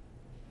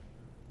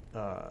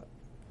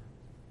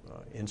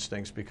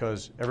instincts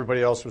because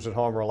everybody else was at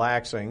home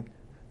relaxing.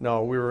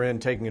 No, we were in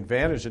taking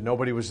advantage that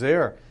nobody was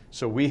there.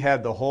 So we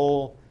had the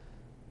whole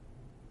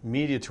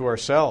media to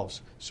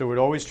ourselves. So we'd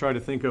always try to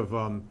think of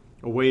a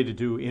way to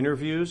do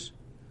interviews,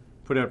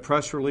 put out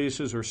press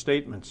releases or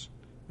statements.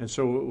 And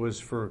so it was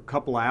for a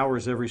couple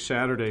hours every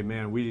Saturday,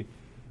 man, we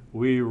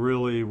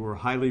really were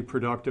highly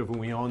productive and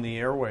we owned the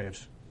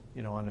airwaves,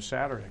 on a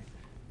Saturday.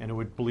 And it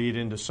would bleed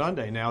into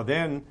Sunday. Now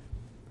then,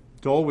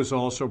 Dole was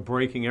also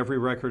breaking every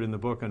record in the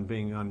book on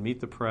being on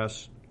Meet the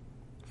Press,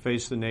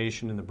 Face the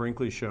Nation, and The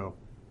Brinkley Show.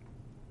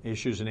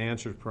 Issues and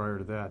answers prior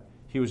to that.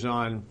 He was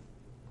on,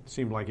 it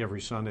seemed like every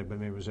Sunday, but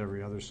maybe it was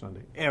every other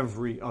Sunday.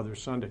 Every other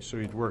Sunday. So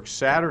he'd work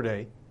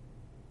Saturday,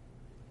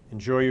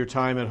 enjoy your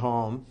time at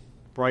home,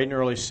 bright and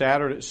early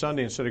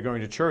Sunday, instead of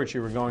going to church,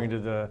 you were going to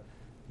the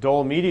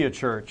Dole Media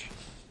Church,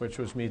 which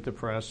was Meet the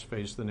Press,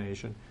 Face the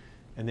Nation.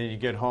 And then you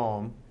get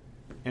home,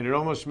 and it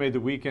almost made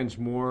the weekends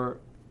more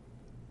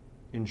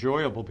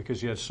enjoyable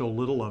because you had so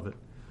little of it.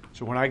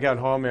 So when I got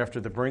home after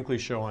the Brinkley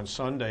Show on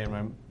Sunday, and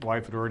my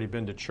wife had already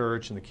been to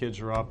church, and the kids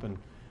were up, and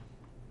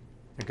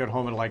I got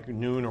home at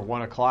noon or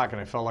 1 o'clock,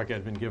 and I felt like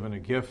I'd been given a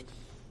gift.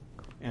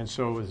 And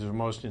so it was the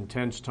most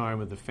intense time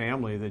with the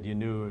family that you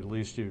knew at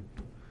least you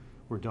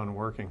were done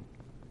working.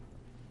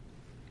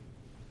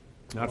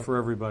 Not for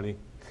everybody.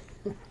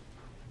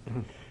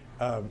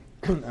 I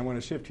want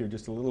to shift here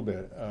just a little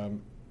bit.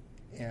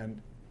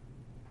 And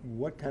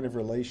what kind of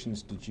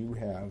relations did you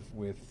have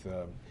with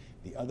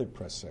the other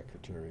press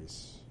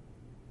secretaries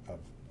of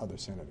other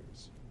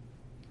senators?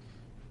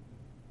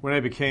 When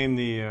I became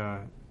the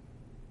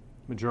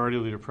majority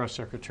leader press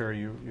secretary,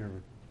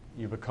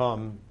 you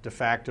become de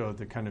facto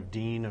the kind of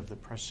dean of the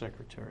press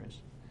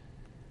secretaries.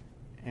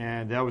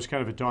 And that was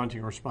kind of a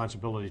daunting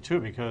responsibility, too,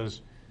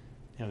 because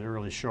they're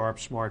really sharp,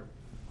 smart,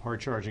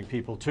 hard-charging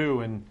people,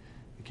 too, and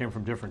they came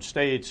from different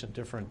states and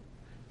different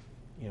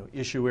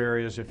issue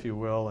areas, if you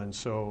will. And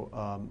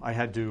so I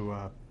had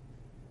to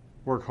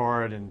work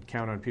hard and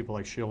count on people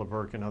like Sheila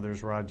Burke and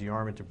others, Rod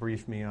DeArmond, to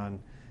brief me on,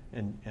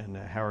 and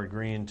Howard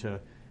Green to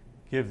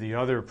give the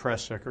other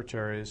press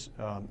secretaries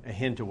a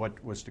hint of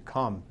what was to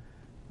come,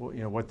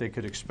 what they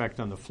could expect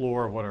on the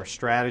floor, what our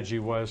strategy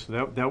was.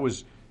 So that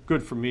was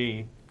good for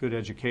me, good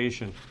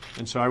education.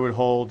 And so I would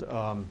hold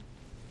I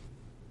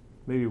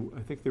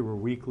think they were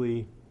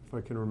weekly, if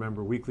I can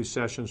remember, weekly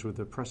sessions with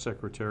the press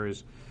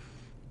secretaries.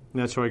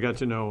 And that's how I got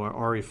to know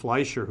Ari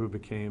Fleischer, who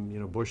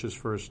became Bush's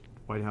first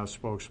White House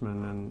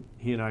spokesman, and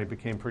he and I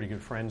became pretty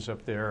good friends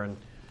up there. And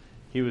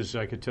he was,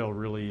 I could tell,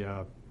 really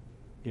a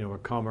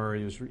comer.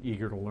 He was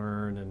eager to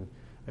learn, and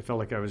I felt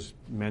like I was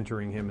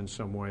mentoring him in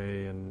some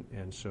way.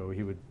 And so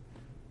he would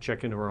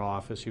check into our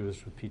office. He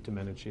was with Pete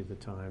Domenici at the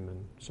time,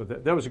 and so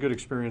that was a good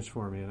experience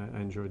for me, and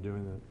I enjoyed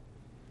doing that.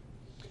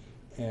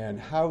 And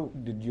how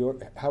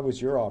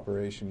was your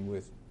operation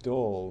with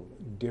Dole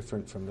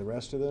different from the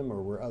rest of them,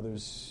 or were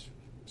others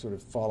sort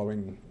of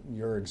following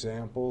your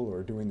example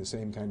or doing the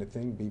same kind of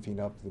thing, beefing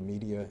up the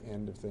media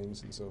end of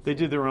things and so forth? They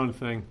did their own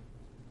thing.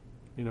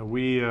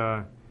 We,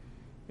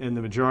 in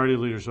the majority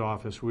leader's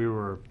office, we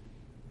were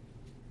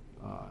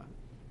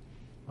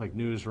like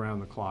news around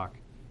the clock.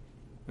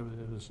 It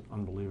was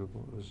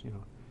unbelievable. It was,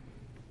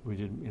 we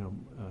did,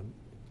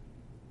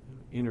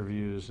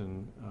 interviews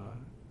and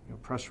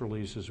press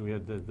releases. We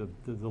had the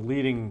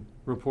leading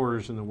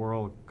reporters in the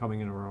world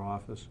coming into our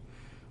office.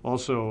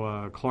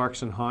 Also,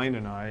 Clarkson Hine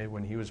and I,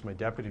 when he was my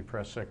deputy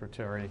press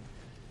secretary,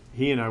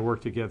 he and I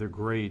worked together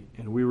great,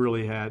 and we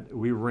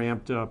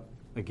ramped up,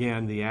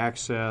 again, the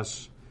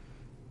access,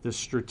 the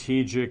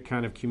strategic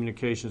kind of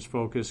communications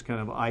focus, kind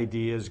of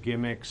ideas,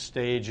 gimmicks,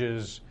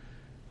 stages,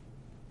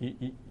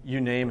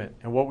 you name it.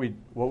 And what we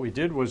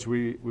did was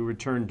we would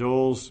turn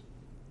Dole's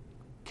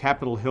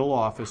Capitol Hill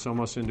office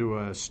almost into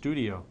a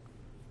studio,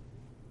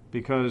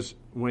 because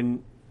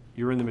when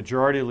you're in the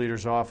majority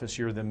leader's office,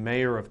 you're the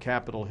mayor of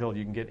Capitol Hill.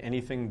 You can get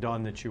anything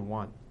done that you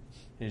want.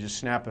 You just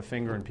snap a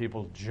finger and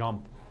people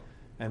jump.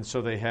 And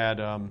so they had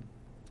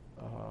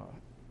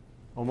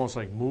almost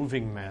like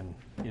moving men,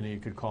 you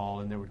could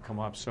call, and they would come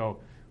up. So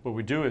what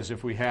we do is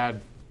if we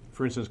had,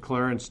 for instance,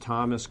 Clarence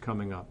Thomas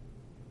coming up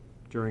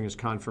during his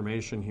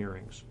confirmation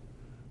hearings,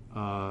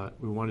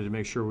 we wanted to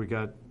make sure we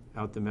got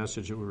out the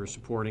message that we were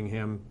supporting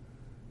him,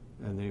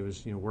 and he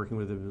was working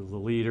with the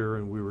leader,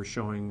 and we were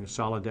showing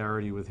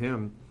solidarity with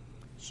him.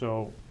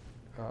 So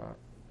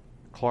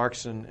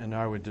Clarkson and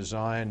I would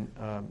design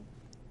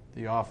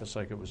the office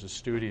like it was a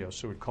studio.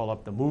 So we'd call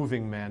up the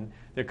moving men.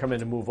 They'd come in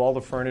to move all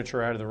the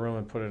furniture out of the room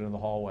and put it in the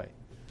hallway.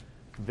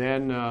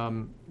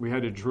 Then we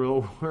had a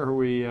drill where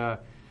we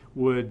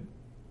would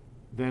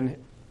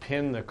then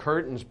pin the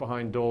curtains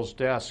behind Dole's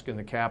desk in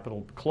the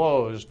Capitol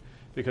closed,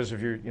 because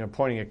if you're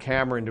pointing a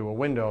camera into a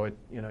window, it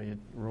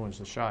ruins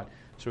the shot.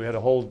 So we had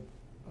a whole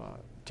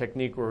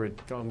technique where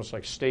it almost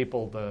like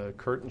stapled the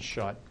curtains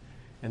shut,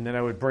 and then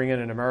I would bring in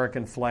an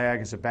American flag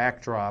as a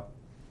backdrop,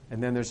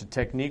 and then there's a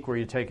technique where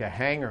you take a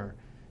hanger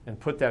and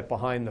put that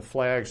behind the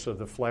flag so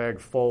the flag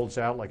folds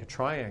out like a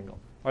triangle.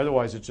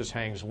 Otherwise, it just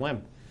hangs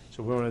limp.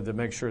 So we wanted to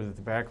make sure that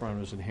the background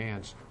was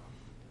enhanced.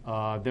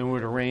 Then we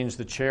would arrange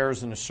the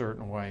chairs in a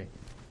certain way.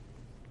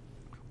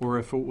 Or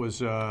if it was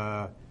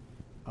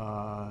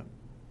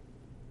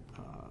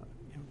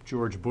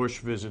George Bush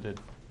visited,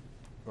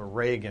 or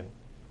Reagan,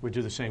 we'd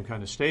do the same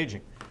kind of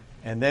staging.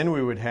 And then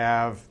we would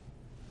have,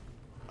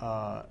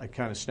 I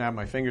kind of snap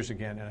my fingers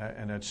again,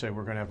 and I'd say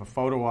we're going to have a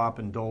photo op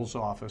in Dole's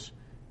office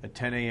at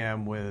 10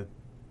 a.m. with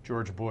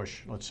George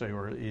Bush, let's say,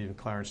 or even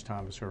Clarence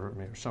Thomas, or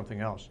something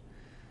else.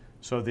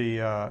 So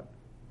the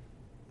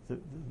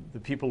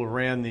people who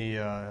ran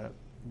the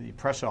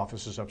press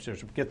offices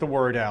upstairs would get the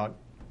word out.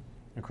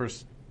 Of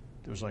course,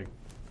 there was like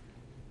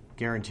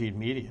guaranteed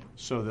media.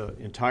 So the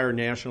entire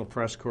National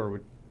Press Corps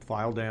would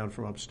file down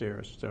from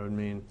upstairs. That would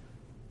mean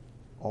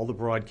all the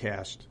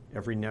broadcast,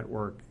 every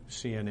network,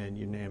 CNN,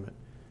 you name it,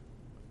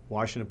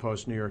 Washington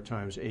Post, New York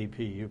Times, AP,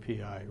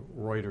 UPI,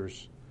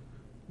 Reuters,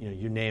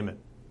 you name it.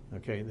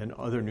 Okay, then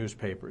other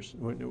newspapers,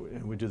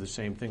 and we do the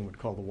same thing. We'd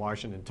call the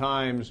Washington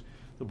Times,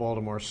 the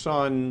Baltimore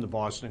Sun, the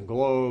Boston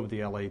Globe,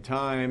 the LA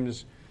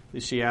Times, the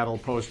Seattle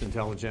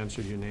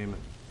Post-Intelligencer, you name it.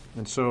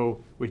 And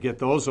so we'd get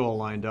those all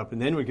lined up,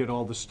 and then we'd get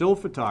all the still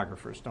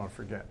photographers, don't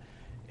forget.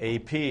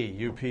 AP,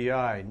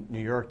 UPI, New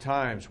York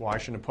Times,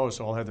 Washington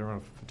Post all had their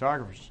own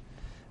photographers.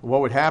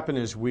 What would happen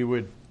is we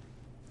would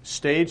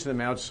stage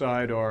them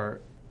outside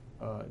our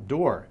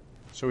door.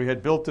 So we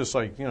had built this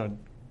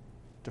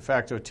de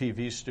facto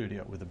TV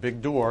studio with a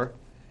big door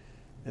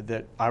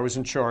that I was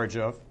in charge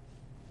of,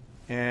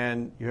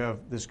 and you have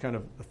this kind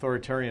of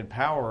authoritarian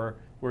power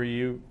where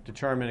you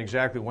determine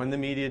exactly when the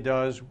media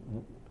does,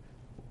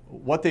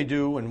 what they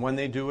do, and when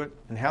they do it,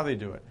 and how they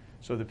do it.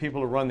 So the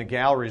people who run the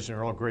galleries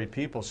are all great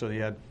people. So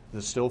you had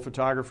the still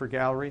photographer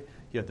gallery,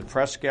 you had the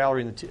press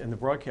gallery, and the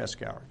broadcast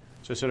gallery.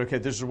 So I said, okay,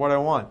 this is what I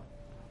want.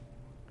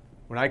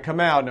 when I come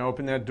out and I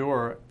open that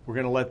door, we're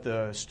going to let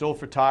the still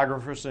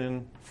photographers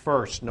in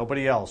first,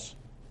 nobody else,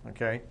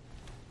 okay?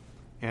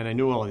 And I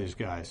knew all of these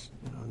guys.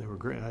 They were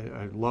great.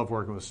 I love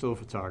working with still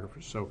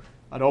photographers. So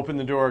I'd open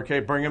the door, okay,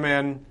 bring them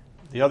in.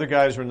 The other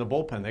guys are in the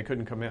bullpen. They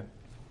couldn't come in.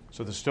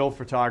 So the still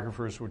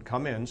photographers would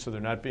come in, so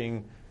they're not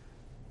being,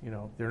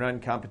 they're not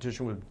in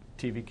competition with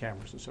TV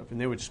cameras and stuff.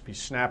 And they would just be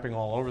snapping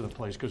all over the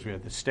place because we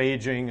had the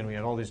staging and we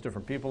had all these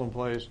different people in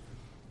place.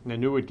 And I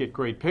knew we'd get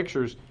great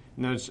pictures.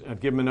 And then I'd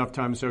give them enough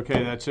time to say,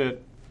 okay, that's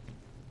it.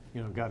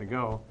 Got to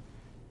go.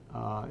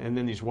 And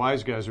then these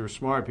wise guys were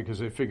smart because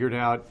they figured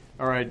out,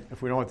 all right,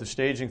 if we don't want the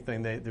staging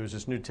thing, there was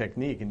this new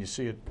technique, and you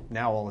see it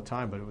now all the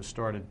time, but it was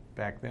started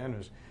back then. It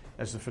was,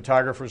 as the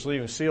photographer's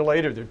leaving, see you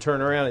later, they'd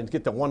turn around and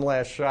get the one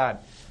last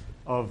shot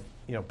of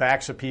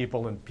backs of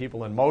people and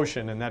people in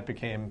motion, and that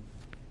became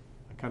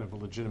a kind of a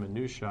legitimate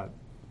news shot.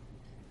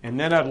 And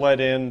then I'd let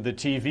in the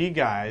TV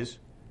guys,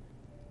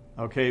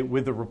 okay,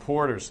 with the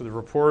reporters. So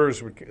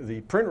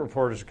the print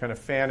reporters would kind of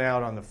fan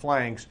out on the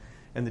flanks,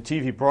 and the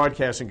TV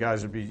broadcasting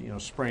guys would be,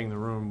 spraying the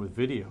room with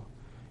video.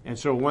 And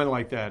so it went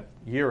like that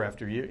year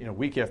after year,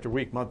 week after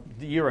week,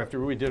 year after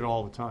week. We did it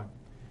all the time.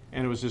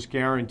 And it was this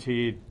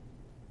guaranteed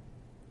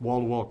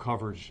wall-to-wall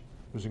coverage.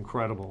 It was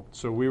incredible.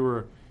 So we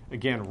were,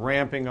 again,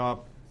 ramping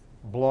up,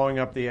 blowing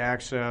up the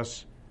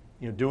access,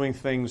 doing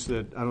things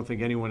that I don't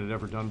think anyone had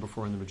ever done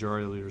before in the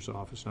majority leader's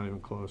office, not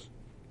even close.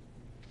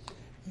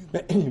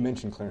 You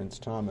mentioned Clarence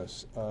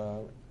Thomas.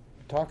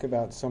 Talk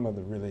about some of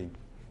the really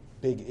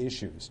big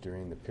issues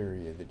during the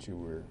period that you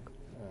were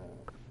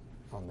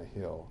on the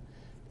Hill,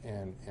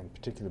 and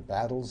particular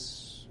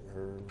battles.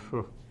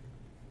 You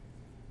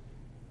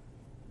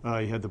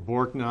had the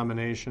Bork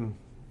nomination.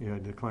 You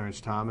had the Clarence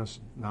Thomas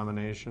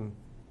nomination.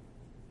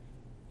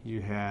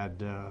 You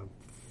had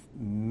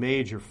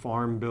major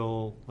farm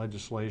bill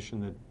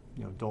legislation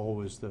that Dole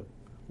was the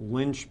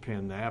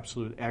linchpin, the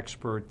absolute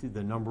expert,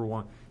 the number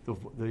one.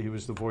 He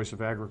was the voice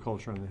of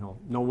agriculture on the Hill.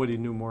 Nobody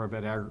knew more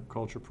about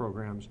agriculture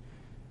programs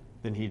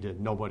than he did.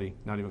 Nobody,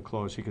 not even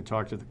close. He could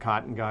talk to the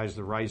cotton guys,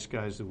 the rice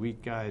guys, the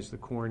wheat guys, the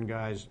corn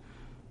guys,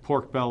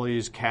 pork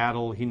bellies,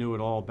 cattle. He knew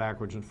it all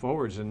backwards and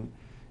forwards. And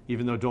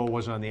even though Dole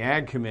was on the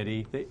Ag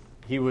Committee,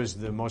 he was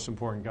the most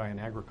important guy in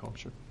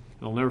agriculture.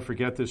 And I'll never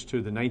forget this,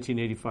 too. The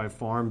 1985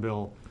 Farm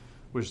Bill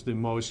was the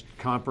most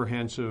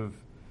comprehensive,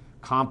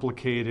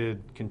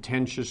 complicated,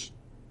 contentious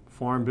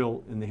farm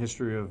bill in the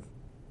history of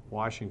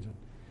Washington.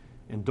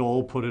 And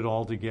Dole put it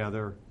all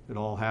together. It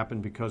all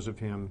happened because of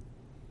him.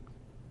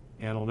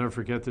 And I'll never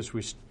forget this.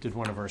 We did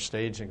one of our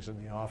stagings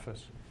in the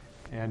office.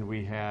 And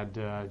we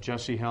had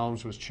Jesse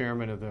Helms was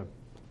chairman of the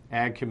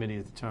Ag Committee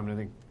at the time. And I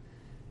think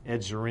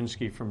Ed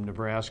Zirinsky from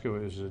Nebraska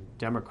was a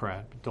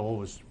Democrat. But Dole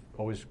was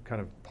always kind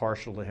of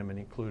partial to him and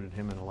included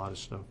him in a lot of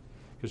stuff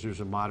because he was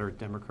a moderate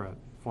Democrat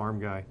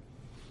farm guy.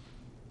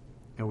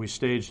 And we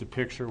staged a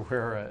picture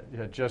where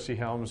Jesse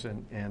Helms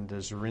and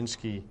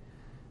Zirinsky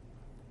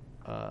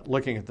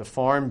looking at the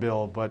farm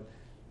bill, but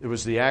it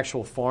was the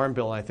actual farm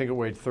bill, and I think it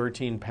weighed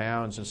 13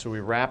 pounds, and so we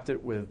wrapped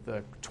it with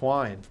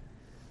twine.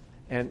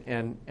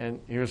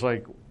 And he was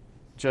like,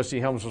 Jesse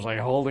Helms was like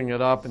holding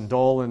it up, and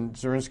Dole and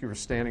Zirinsky were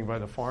standing by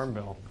the farm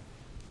bill.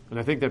 And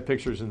I think that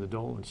picture's in the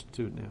Dole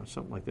Institute now,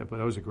 something like that, but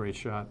that was a great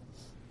shot.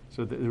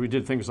 So we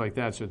did things like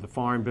that. So the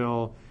farm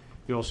bill,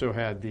 we also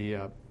had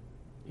the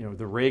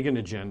Reagan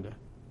agenda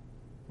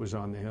was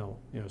on the Hill.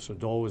 So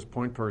Dole was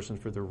point person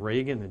for the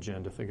Reagan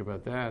agenda. Think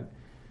about that.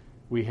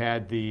 We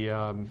had the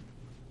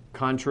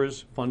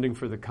Contras, funding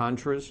for the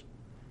Contras.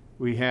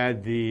 We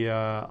had the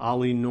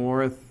Ollie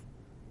North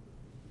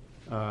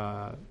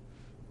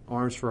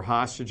Arms for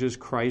Hostages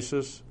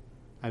crisis.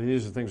 I mean,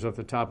 these are things off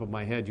the top of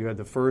my head. You had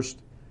the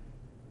first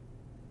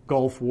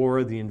Gulf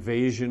War, the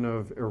invasion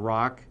of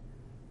Iraq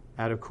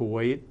out of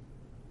Kuwait.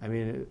 I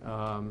mean,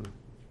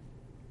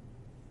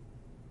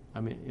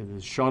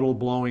 the shuttle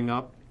blowing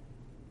up.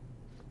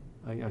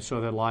 I saw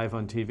that live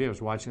on TV.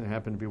 I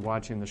happened to be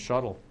watching the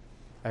shuttle.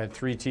 I had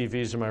 3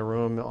 TVs in my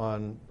room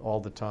on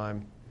all the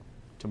time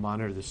to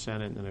monitor the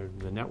Senate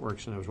and the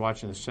networks, and I was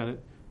watching the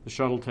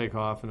shuttle take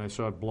off, and I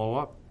saw it blow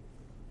up.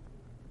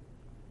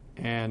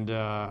 And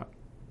I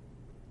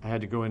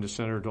had to go into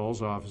Senator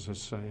Dole's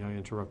office. I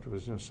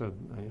interrupted. Said,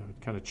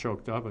 kind of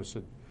choked up. I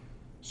said,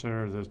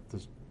 Senator,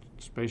 the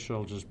space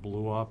shuttle just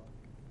blew up.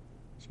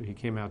 So he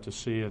came out to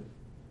see it,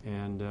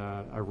 and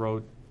I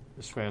wrote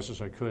as fast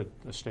as I could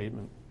a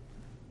statement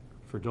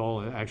for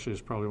Dole. Actually,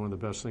 it's probably one of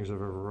the best things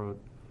I've ever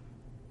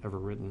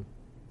written.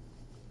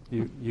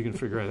 You can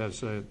figure out how to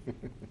say it.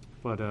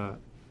 But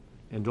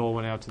and Dole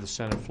went out to the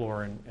Senate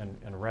floor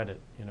and read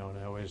it, and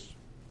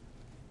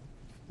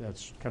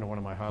that's kind of one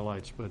of my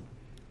highlights. But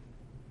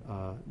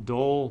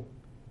Dole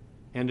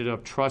ended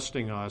up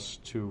trusting us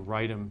to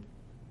write him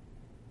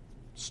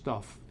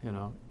stuff,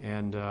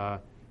 and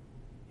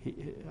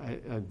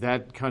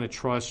that kind of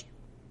trust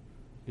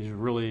is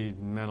really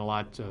meant a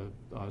lot to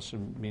us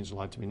and means a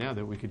lot to me now,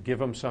 that we could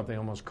give him something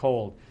almost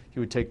cold. He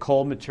would take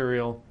cold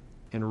material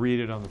and read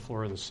it on the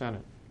floor of the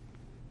Senate.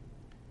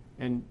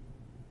 And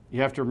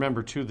you have to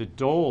remember, too, that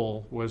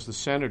Dole was the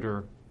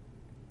senator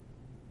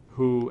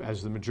who,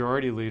 as the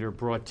majority leader,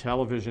 brought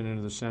television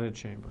into the Senate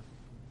chamber.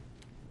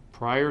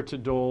 Prior to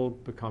Dole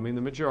becoming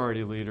the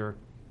majority leader,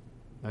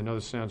 I know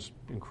this sounds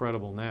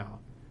incredible now,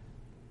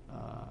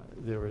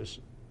 there was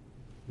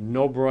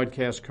no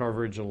broadcast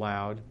coverage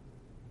allowed.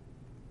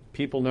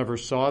 People never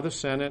saw the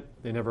Senate.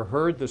 They never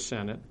heard the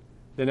Senate.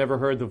 They never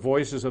heard the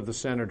voices of the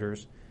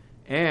senators.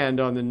 And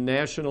on the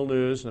national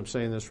news, and I'm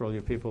saying this for all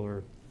you people who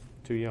are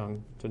too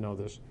young to know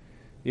this,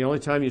 the only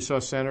time you saw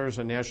senators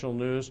on national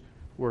news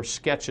were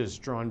sketches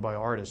drawn by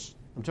artists.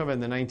 I'm talking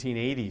about in the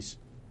 1980s,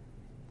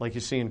 like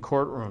you see in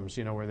courtrooms,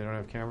 where they don't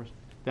have cameras.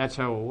 That's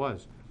how it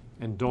was.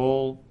 And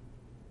Dole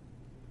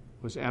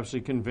was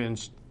absolutely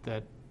convinced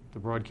that the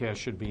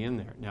broadcast should be in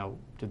there. Now,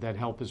 did that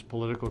help his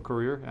political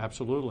career?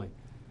 Absolutely.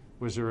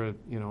 Was there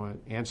an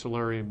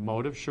ancillary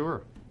motive?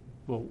 Sure.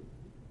 Well,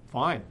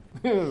 fine.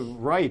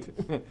 Right.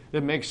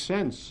 It makes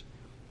sense.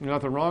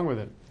 Nothing wrong with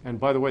it. And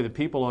by the way, the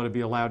people ought to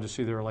be allowed to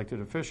see their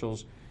elected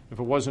officials. If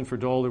it wasn't for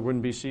Dole, there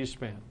wouldn't be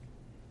C-SPAN.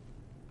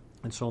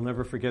 And so I'll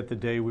never forget the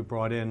day we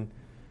brought in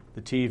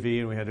the TV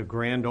and we had a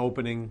grand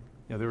opening.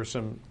 There were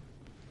some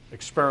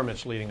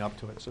experiments leading up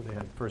to it. So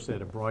first they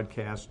had a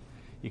broadcast.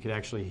 You could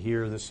actually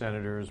hear the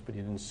senators, but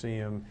you didn't see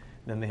them.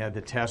 Then they had the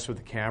test with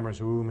the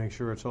cameras. Make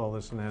sure it's all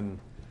this. And then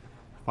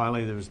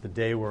finally there was the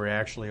day where we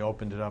actually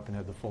opened it up and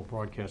had the full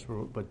broadcast.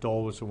 But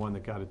Dole was the one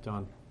that got it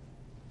done.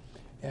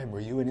 And were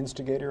you an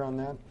instigator on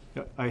that?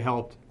 Yeah, I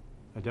helped.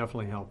 I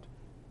definitely helped.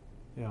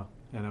 Yeah,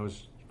 and I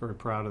was very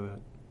proud of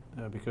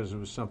that because it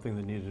was something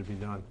that needed to be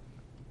done.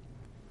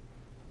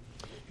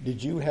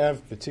 Did you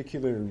have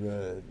particular,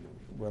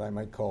 what I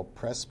might call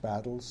press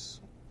battles?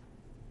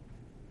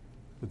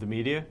 With the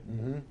media?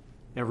 Mm-hmm.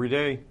 Every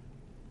day.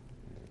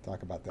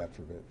 Talk about that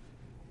for a bit.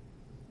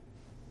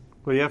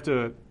 Well, you have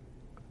to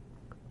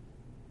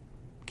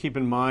keep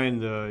in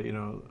mind,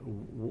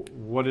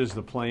 what is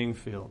the playing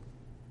field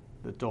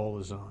that Dole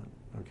is on,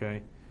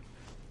 okay?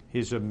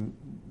 He's a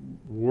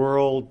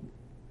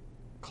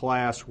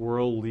world-class,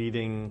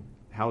 world-leading,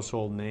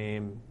 household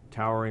name,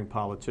 towering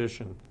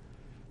politician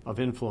of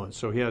influence.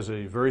 So he has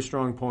a very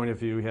strong point of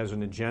view. He has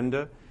an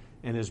agenda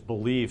and his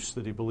beliefs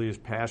that he believes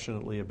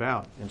passionately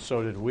about, and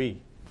so did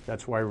we.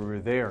 That's why we were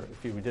there.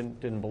 If you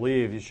didn't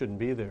believe, you shouldn't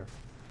be there.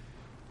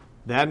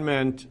 That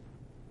meant,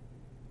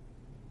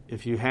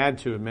 if you had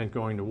to, it meant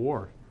going to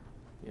war,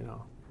 And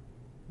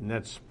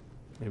that's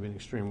maybe an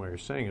extreme way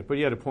of saying it. But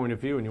you had a point of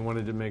view, and you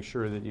wanted to make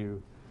sure that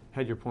you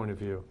had your point of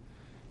view.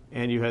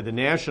 And you had the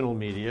national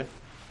media,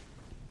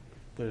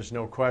 there's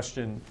no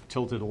question,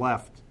 tilted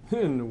left,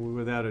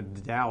 without a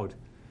doubt.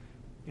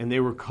 And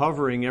they were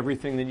covering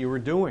everything that you were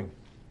doing.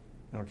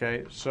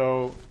 Okay?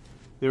 So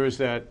there was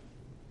that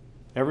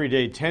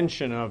everyday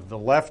tension of the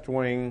left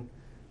wing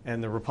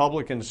and the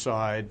Republican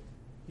side,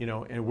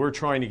 and we're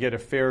trying to get a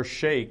fair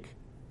shake,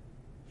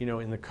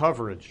 in the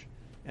coverage.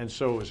 And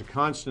so it was a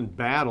constant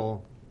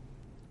battle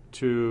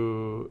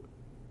to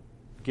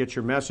get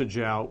your message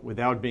out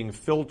without being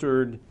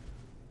filtered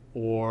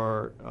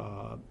or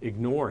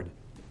ignored,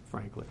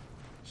 frankly.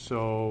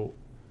 So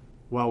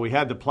while we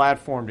had the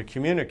platform to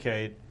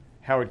communicate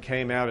how it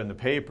came out in the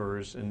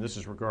papers, and this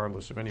is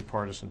regardless of any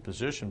partisan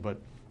position, but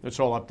it's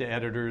all up to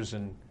editors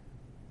and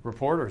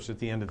reporters at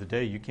the end of the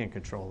day. You can't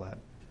control that.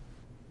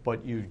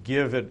 But you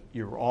give it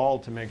your all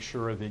to make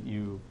sure that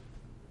you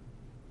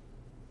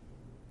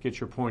get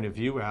your point of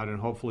view out, and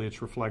hopefully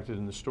it's reflected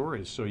in the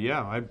stories. So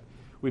yeah,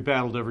 we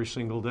battled every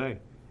single day,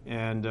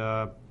 and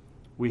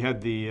we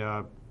had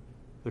the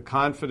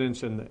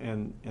confidence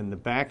and the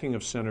backing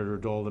of Senator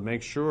Dole to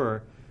make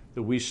sure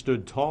that we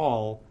stood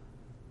tall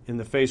in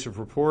the face of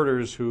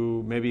reporters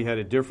who maybe had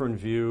a different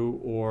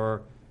view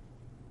or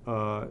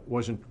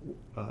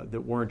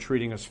that weren't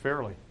treating us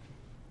fairly,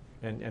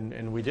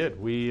 and we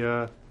did. We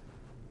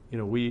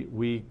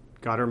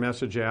got our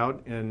message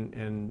out,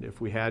 and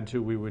if we had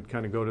to, we would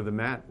kind of go to the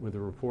mat with a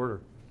reporter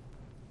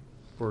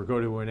or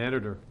go to an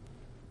editor.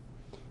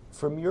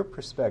 From your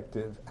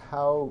perspective,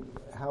 how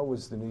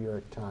was the New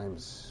York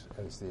Times,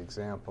 as the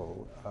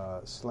example,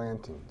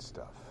 slanting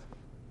stuff?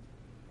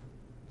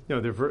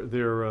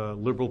 They're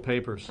liberal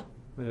papers.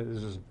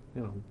 This is,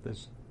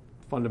 that's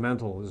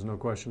fundamental. There's no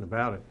question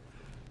about it.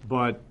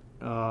 But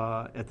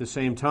at the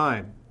same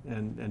time,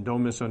 and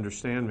don't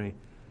misunderstand me,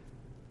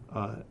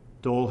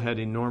 Dole had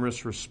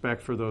enormous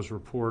respect for those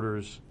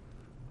reporters.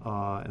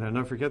 And I'll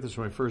never forget this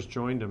when I first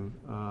joined him.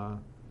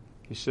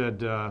 He said,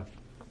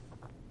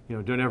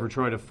 don't ever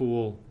try to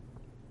fool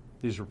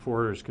these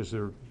reporters because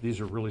these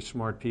are really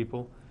smart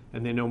people,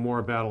 and they know more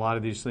about a lot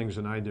of these things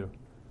than I do.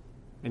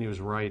 And he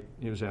was right.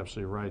 He was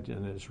absolutely right.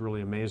 And it's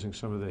really amazing.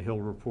 Some of the Hill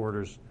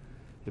reporters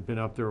had been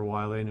up there a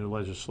while. They knew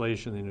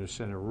legislation. They knew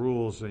Senate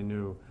rules. They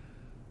knew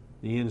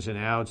the ins and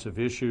outs of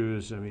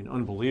issues. I mean,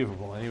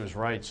 unbelievable. And he was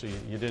right. So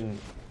you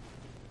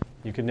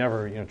could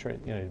never, try,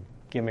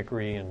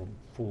 gimmickry and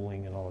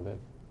fooling and all of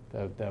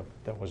that.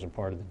 That wasn't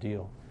part of the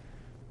deal.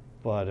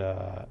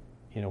 But,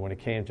 when it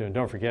came to, and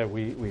don't forget,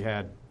 we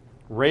had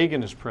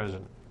Reagan as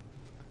president.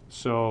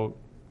 So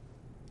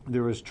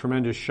there was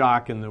tremendous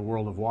shock in the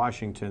world of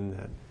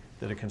Washington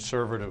that a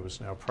conservative was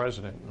now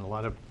president. And a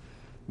lot of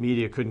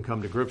media couldn't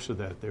come to grips with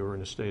that. They were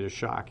in a state of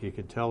shock. You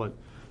could tell it.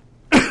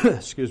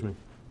 Excuse me.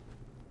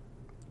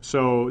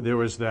 So there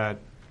was that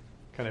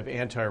kind of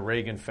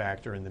anti-Reagan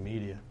factor in the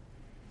media,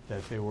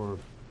 that they were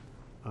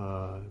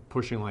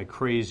pushing like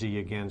crazy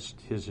against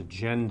his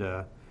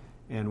agenda.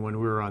 And when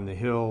we were on the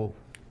Hill,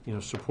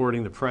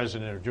 supporting the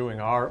president or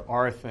doing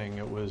our thing,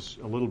 it was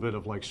a little bit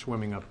of like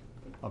swimming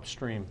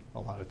upstream a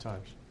lot of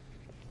times.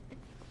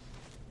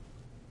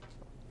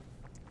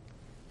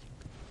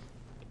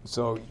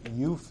 So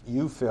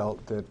you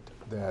felt that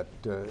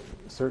the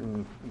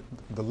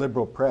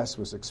liberal press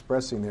was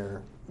expressing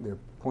their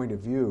point of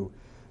view,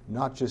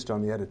 not just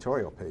on the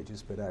editorial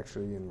pages, but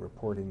actually in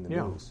reporting the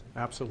news.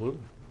 Yeah, absolutely,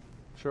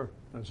 sure.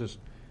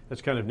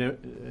 That's kind of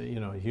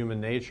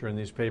human nature in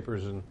these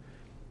papers, and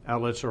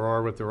outlets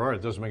are what there are.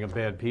 It doesn't make them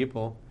bad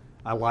people.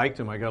 I liked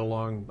them. I got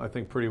along, I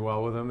think, pretty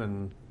well with them,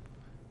 and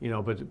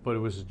but it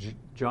was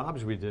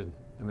jobs we did.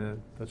 I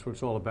mean, that's what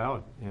it's all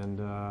about. And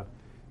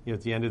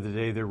at the end of the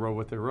day, they wrote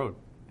what they wrote,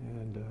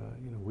 and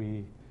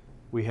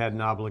we had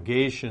an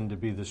obligation to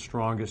be the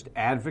strongest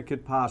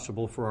advocate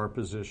possible for our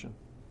position.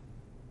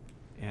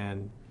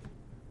 And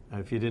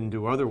if you didn't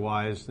do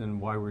otherwise, then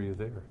why were you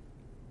there?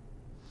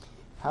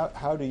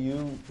 How do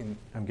you?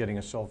 I'm getting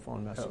a cell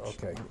phone message. Oh,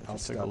 okay, I'll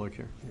take a look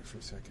here for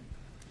a second.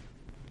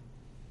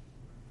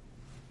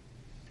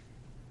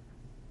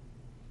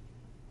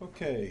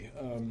 Okay,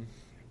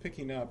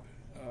 picking up.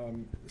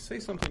 Say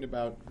something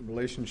about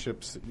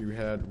relationships that you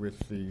had with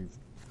the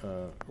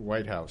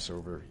White House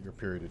over your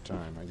period of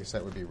time. I guess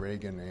that would be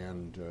Reagan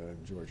and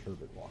George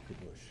Herbert Walker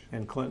Bush.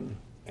 And Clinton.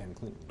 And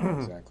Clinton,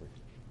 exactly.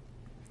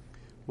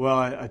 Well,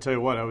 I tell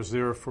you what, I was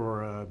there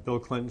for Bill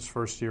Clinton's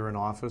first year in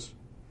office,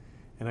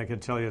 and I can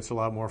tell you it's a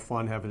lot more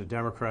fun having a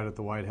Democrat at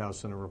the White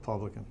House than a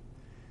Republican,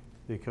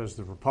 because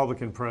the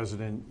Republican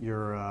president,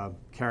 you're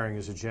carrying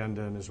his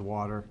agenda and his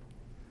water,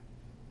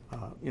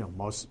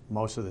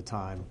 most of the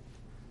time,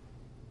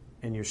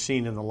 and you're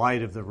seen in the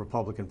light of the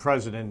Republican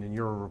president, and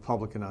you're a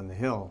Republican on the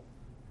Hill.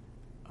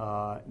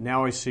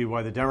 Now I see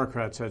why the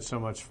Democrats had so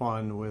much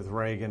fun with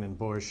Reagan and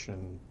Bush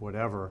and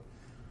whatever.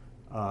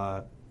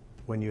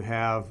 When you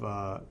have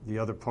the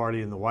other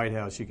party in the White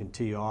House, you can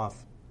tee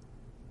off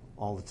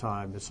all the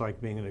time. It's like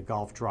being in a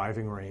golf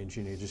driving range,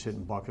 you're just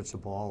hitting buckets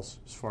of balls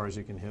as far as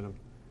you can hit them.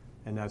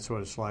 And that's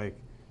what it's like.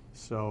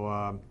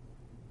 So,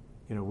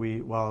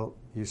 while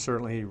you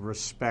certainly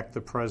respect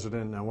the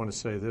president, and I want to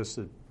say this,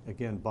 that,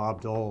 again,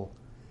 Bob Dole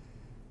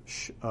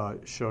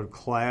showed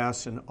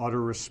class and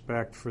utter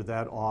respect for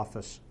that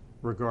office,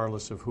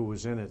 regardless of who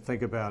was in it.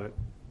 Think about it.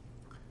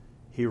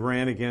 He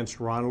ran against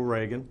Ronald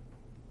Reagan.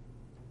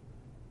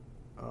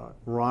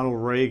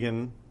 Ronald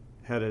Reagan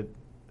had a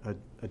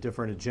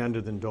different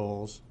agenda than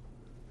Dole's.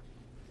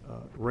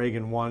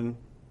 Reagan won,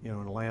 in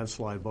a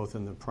landslide, both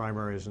in the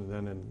primaries and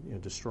then in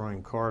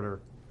destroying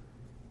Carter,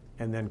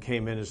 and then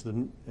came in as the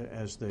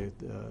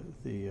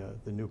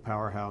new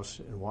powerhouse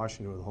in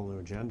Washington with a whole new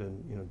agenda.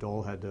 And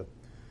Dole had to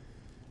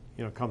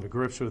come to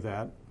grips with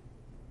that.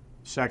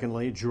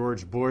 Secondly,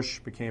 George Bush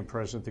became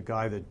president, the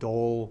guy that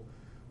Dole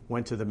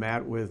went to the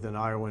mat with in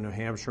Iowa and New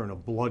Hampshire in a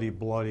bloody,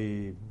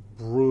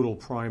 brutal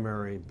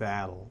primary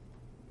battle,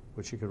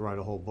 which he could write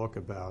a whole book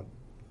about.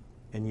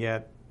 And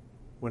yet,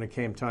 when it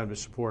came time to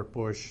support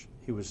Bush,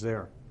 he was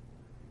there.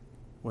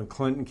 When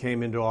Clinton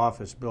came into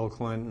office, Bill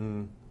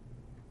Clinton,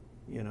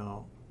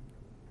 and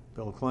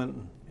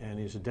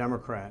he's a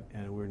Democrat,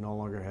 and we no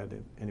longer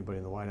had anybody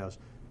in the White House.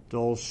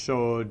 Dole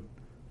showed,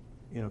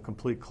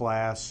 complete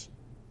class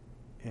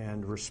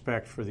and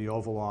respect for the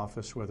Oval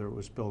Office, whether it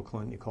was Bill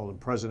Clinton, you called him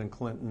President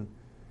Clinton,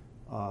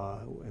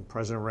 and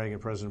President Reagan,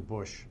 President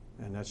Bush.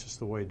 And that's just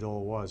the way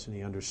Dole was, and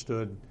he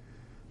understood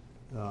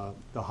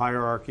the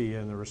hierarchy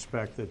and the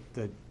respect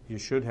that you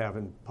should have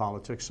in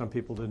politics. Some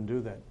people didn't do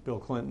that. Bill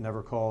Clinton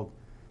never called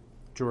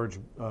George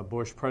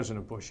Bush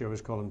President Bush. He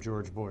always called him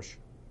George Bush.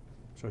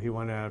 So he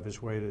went out of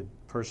his way to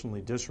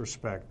personally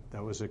disrespect.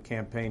 That was a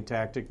campaign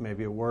tactic.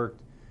 Maybe it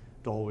worked.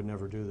 Dole would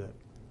never do that.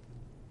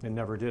 And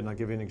never did. And I'll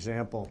give you an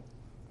example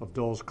of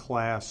Dole's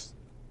class.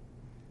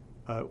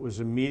 It was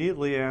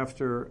immediately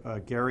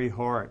after Gary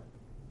Hart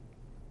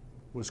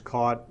was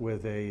caught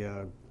with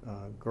a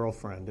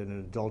girlfriend in an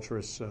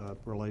adulterous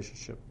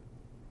relationship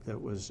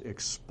that was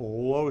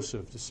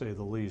explosive, to say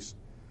the least.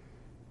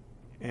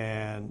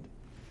 And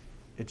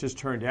it just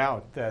turned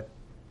out that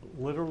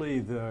literally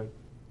the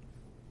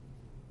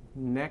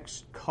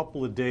next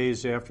couple of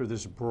days after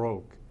this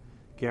broke,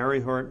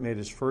 Gary Hart made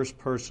his first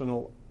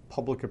personal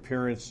public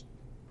appearance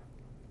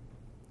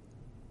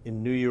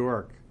in New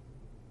York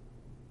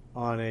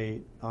on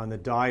the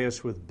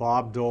dais with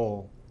Bob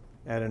Dole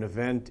at an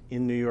event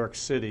in New York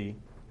City.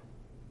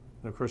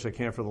 And of course, I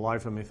can't for the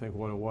life of me think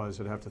what it was.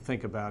 I'd have to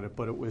think about it.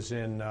 But it was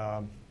in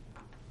a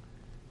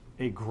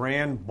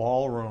grand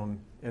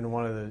ballroom in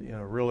one of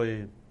the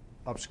really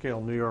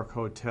upscale New York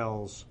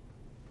hotels.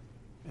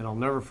 And I'll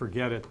never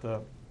forget it.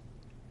 The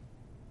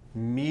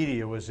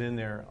media was in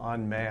there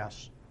en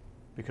masse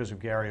because of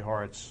Gary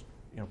Hart's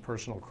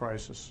personal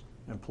crisis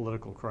and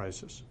political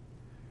crisis.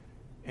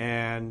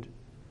 And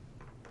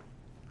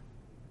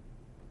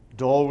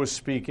Dole was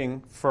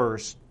speaking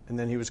first, and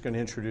then he was going to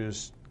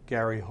introduce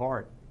Gary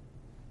Hart.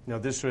 Now,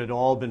 this had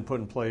all been put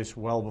in place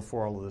well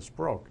before all of this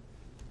broke.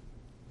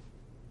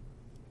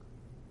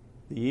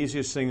 The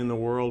easiest thing in the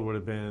world would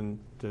have been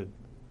to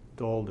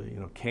Dole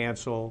to,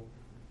 cancel,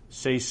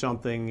 say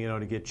something,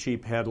 to get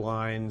cheap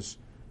headlines,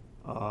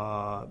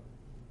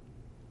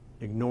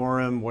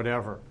 ignore him,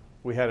 whatever.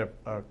 We had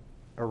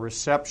a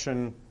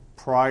reception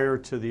prior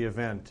to the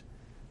event,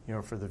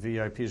 for the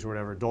VIPs or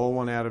whatever. Dole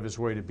went out of his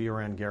way to be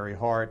around Gary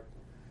Hart.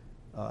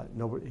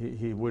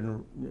 He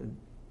wouldn't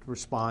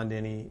respond to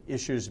any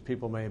issues that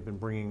people may have been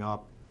bringing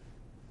up.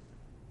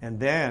 And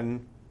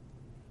then,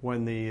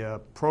 when the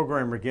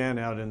program began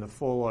out in the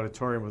full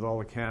auditorium with all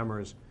the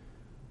cameras,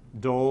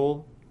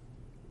 Dole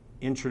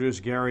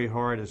introduced Gary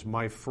Hart as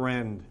my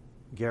friend,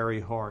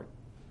 Gary Hart.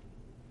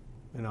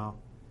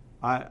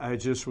 I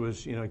just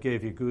was,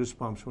 gave you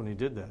goosebumps when he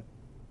did that,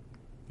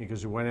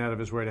 because he went out of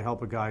his way to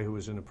help a guy who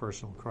was in a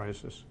personal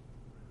crisis.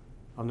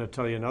 I'm going to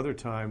tell you another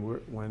time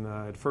when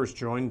I had first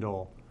joined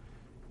Dole,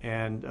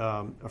 and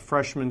a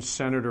freshman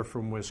senator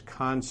from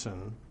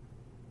Wisconsin,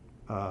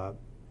 was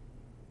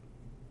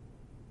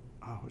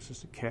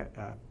this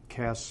Caspin,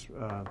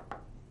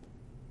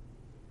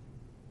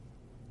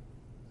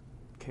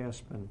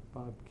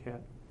 Bob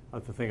Cat? I'll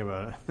have to think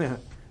about it.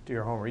 Do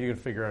your homework. You can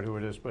figure out who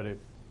it is, but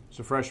it's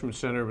a freshman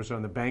senator, was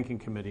on the banking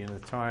committee, and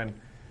at the time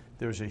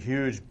there was a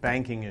huge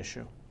banking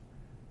issue.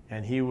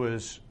 And he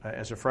was,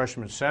 as a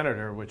freshman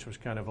senator, which was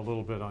kind of a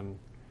little bit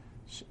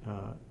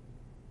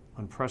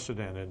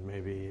unprecedented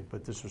maybe,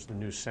 but this was the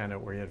new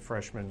Senate where you had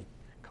freshmen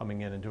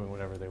coming in and doing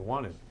whatever they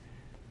wanted.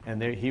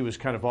 And he was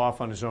kind of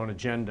off on his own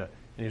agenda,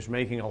 and he was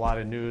making a lot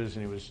of news,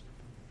 and he was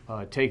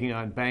taking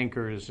on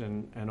bankers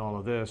and all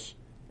of this.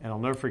 And I'll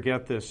never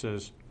forget this,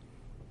 as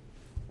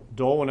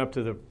Dole went up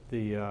to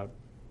the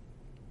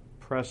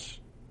press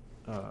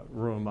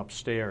room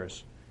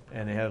upstairs,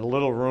 and they had a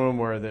little room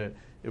where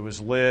it was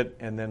lit,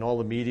 and then all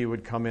the media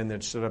would come in.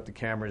 They'd set up the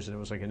cameras, and it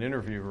was like an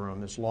interview room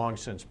that's long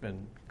since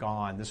been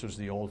gone. This was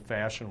the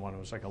old-fashioned one. It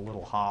was like a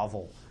little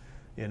hovel,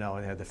 and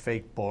it had the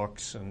fake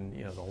books and,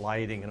 the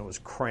lighting, and it was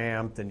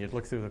cramped, and you'd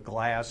look through the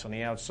glass on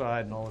the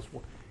outside and all this,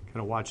 kind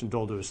of watching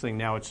Dole do his thing.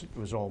 Now it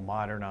was all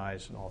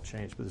modernized and all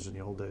changed, but this is in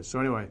the old days. So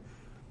anyway,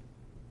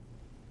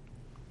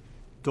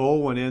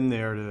 Dole went in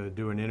there to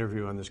do an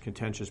interview on this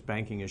contentious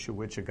banking issue,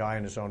 which a guy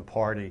in his own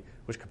party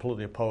was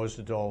completely opposed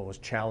to Dole, was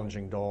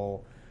challenging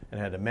Dole, and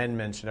had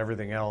amendments and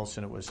everything else,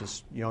 and it was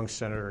this young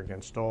senator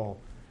against Dole.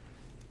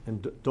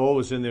 And Dole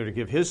was in there to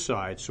give his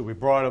side, so we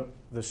brought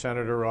the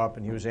senator up,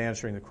 and he was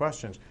answering the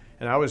questions.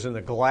 And I was in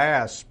the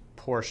glass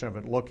portion of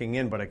it looking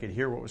in, but I could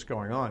hear what was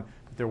going on.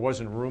 But there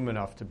wasn't room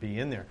enough to be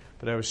in there.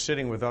 But I was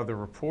sitting with other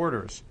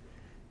reporters.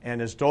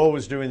 And as Dole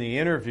was doing the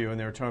interview, and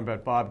they were talking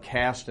about Bob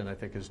Caston, I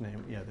think his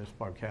name. Yeah, there's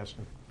Bob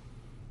Caston.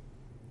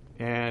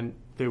 And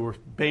they were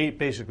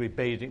basically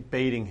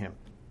baiting him.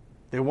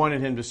 They wanted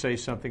him to say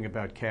something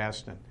about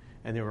Caston.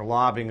 And they were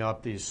lobbing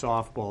up these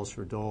softballs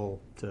for Dole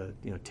to,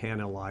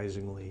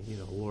 tantalizingly,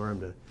 lure him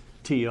to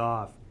tee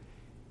off.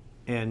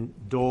 And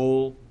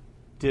Dole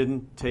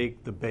didn't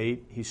take the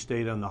bait. He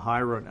stayed on the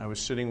high road. I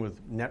was sitting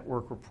with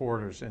network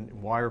reporters and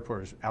wire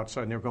reporters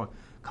outside, and they were going,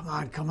 come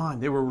on, come on.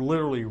 They were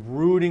literally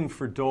rooting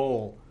for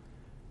Dole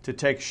to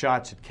take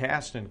shots at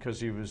Caston because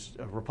he was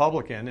a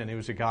Republican, and he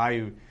was a guy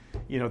who,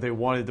 they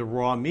wanted the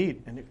raw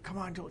meat. And they, come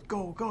on, Dole,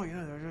 go,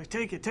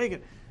 take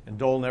it. And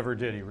Dole never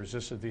did. He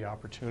resisted the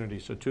opportunity.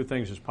 So two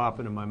things just pop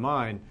into my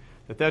mind,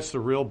 that's the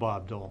real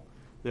Bob Dole,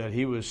 that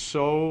he was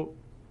so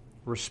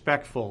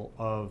respectful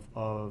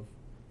of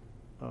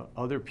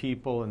other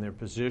people and their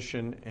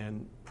position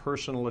and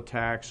personal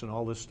attacks and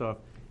all this stuff.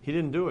 He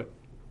didn't do it.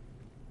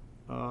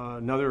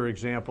 Another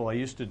example, I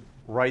used to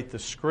write the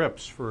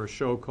scripts for a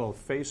show called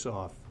Face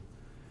Off,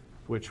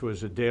 which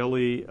was a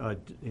daily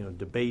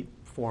debate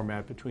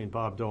format between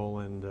Bob Dole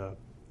and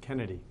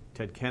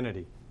Ted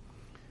Kennedy.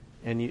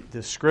 And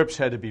the scripts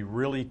had to be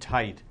really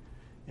tight,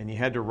 and you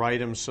had to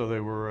write them so they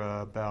were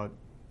about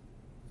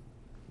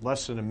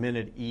less than a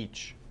minute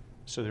each.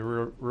 So they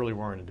really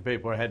weren't a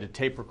debate, but I had to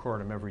tape record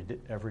them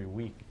every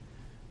week.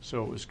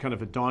 So it was kind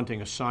of a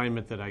daunting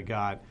assignment that I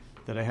got,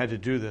 that I had to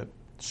do the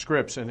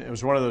scripts. And it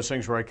was one of those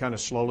things where I kind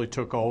of slowly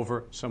took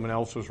over. Someone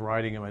else was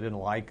writing them. I didn't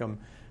like them.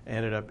 I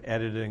ended up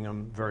editing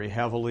them very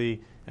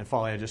heavily. And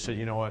finally I just said,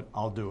 you know what,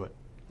 I'll do it.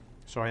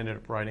 So I ended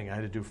up writing. I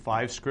had to do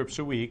 5 scripts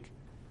a week.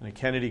 And the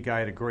Kennedy guy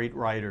had a great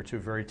writer, too, a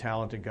very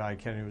talented guy.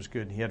 Kennedy was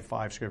good, and he had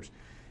 5 scripts.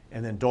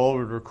 And then Dole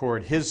would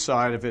record his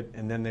side of it,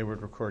 and then they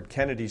would record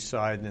Kennedy's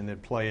side, and then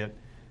they'd play it,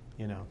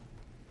 The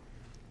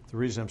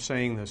reason I'm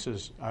saying this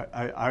is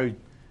I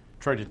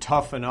tried to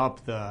toughen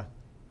up the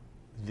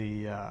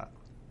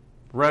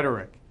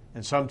rhetoric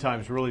and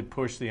sometimes really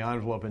push the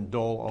envelope, and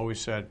Dole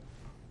always said,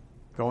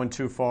 going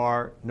too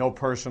far, no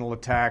personal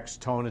attacks,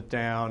 tone it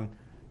down,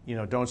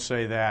 don't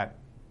say that.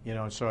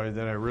 So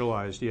then I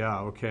realized,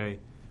 okay.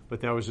 But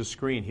that was a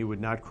screen. He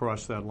would not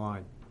cross that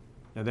line.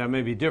 Now, that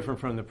may be different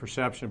from the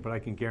perception, but I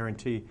can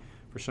guarantee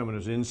for someone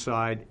who's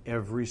inside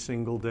every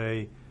single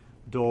day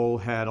Dole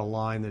had a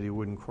line that he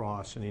wouldn't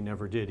cross, and he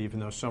never did. Even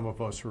though some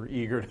of us were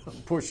eager to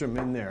push him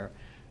in there,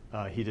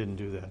 he didn't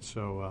do that.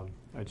 So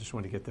I just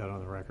want to get that on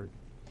the record.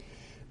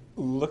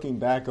 Looking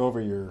back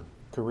over your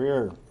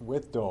career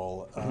with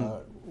Dole,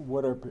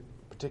 what are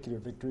particular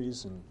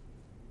victories and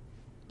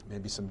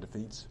maybe some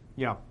defeats?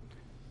 Yeah.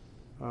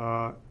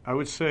 I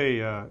would say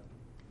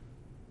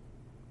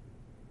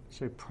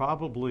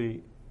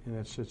probably, and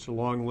it's a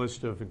long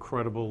list of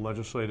incredible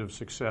legislative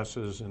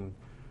successes and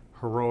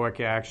heroic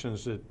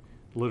actions that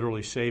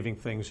literally saving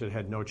things that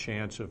had no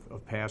chance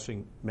of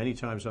passing, many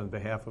times on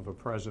behalf of a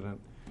president,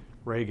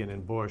 Reagan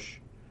and Bush.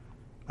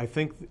 I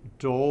think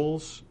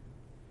Dole's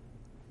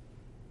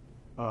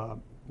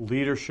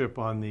leadership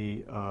on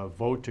the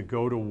vote to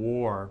go to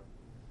war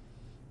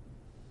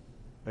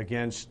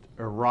against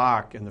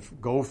Iraq in the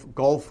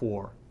Gulf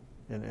War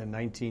in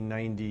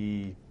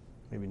 1990,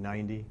 maybe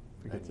 90?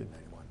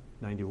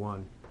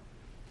 91,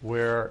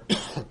 where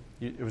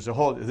it was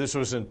this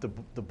wasn't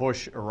the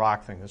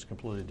Bush-Iraq thing. That's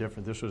completely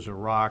different. This was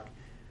Iraq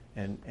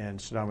and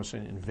Saddam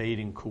Hussein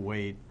invading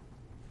Kuwait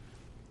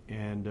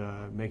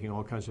and making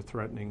all kinds of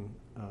threatening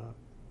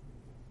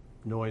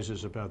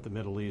noises about the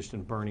Middle East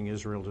and burning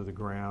Israel to the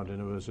ground, and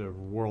it was a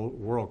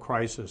world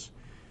crisis.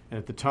 And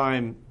at the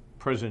time,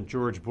 President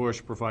George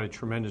Bush provided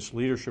tremendous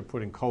leadership,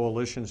 putting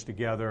coalitions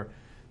together.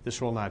 This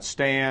will not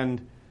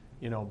stand,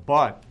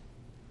 but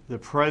the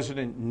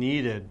president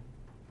needed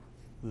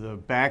the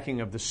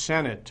backing of the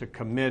Senate to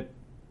commit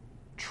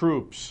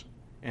troops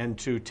and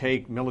to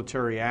take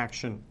military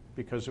action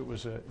because it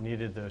was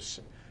needed this.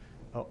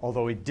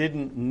 Although he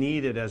didn't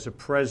need it as a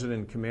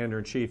president,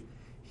 commander-in-chief,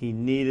 he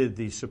needed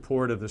the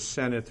support of the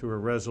Senate through a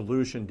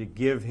resolution to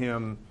give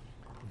him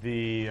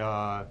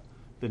the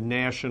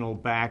national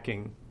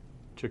backing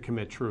to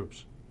commit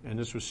troops. And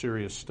this was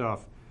serious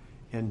stuff.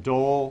 And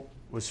Dole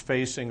was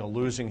facing a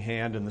losing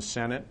hand in the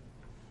Senate.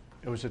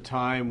 It was a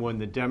time when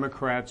the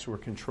Democrats were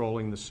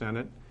controlling the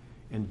Senate,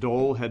 and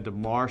Dole had to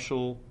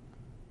marshal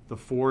the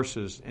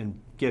forces and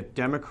get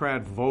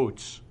Democrat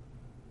votes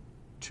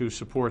to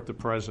support the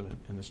president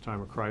in this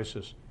time of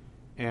crisis.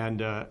 And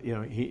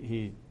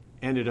he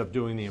ended up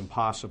doing the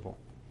impossible,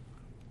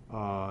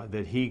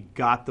 that he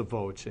got the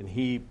votes, and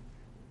he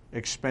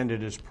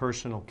expended his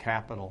personal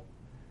capital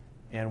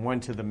and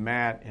went to the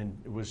mat, and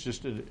it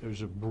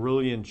was a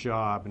brilliant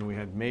job, and we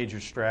had major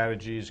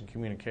strategies and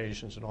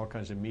communications and all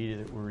kinds of media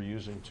that we were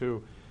using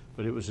too,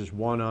 but it was his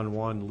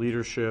one-on-one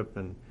leadership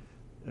and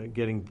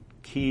getting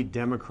key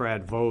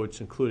Democrat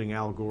votes, including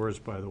Al Gore's,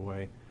 by the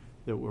way,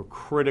 that were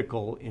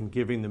critical in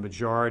giving the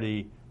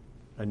majority,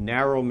 a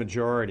narrow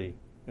majority,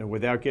 and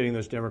without getting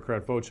those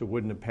Democrat votes, it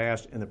wouldn't have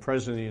passed, and the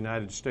President of the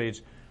United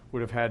States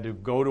would have had to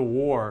go to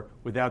war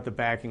without the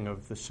backing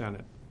of the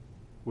Senate,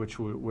 which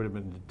would have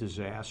been a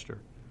disaster.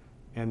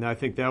 And I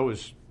think that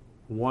was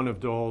one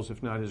of Dole's,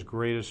 if not his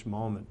greatest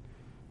moment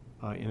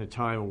in a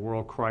time of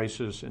world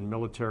crisis and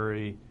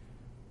military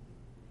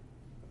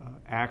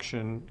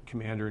action,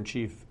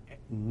 commander-in-chief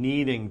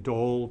needing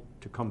Dole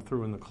to come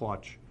through in the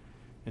clutch.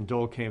 And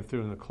Dole came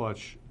through in the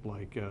clutch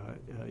like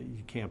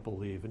you can't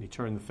believe, and he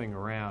turned the thing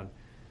around.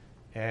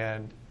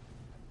 And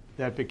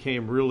that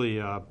became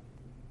really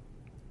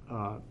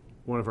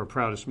one of our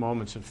proudest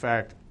moments. In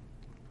fact,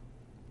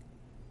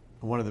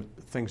 one of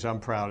the things I'm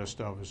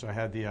proudest of is I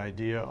had the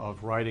idea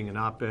of writing an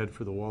op-ed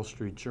for the Wall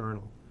Street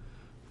Journal.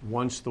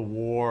 Once the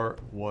war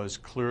was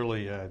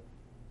clearly a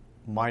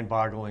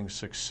mind-boggling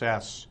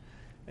success,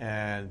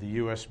 and the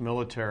U.S.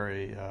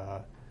 military,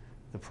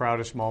 the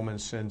proudest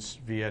moment since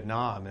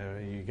Vietnam,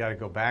 you got to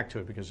go back to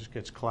it because it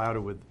gets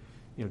clouded with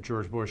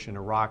George Bush and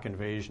Iraq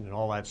invasion and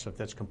all that stuff.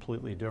 That's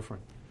completely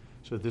different.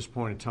 So at this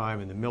point in time,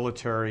 and the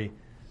military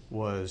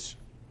was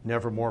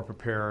never more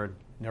prepared,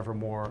 never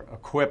more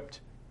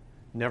equipped,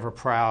 never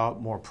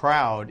more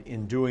proud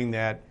in doing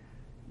that,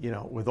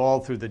 with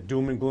all through the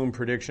doom and gloom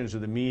predictions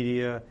of the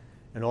media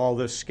and all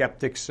the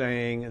skeptics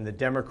saying, and the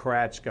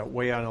Democrats got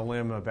way on a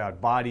limb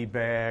about body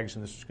bags,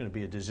 and this was going to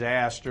be a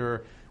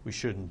disaster, we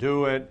shouldn't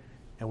do it,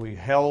 and we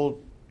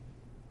held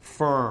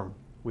firm.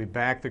 We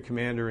backed the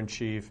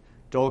commander-in-chief.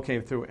 Dole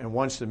came through, and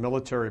once the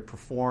military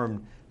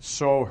performed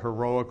so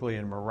heroically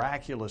and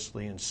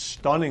miraculously and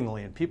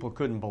stunningly, and people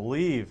couldn't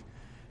believe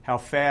how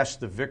fast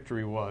the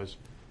victory was,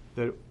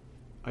 that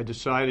I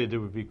decided it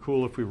would be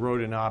cool if we wrote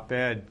an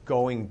op-ed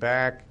going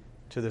back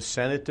to the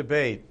Senate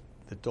debate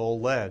that Dole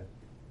led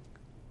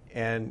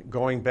and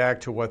going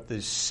back to what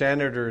the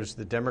senators,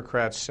 the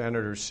Democrat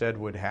senators, said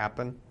would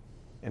happen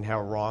and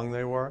how wrong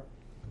they were.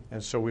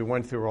 And so we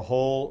went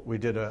through we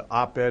did an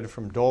op-ed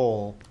from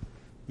Dole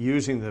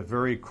using the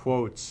very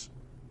quotes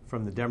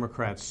from the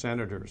Democrat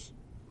senators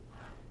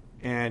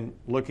and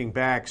looking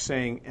back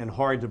saying, and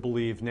hard to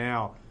believe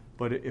now,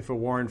 but if it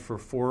weren't for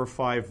 4 or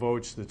 5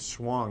 votes that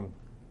swung,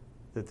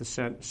 that the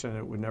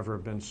Senate would never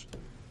have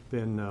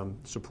been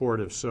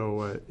supportive.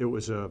 So it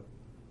was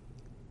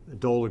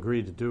Dole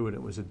agreed to do it.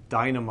 It was a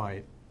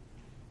dynamite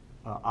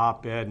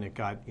op-ed, and it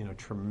got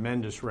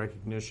tremendous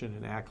recognition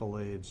and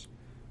accolades.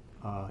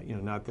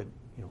 Not that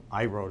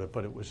I wrote it,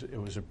 but it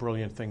was a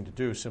brilliant thing to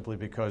do simply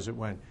because it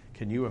went,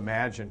 can you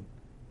imagine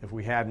if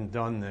we hadn't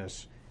done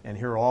this, and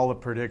here are all the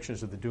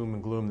predictions of the doom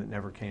and gloom that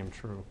never came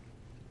true.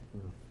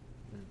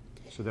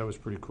 So that was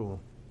pretty cool.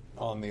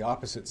 On the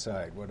opposite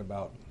side, what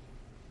about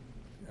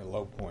a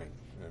low point?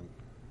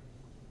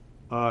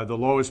 The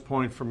lowest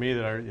point for me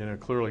that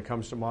clearly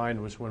comes to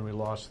mind was when we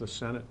lost the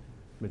Senate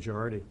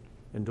majority,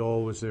 and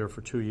Dole was there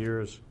for 2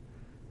 years,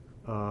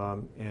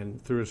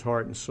 and threw his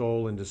heart and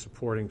soul into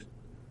supporting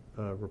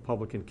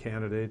Republican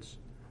candidates.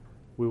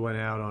 We went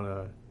out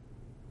on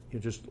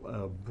just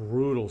a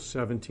brutal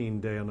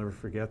 17-day. I'll never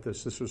forget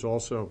this. This was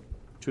also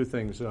two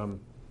things: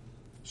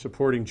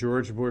 supporting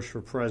George Bush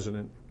for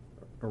president,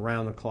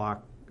 around the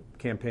clock,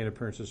 campaign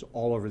appearances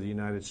all over the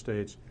United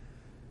States.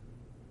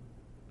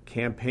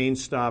 Campaign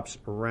stops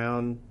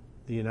around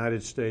the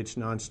United States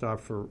nonstop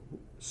for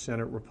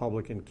Senate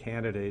Republican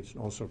candidates,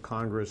 and also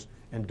Congress,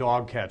 and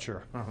dog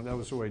catcher. That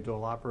was the way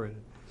Dole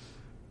operated.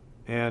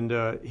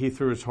 And he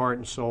threw his heart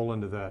and soul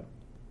into that.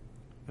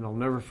 And I'll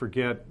never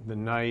forget the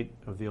night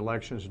of the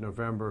elections in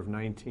November of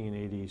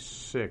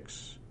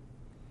 1986,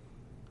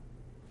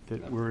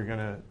 that we were going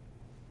to,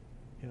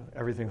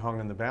 everything hung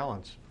in the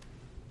balance.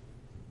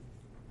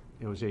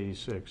 It was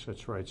 86,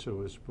 that's right. So it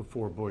was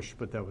before Bush,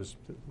 but that was,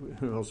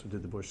 who also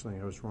did the Bush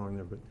thing? I was wrong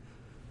there, but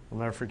I'll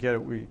never forget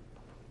it. We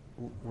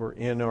were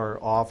in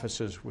our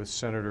offices with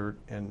Senator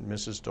and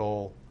Mrs.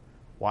 Dole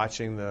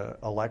watching the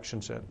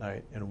elections that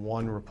night, and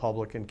one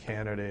Republican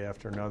candidate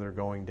after another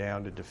going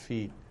down to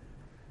defeat.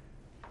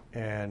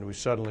 And we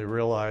suddenly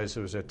realized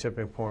it was a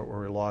tipping point where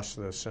we lost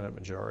the Senate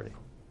majority.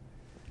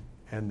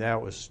 And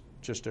that was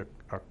just a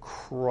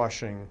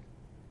crushing,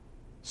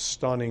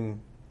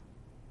 stunning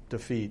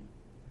defeat.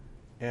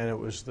 And it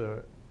was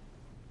the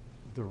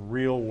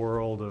real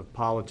world of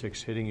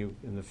politics hitting you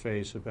in the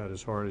face about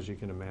as hard as you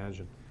can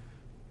imagine.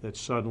 That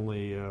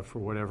suddenly, for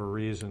whatever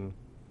reason,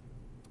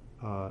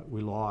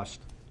 we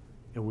lost,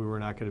 and we were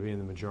not going to be in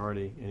the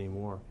majority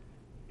anymore.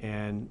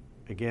 And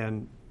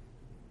again,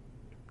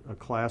 a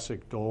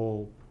classic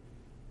Dole,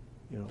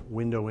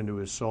 window into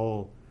his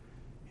soul.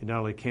 He not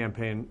only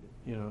campaigned,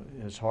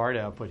 his heart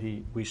out, but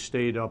we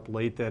stayed up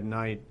late that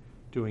night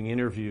doing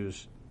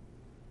interviews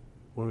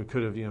when we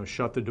could have,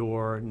 shut the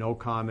door, no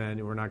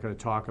comment, we're not going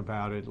to talk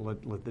about it,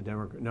 let the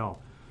Democrat. No,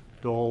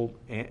 Dole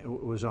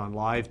was on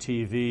live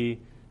TV.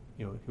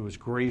 He was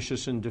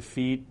gracious in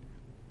defeat.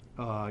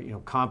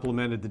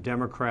 Complimented the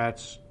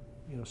Democrats.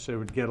 Said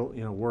would get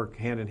work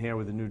hand in hand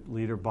with the new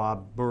leader,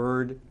 Bob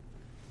Byrd.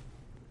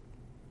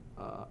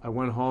 I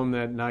went home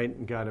that night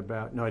and got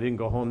I didn't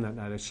go home that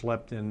night. I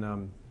slept in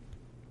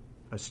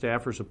a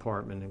staffer's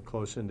apartment and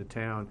close into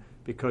town,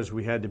 because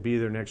we had to be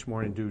there next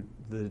morning to do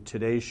the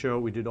Today Show.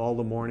 We did all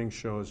the morning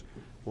shows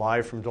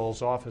live from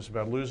Dole's office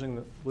about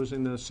losing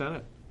the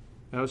Senate.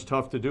 That was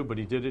tough to do, but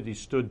he did it. He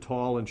stood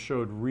tall and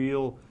showed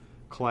real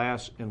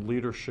class and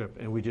leadership,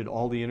 and we did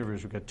all the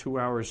interviews. We got 2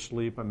 hours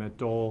sleep. I met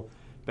Dole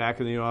back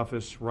in the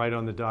office right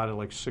on the dot at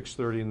like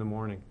 6:30 in the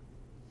morning,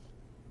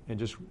 and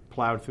just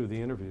plowed through the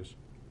interviews.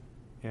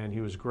 And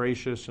he was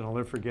gracious, and I'll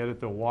never forget it,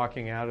 though,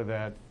 walking out of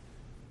that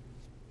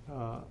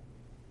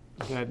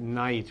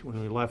night when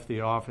we left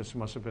the office. It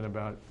must have been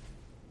about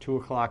 2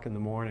 o'clock in the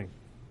morning.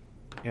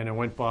 And I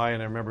went by,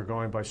 and I remember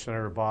going by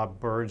Senator Bob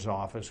Byrd's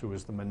office, who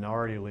was the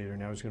minority leader.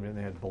 Now he's going to be, and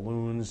they had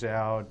balloons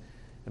out,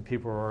 and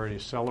people were already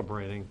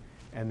celebrating.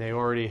 And they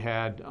already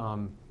had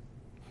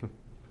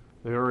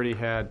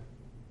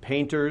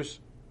painters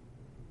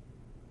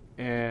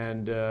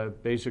and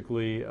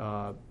basically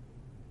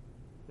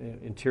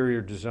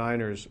interior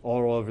designers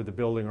all over the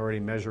building already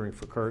measuring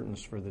for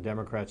curtains for the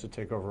Democrats to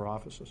take over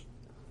offices.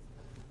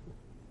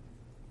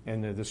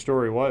 And the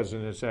story was,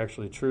 and it's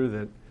actually true,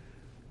 that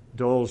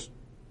Dole's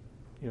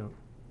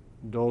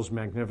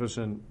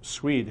magnificent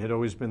suite had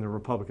always been the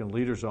Republican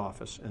leader's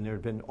office, and there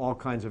had been all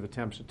kinds of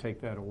attempts to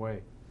take that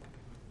away.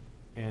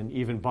 And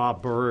even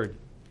Bob Byrd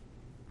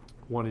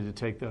wanted to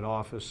take that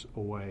office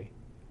away.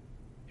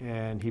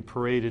 And he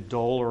paraded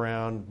Dole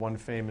around one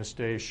famous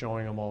day,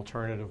 showing him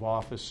alternative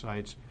office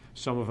sites.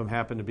 Some of them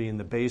happened to be in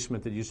the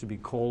basement that used to be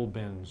coal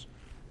bins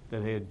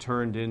that they had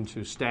turned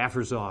into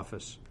staffer's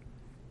office.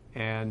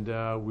 And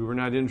we were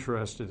not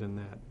interested in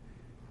that.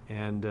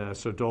 And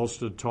so Dole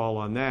stood tall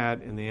on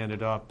that, and they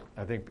ended up,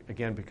 I think,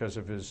 again, because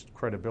of his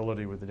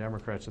credibility with the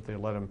Democrats, that they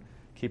let him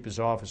keep his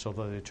office,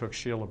 although they took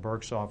Sheila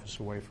Burke's office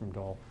away from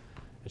Dole.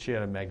 And she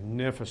had a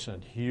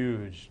magnificent,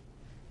 huge,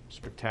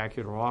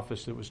 spectacular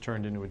office that was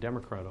turned into a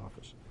Democrat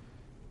office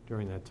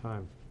during that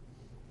time.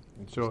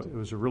 So it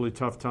was a really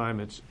tough time.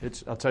 It's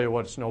I'll tell you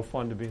what, it's no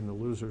fun to be in the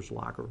losers'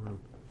 locker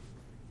room.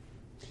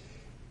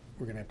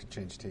 We're going to have to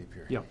change tape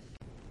here. Yeah.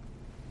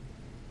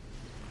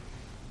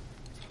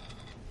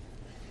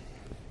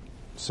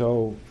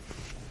 So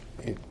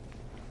it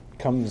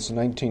comes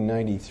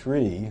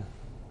 1993,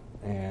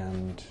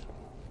 and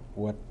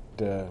what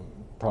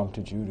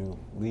prompted you to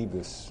leave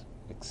this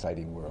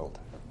exciting world?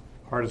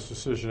 Hardest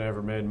decision I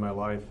ever made in my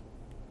life.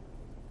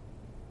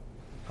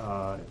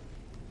 I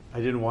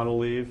didn't want to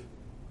leave.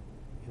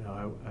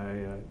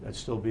 I'd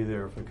still be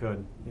there if I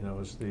could. It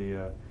was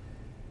the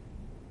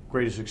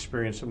greatest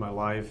experience of my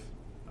life.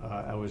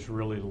 I was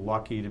really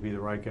lucky to be the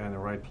right guy in the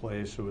right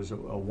place. It was a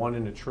 1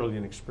 in a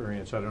trillion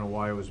experience. I don't know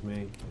why it was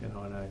me, and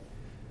I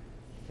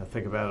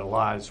think about it a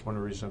lot. It's one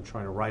of the reasons I'm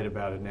trying to write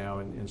about it now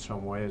in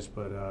some ways.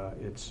 But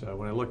it's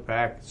when I look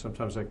back,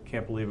 sometimes I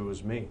can't believe it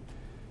was me,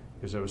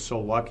 because I was so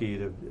lucky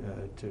to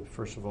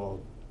first of all,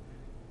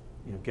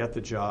 get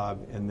the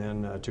job, and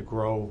then to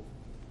grow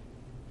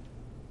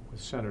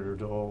with Senator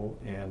Dole,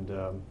 and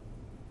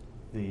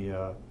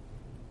the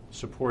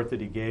support that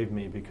he gave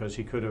me, because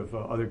he could have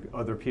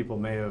other people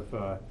may have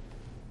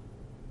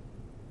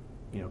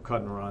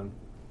cut and run.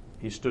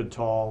 He stood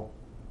tall,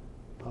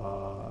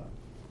 so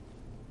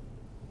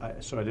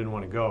I didn't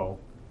want to go.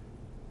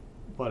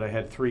 But I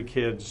had 3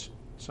 kids.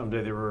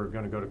 Someday they were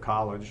going to go to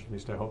college. At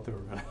least I hoped they were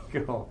going to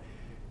go.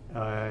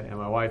 And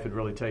my wife had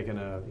really taken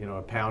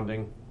a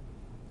pounding.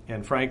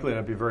 And frankly, and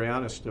I'd be very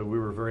honest, we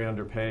were very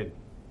underpaid.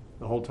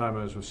 The whole time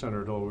I was with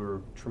Senator Dole, we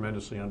were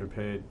tremendously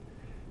underpaid.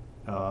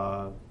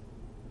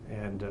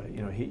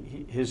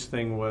 His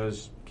thing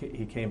was,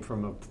 he came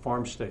from a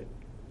farm state,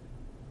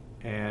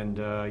 and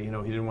he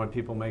didn't want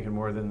people making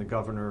more than the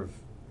governor of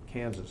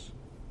Kansas.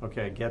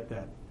 Okay, I get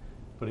that,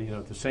 but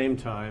at the same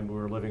time, we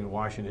were living in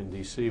Washington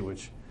D.C.,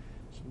 which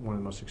is one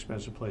of the most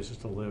expensive places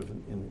to live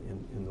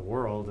in the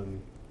world,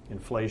 and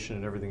inflation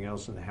and everything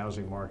else in the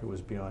housing market was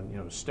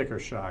beyond sticker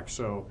shock.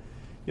 So,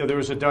 there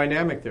was a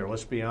dynamic there.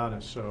 Let's be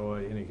honest. So,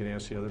 you can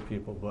ask the other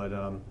people, but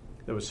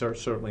that was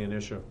certainly an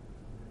issue.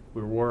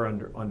 We were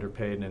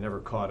underpaid, and I never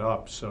caught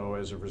up. So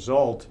as a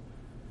result,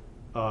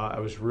 I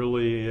was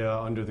really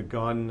under the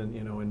gun, and,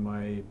 in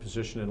my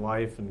position in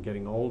life and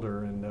getting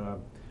older, and I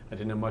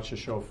didn't have much to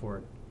show for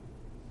it.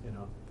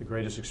 The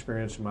greatest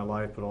experience of my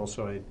life, but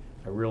also I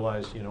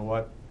realized,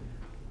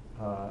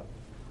 I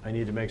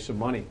need to make some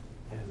money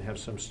and have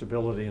some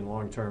stability and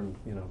long-term,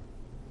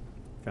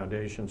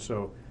 foundation.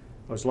 So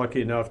I was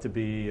lucky enough to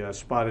be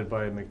spotted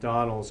by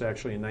McDonald's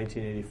actually in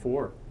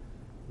 1984.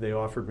 They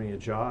offered me a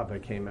job. I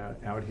came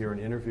out here and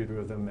interviewed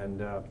with them,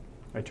 and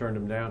I turned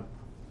them down.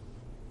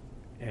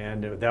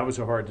 And that was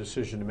a hard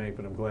decision to make,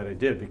 but I'm glad I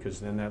did,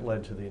 because then that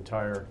led to the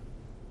entire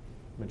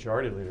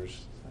majority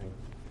leaders thing.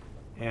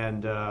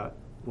 And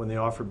when they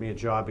offered me a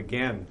job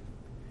again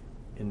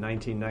in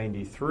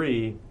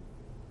 1993,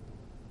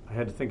 I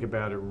had to think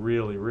about it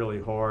really,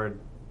 really hard.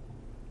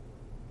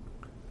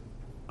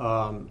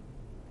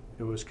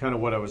 It was kind of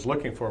what I was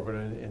looking for, but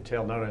it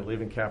entailed not only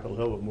leaving Capitol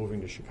Hill, but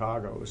moving to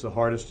Chicago. It was the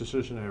hardest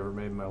decision I ever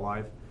made in my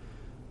life.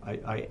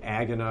 I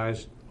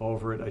agonized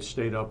over it. I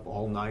stayed up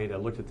all night. I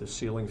looked at the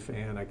ceiling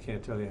fan. I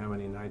can't tell you how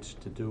many nights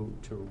to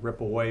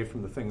rip away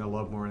from the thing I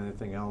love more than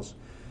anything else.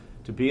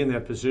 To be in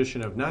that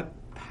position of not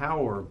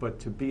power, but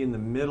to be in the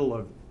middle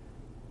of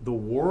the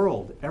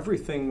world.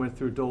 Everything went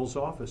through Dole's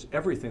office.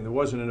 Everything. There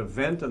wasn't an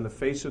event on the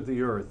face of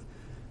the earth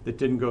that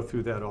didn't go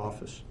through that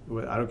office.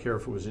 I don't care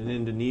if it was in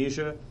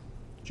Indonesia,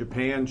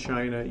 Japan,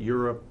 China,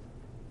 Europe,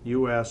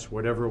 U.S.,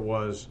 whatever it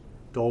was,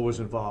 Dole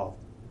was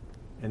involved.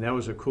 And that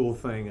was a cool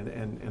thing.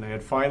 And I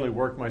had finally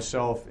worked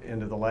myself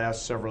into the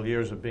last several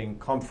years of being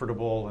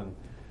comfortable, and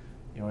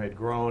I had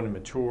grown and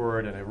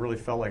matured, and I really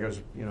felt like I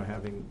was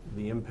having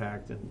the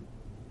impact and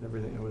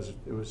everything.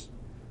 It was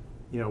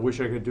I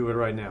wish I could do it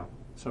right now.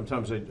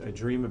 Sometimes I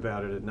dream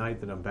about it at night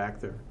that I'm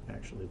back there,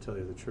 actually, to tell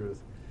you the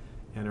truth.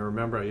 And I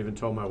remember I even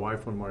told my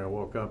wife one morning, I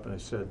woke up and I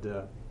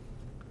said,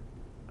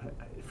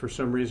 for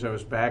some reason I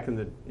was back in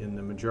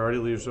the majority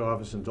leader's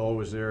office, and Dole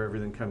was there.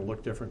 Everything kind of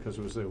looked different because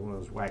it was one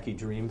of those wacky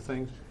dream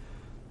things.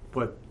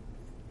 But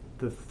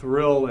the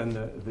thrill and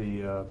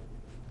the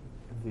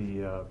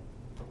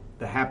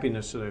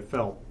happiness that I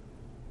felt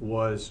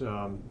was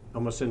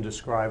almost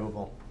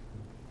indescribable,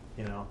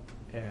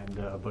 And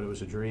but it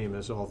was a dream,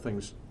 as all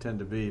things tend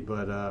to be.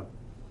 But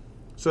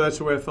so that's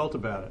the way I felt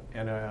about it,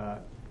 and I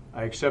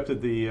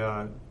accepted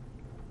the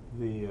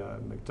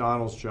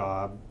McDonald's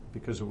job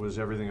because it was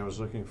everything I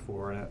was looking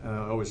for, and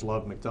I always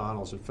loved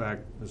McDonald's. In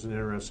fact, there's an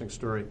interesting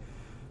story.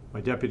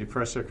 My deputy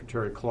press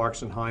secretary,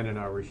 Clarkson Hine, and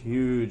I were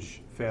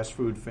huge fast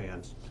food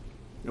fans.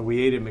 And we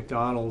ate at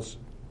McDonald's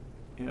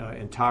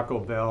and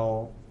Taco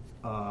Bell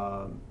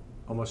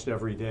almost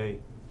every day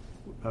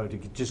to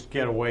just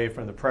get away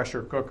from the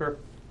pressure cooker.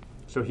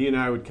 So he and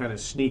I would kind of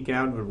sneak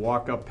out and would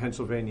walk up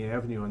Pennsylvania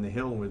Avenue on the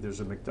hill where there's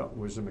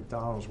a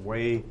McDonald's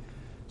way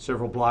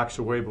several blocks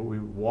away, but we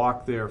would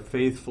walk there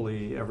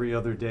faithfully every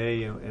other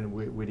day, and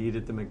we'd eat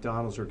at the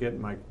McDonald's or get in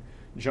my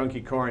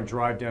junky car and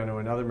drive down to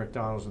another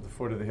McDonald's at the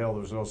foot of the hill.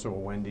 There was also a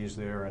Wendy's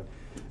there. And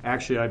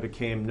actually I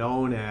became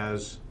known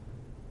as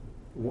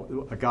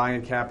a guy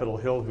in Capitol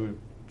Hill who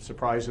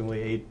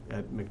surprisingly ate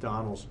at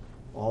McDonald's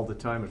all the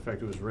time. In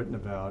fact, it was written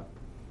about.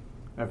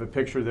 I have a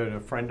picture that a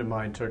friend of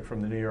mine took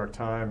from the New York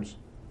Times.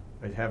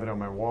 I have it on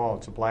my wall.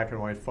 It's a black and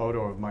white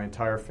photo of my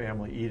entire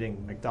family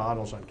eating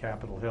McDonald's on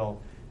Capitol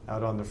Hill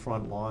out on the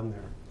front lawn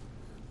there.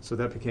 So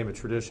that became a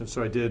tradition.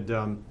 So I did.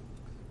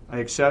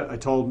 I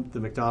told the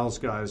McDonald's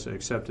guys I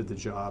accepted the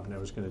job and I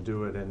was going to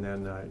do it, and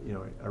then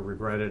I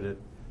regretted it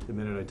the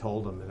minute I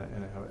told him,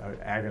 and I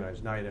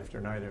agonized night after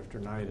night after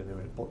night, and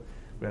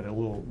we had a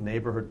little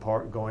neighborhood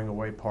going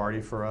away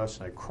party for us,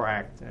 and I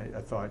cracked.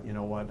 I thought, you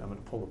know what, I'm going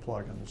to pull the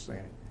plug on this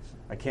thing.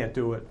 I can't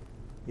do it,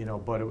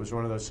 but it was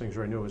one of those things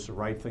where I knew it was the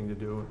right thing to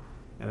do,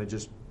 and I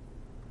just,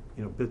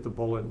 bit the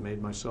bullet and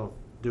made myself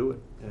do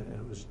it, and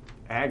it was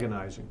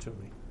agonizing to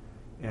me.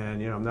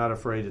 And, I'm not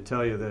afraid to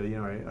tell you that,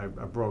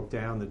 I broke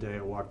down the day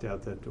I walked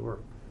out that door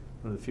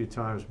one of the few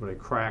times, but I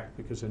cracked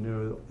because I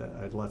knew that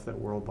I'd left that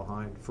world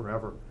behind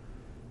forever,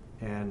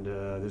 and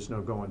there's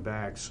no going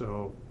back.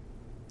 So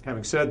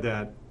having said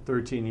that,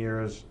 13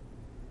 years,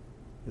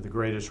 the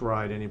greatest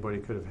ride anybody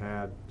could have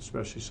had,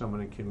 especially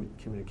someone in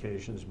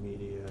communications,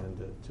 media,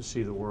 and to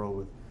see the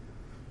world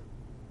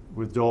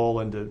with Dole,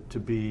 and to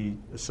be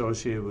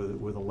associated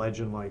with a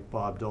legend like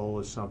Bob Dole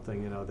is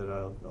something, that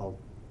I'll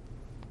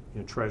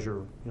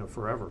treasure,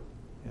 forever.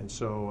 And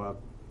so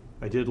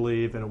I did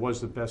leave, and it was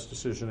the best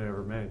decision I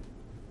ever made,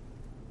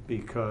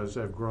 because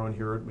I've grown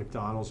here at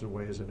McDonald's in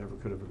ways I never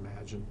could have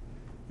imagined.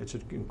 It's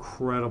an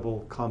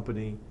incredible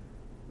company.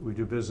 We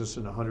do business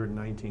in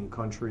 119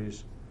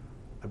 countries.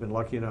 I've been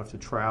lucky enough to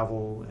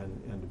travel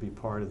and to be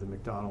part of the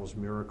McDonald's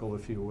miracle,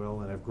 if you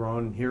will, and I've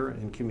grown here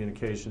in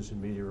communications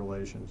and media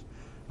relations.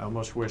 I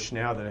almost wish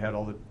now that I had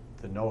all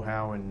the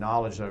know-how and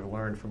knowledge that I've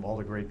learned from all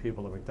the great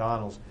people at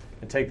McDonald's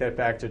and take that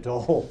back to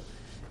Dole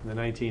in the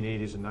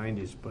 1980s and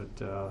 90s.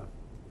 But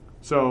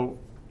so,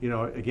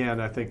 again,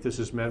 I think this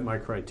has met my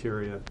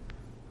criteria,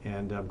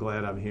 and I'm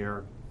glad I'm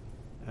here.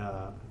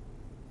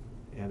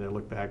 And I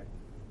look back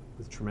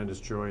with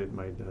tremendous joy at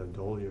my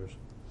Dole years.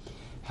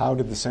 How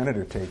did the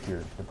senator take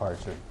your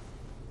departure?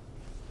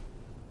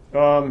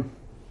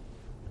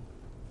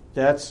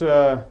 That's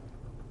a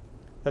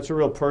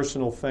real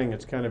personal thing.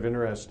 It's kind of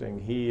interesting.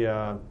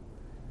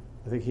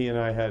 I think he and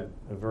I had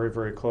a very,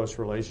 very close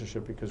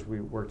relationship because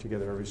we worked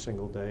together every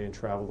single day and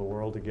traveled the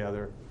world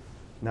together.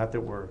 Not that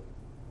we're,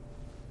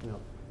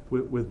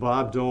 with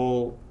Bob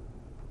Dole,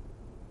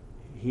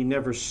 he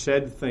never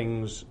said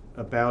things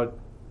about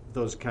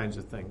those kinds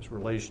of things,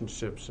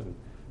 relationships,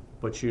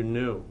 but you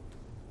knew,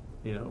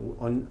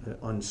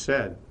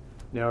 unsaid.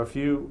 Now, if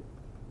you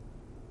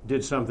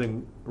did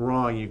something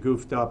wrong, you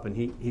goofed up, and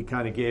he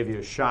kind of gave you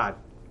a shot.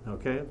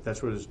 Okay,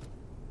 that's what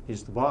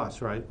he's the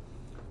boss, right?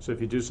 So if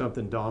you do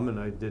something dumb, and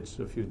I did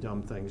a few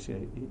dumb things,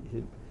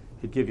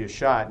 he'd give you a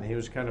shot. And he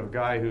was kind of a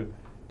guy who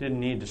didn't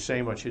need to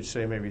say much. He'd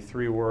say maybe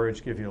 3 words,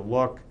 give you a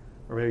look,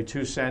 or maybe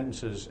 2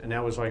 sentences, and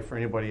that was like for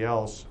anybody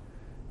else,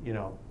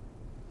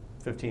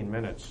 15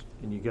 minutes,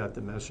 and you got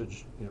the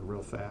message,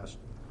 real fast.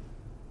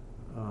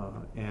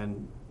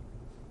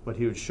 But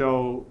he would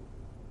show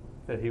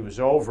that he was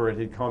over it.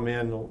 He'd come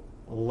in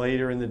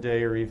later in the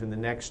day or even the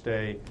next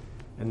day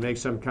and make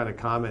some kind of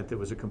comment that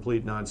was a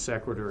complete non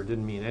sequitur or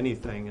didn't mean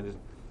anything, and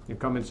he'd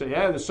come and say,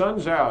 "Yeah, the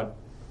sun's out,"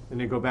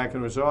 and he'd go back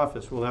into his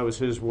office. Well, that was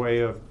his way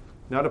of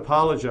not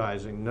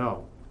apologizing,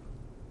 no,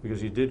 because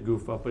he did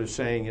goof up, but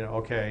saying,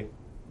 okay,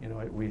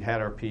 we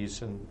had our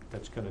piece, and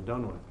that's kind of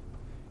done with.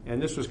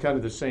 And this was kind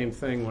of the same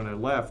thing when I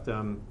left.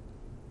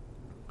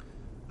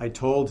 I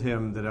told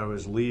him that I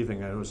was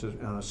leaving. It was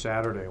on a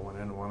Saturday. I went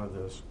in one of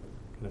those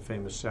kind of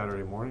famous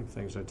Saturday morning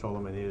things. I told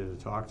him I needed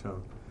to talk to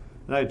him,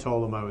 and I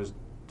told him I was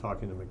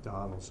talking to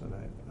McDonald's, and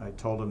I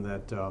told him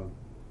that.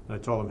 I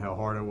told him how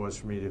hard it was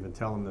for me to even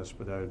tell him this,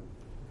 but I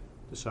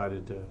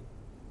decided to,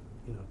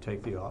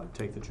 take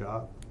the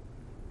job.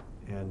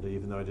 And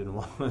even though I didn't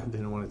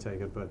want to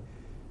take it, but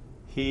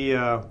he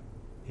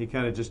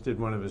kind of just did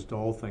one of his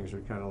Dole things,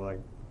 where he kind of like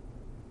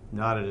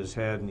nodded his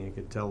head, and you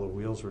could tell the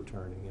wheels were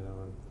turning, and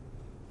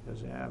he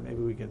goes, "Yeah,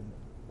 maybe we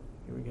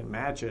can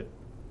match it,"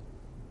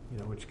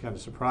 which kind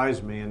of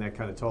surprised me, and that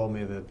kind of told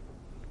me that,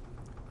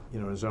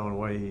 in his own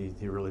way,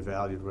 he really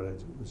valued what I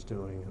was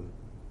doing, and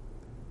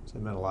so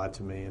it meant a lot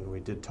to me, and we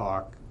did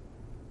talk,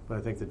 but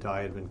I think the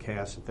die had been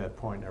cast at that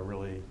point.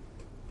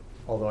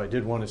 Although I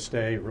did want to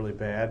stay really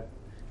bad,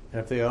 and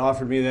if they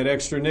offered me that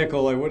extra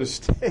nickel, I would have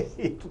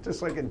stayed,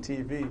 just like in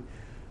TV.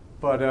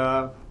 But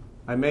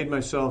I made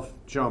myself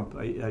jump.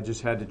 I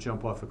just had to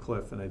jump off a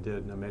cliff, and I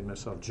did, and I made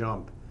myself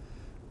jump.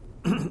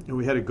 And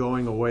we had a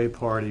going away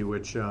party,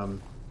 which I'll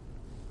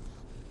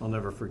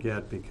never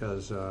forget,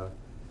 because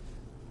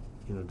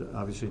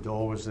obviously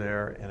Dole was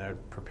there, and I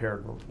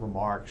prepared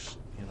remarks,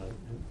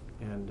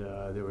 and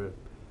there were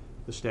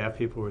the staff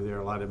people were there.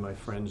 A lot of my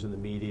friends in the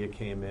media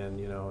came in,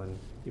 and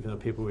even though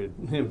people we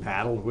had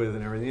battled with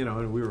and everything,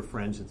 and we were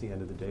friends at the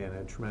end of the day, and I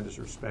had tremendous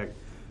respect.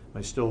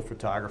 My still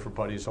photographer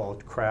buddies all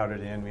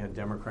crowded in. We had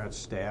Democrat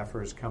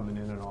staffers coming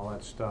in and all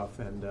that stuff,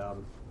 and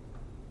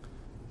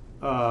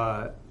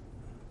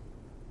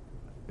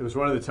it was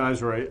one of the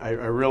times where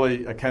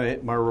I kind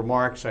of, my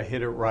remarks, I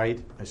hit it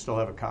right. I still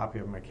have a copy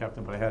of them. I kept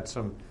them, but I had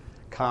some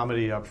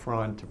comedy up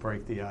front to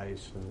break the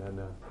ice, and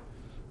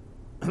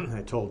then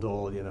I told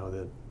Dole,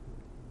 that,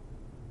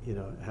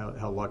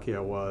 how lucky I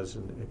was,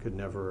 and I could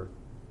never,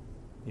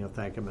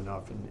 thank him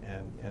enough,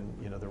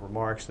 and the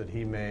remarks that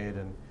he made,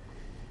 and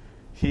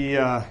he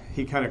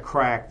kind of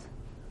cracked,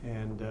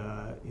 and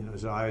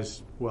his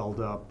eyes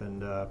welled up,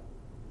 and I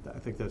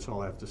think that's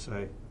all I have to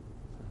say.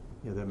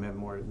 that meant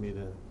more to me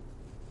than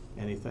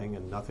anything,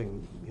 and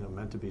nothing,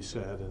 meant to be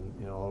said,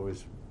 and,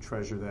 always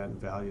treasure that and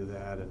value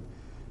that, and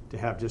to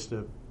have just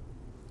the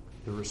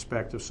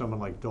respect of someone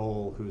like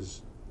Dole,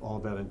 who's all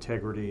about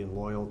integrity and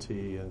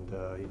loyalty, and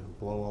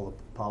blow all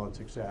the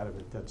politics out of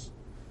it. That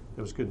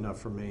was good enough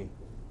for me.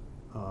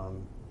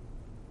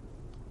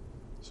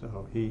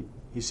 So he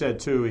said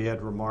too, he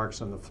had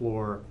remarks on the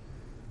floor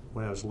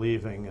when I was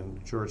leaving,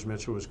 and George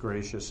Mitchell was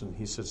gracious, and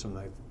he said some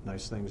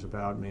nice things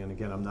about me. And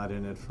again, I'm not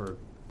in it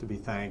to be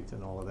thanked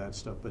and all of that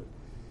stuff, but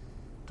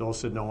Dole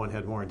said no one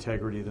had more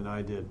integrity than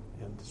I did,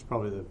 and it's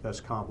probably the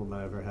best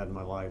compliment I've ever had in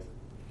my life.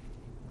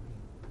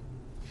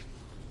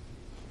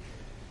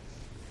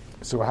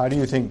 So how do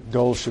you think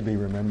Dole should be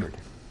remembered?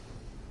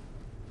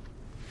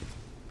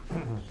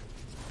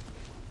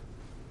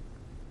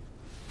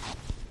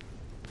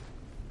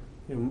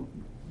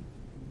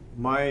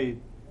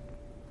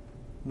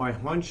 My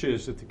hunch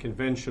is that the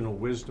conventional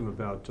wisdom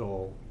about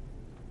Dole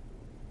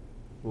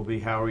will be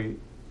how he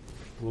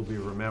will be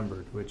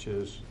remembered, which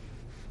is,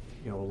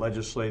 a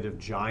legislative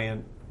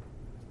giant,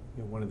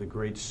 one of the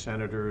great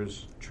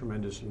senators,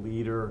 tremendous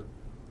leader,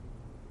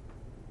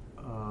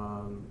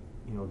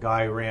 a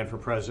guy who ran for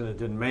president,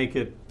 didn't make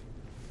it,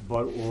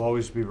 but will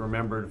always be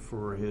remembered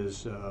for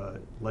his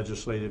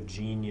legislative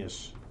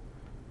genius.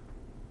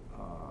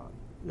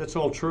 That's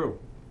all true,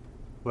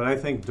 but I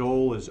think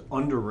Dole is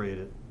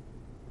underrated.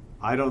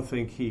 I don't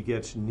think he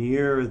gets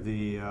near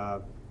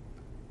the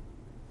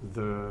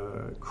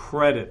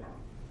credit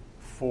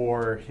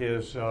for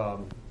his,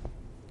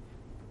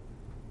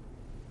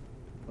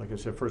 like I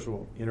said, first of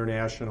all,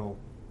 international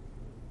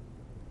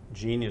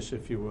genius,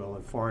 if you will,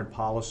 and foreign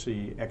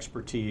policy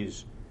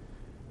expertise.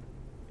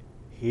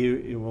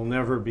 He will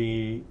never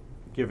be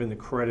given the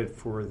credit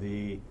for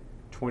the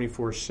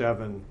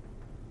 24/7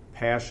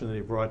 passion that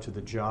he brought to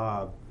the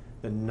job,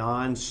 the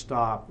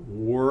nonstop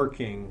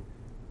working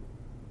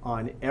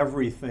on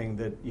everything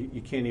that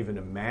you can't even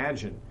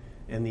imagine,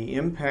 and the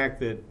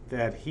impact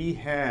that he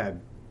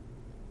had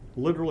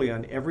literally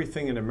on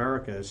everything in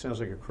America. It sounds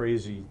like a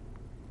crazy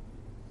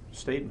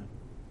statement,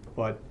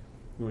 but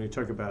when you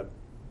talk about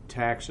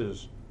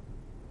taxes,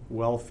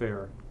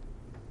 welfare,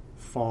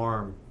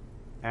 farm,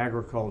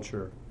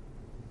 agriculture,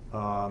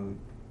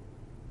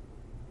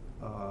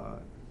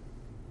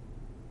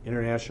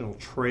 international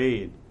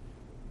trade,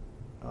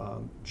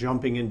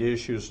 jumping into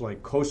issues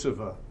like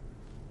Kosovo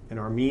and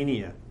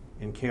Armenia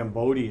and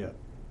Cambodia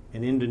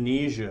and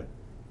Indonesia,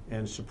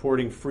 and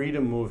supporting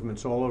freedom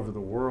movements all over the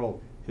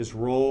world, his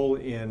role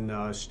in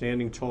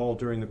standing tall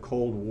during the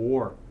Cold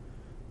War,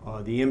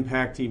 the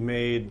impact he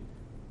made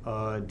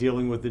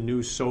dealing with the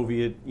new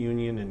Soviet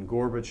Union and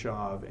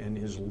Gorbachev, and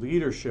his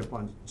leadership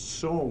on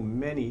so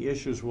many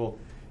issues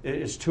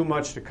is too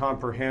much to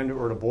comprehend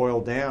or to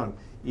boil down,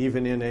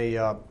 even in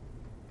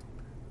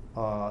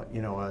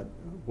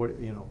what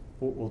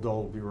will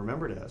Dole be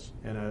remembered as.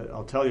 And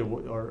I'll tell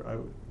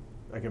you,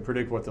 I can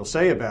predict what they'll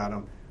say about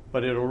him,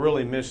 but it'll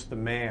really miss the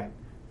man,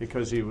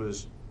 because he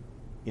was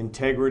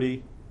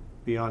integrity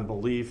beyond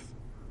belief,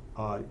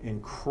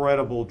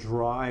 incredible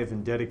drive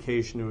and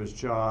dedication to his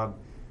job,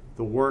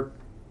 the work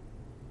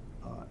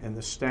and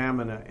the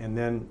stamina, and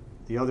then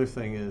the other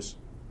thing is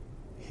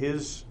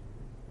his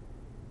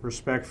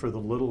respect for the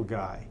little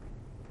guy.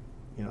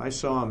 I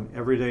saw him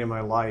every day of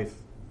my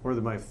life, more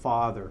than my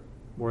father,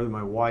 more than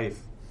my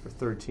wife, for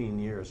 13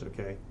 years,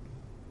 okay?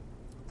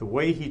 The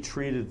way he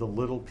treated the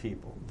little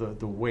people,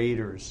 the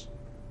waiters,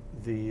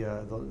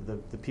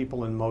 the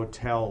people in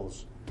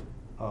motels,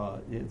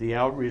 the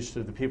outreach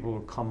to the people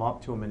who come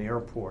up to him in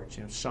airports,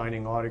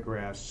 signing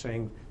autographs,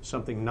 saying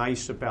something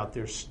nice about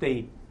their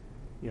state,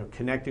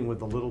 connecting with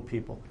the little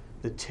people,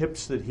 the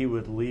tips that he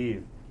would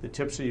leave, the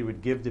tips that he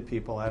would give to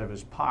people out of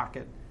his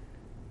pocket,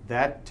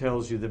 that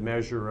tells you the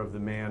measure of the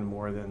man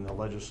more than the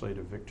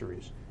legislative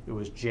victories. It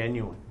was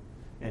genuine,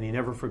 and he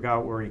never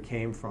forgot where he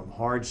came from.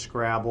 Hard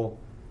scrabble,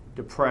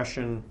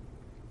 depression,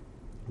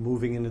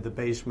 moving into the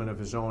basement of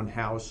his own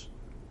house,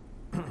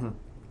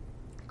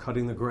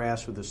 cutting the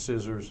grass with the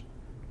scissors,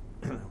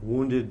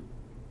 wounded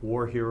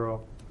war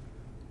hero.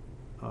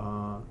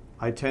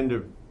 I tend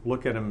to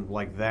look at him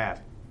like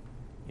that.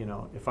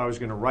 If I was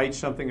going to write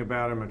something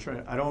about him,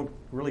 I don't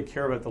really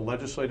care about the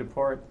legislative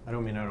part. I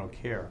don't mean I don't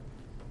care,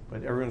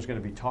 but everyone's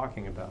going to be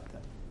talking about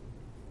that.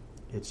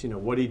 It's,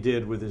 what he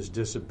did with his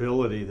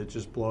disability that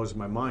just blows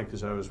my mind,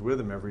 because I was with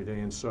him every day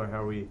and saw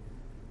how he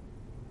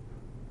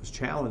was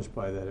challenged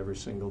by that every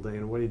single day,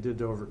 and what he did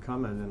to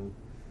overcome it, and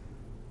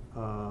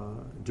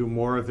do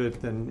more of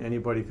it than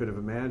anybody could have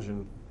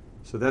imagined.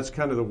 So that's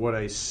kind of what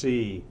I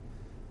see.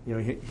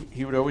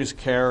 He would always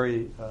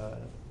carry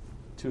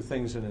two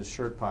things in his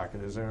shirt pocket.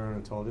 Has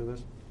anyone told you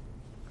this?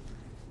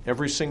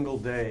 Every single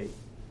day,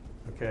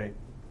 okay?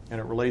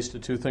 And it relates to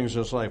two things in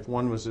his life.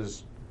 One was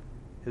his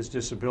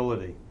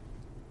disability,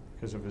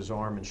 because of his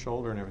arm and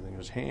shoulder and everything,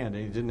 his hand.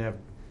 And he didn't have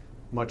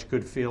much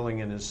good feeling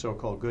in his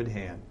so-called good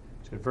hand.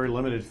 So he had very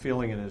limited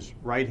feeling in his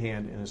right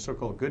hand, and his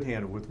so-called good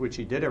hand, with which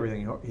he did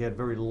everything. He had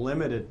very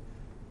limited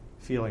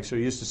feeling. So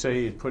he used to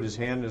say he'd put his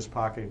hand in his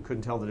pocket and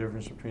couldn't tell the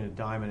difference between a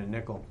dime and a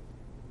nickel.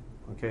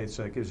 Okay,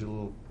 so that gives you a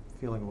little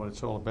feeling of what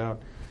it's all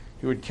about.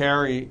 He would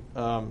carry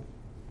a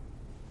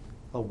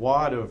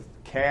wad of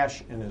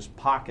cash in his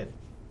pocket,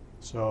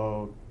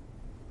 so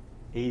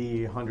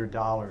 $80,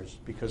 $100,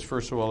 because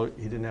first of all,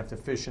 he didn't have to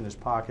fish in his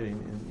pocket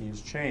and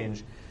use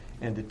change,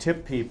 and to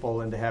tip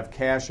people and to have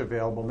cash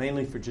available,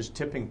 mainly for just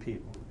tipping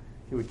people.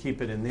 He would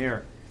keep it in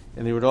there.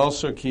 And he would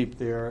also keep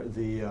there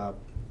the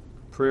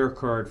prayer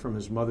card from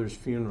his mother's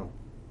funeral.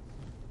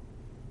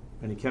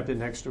 And he kept it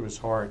next to his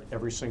heart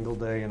every single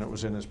day, and it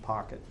was in his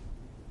pocket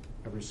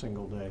every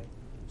single day.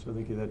 So I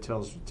think that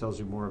tells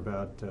you more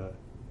about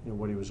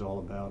what he was all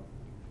about.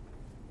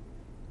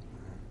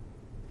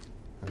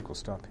 I think we'll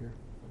stop here.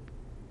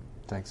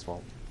 Thanks,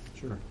 Walt.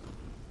 Sure.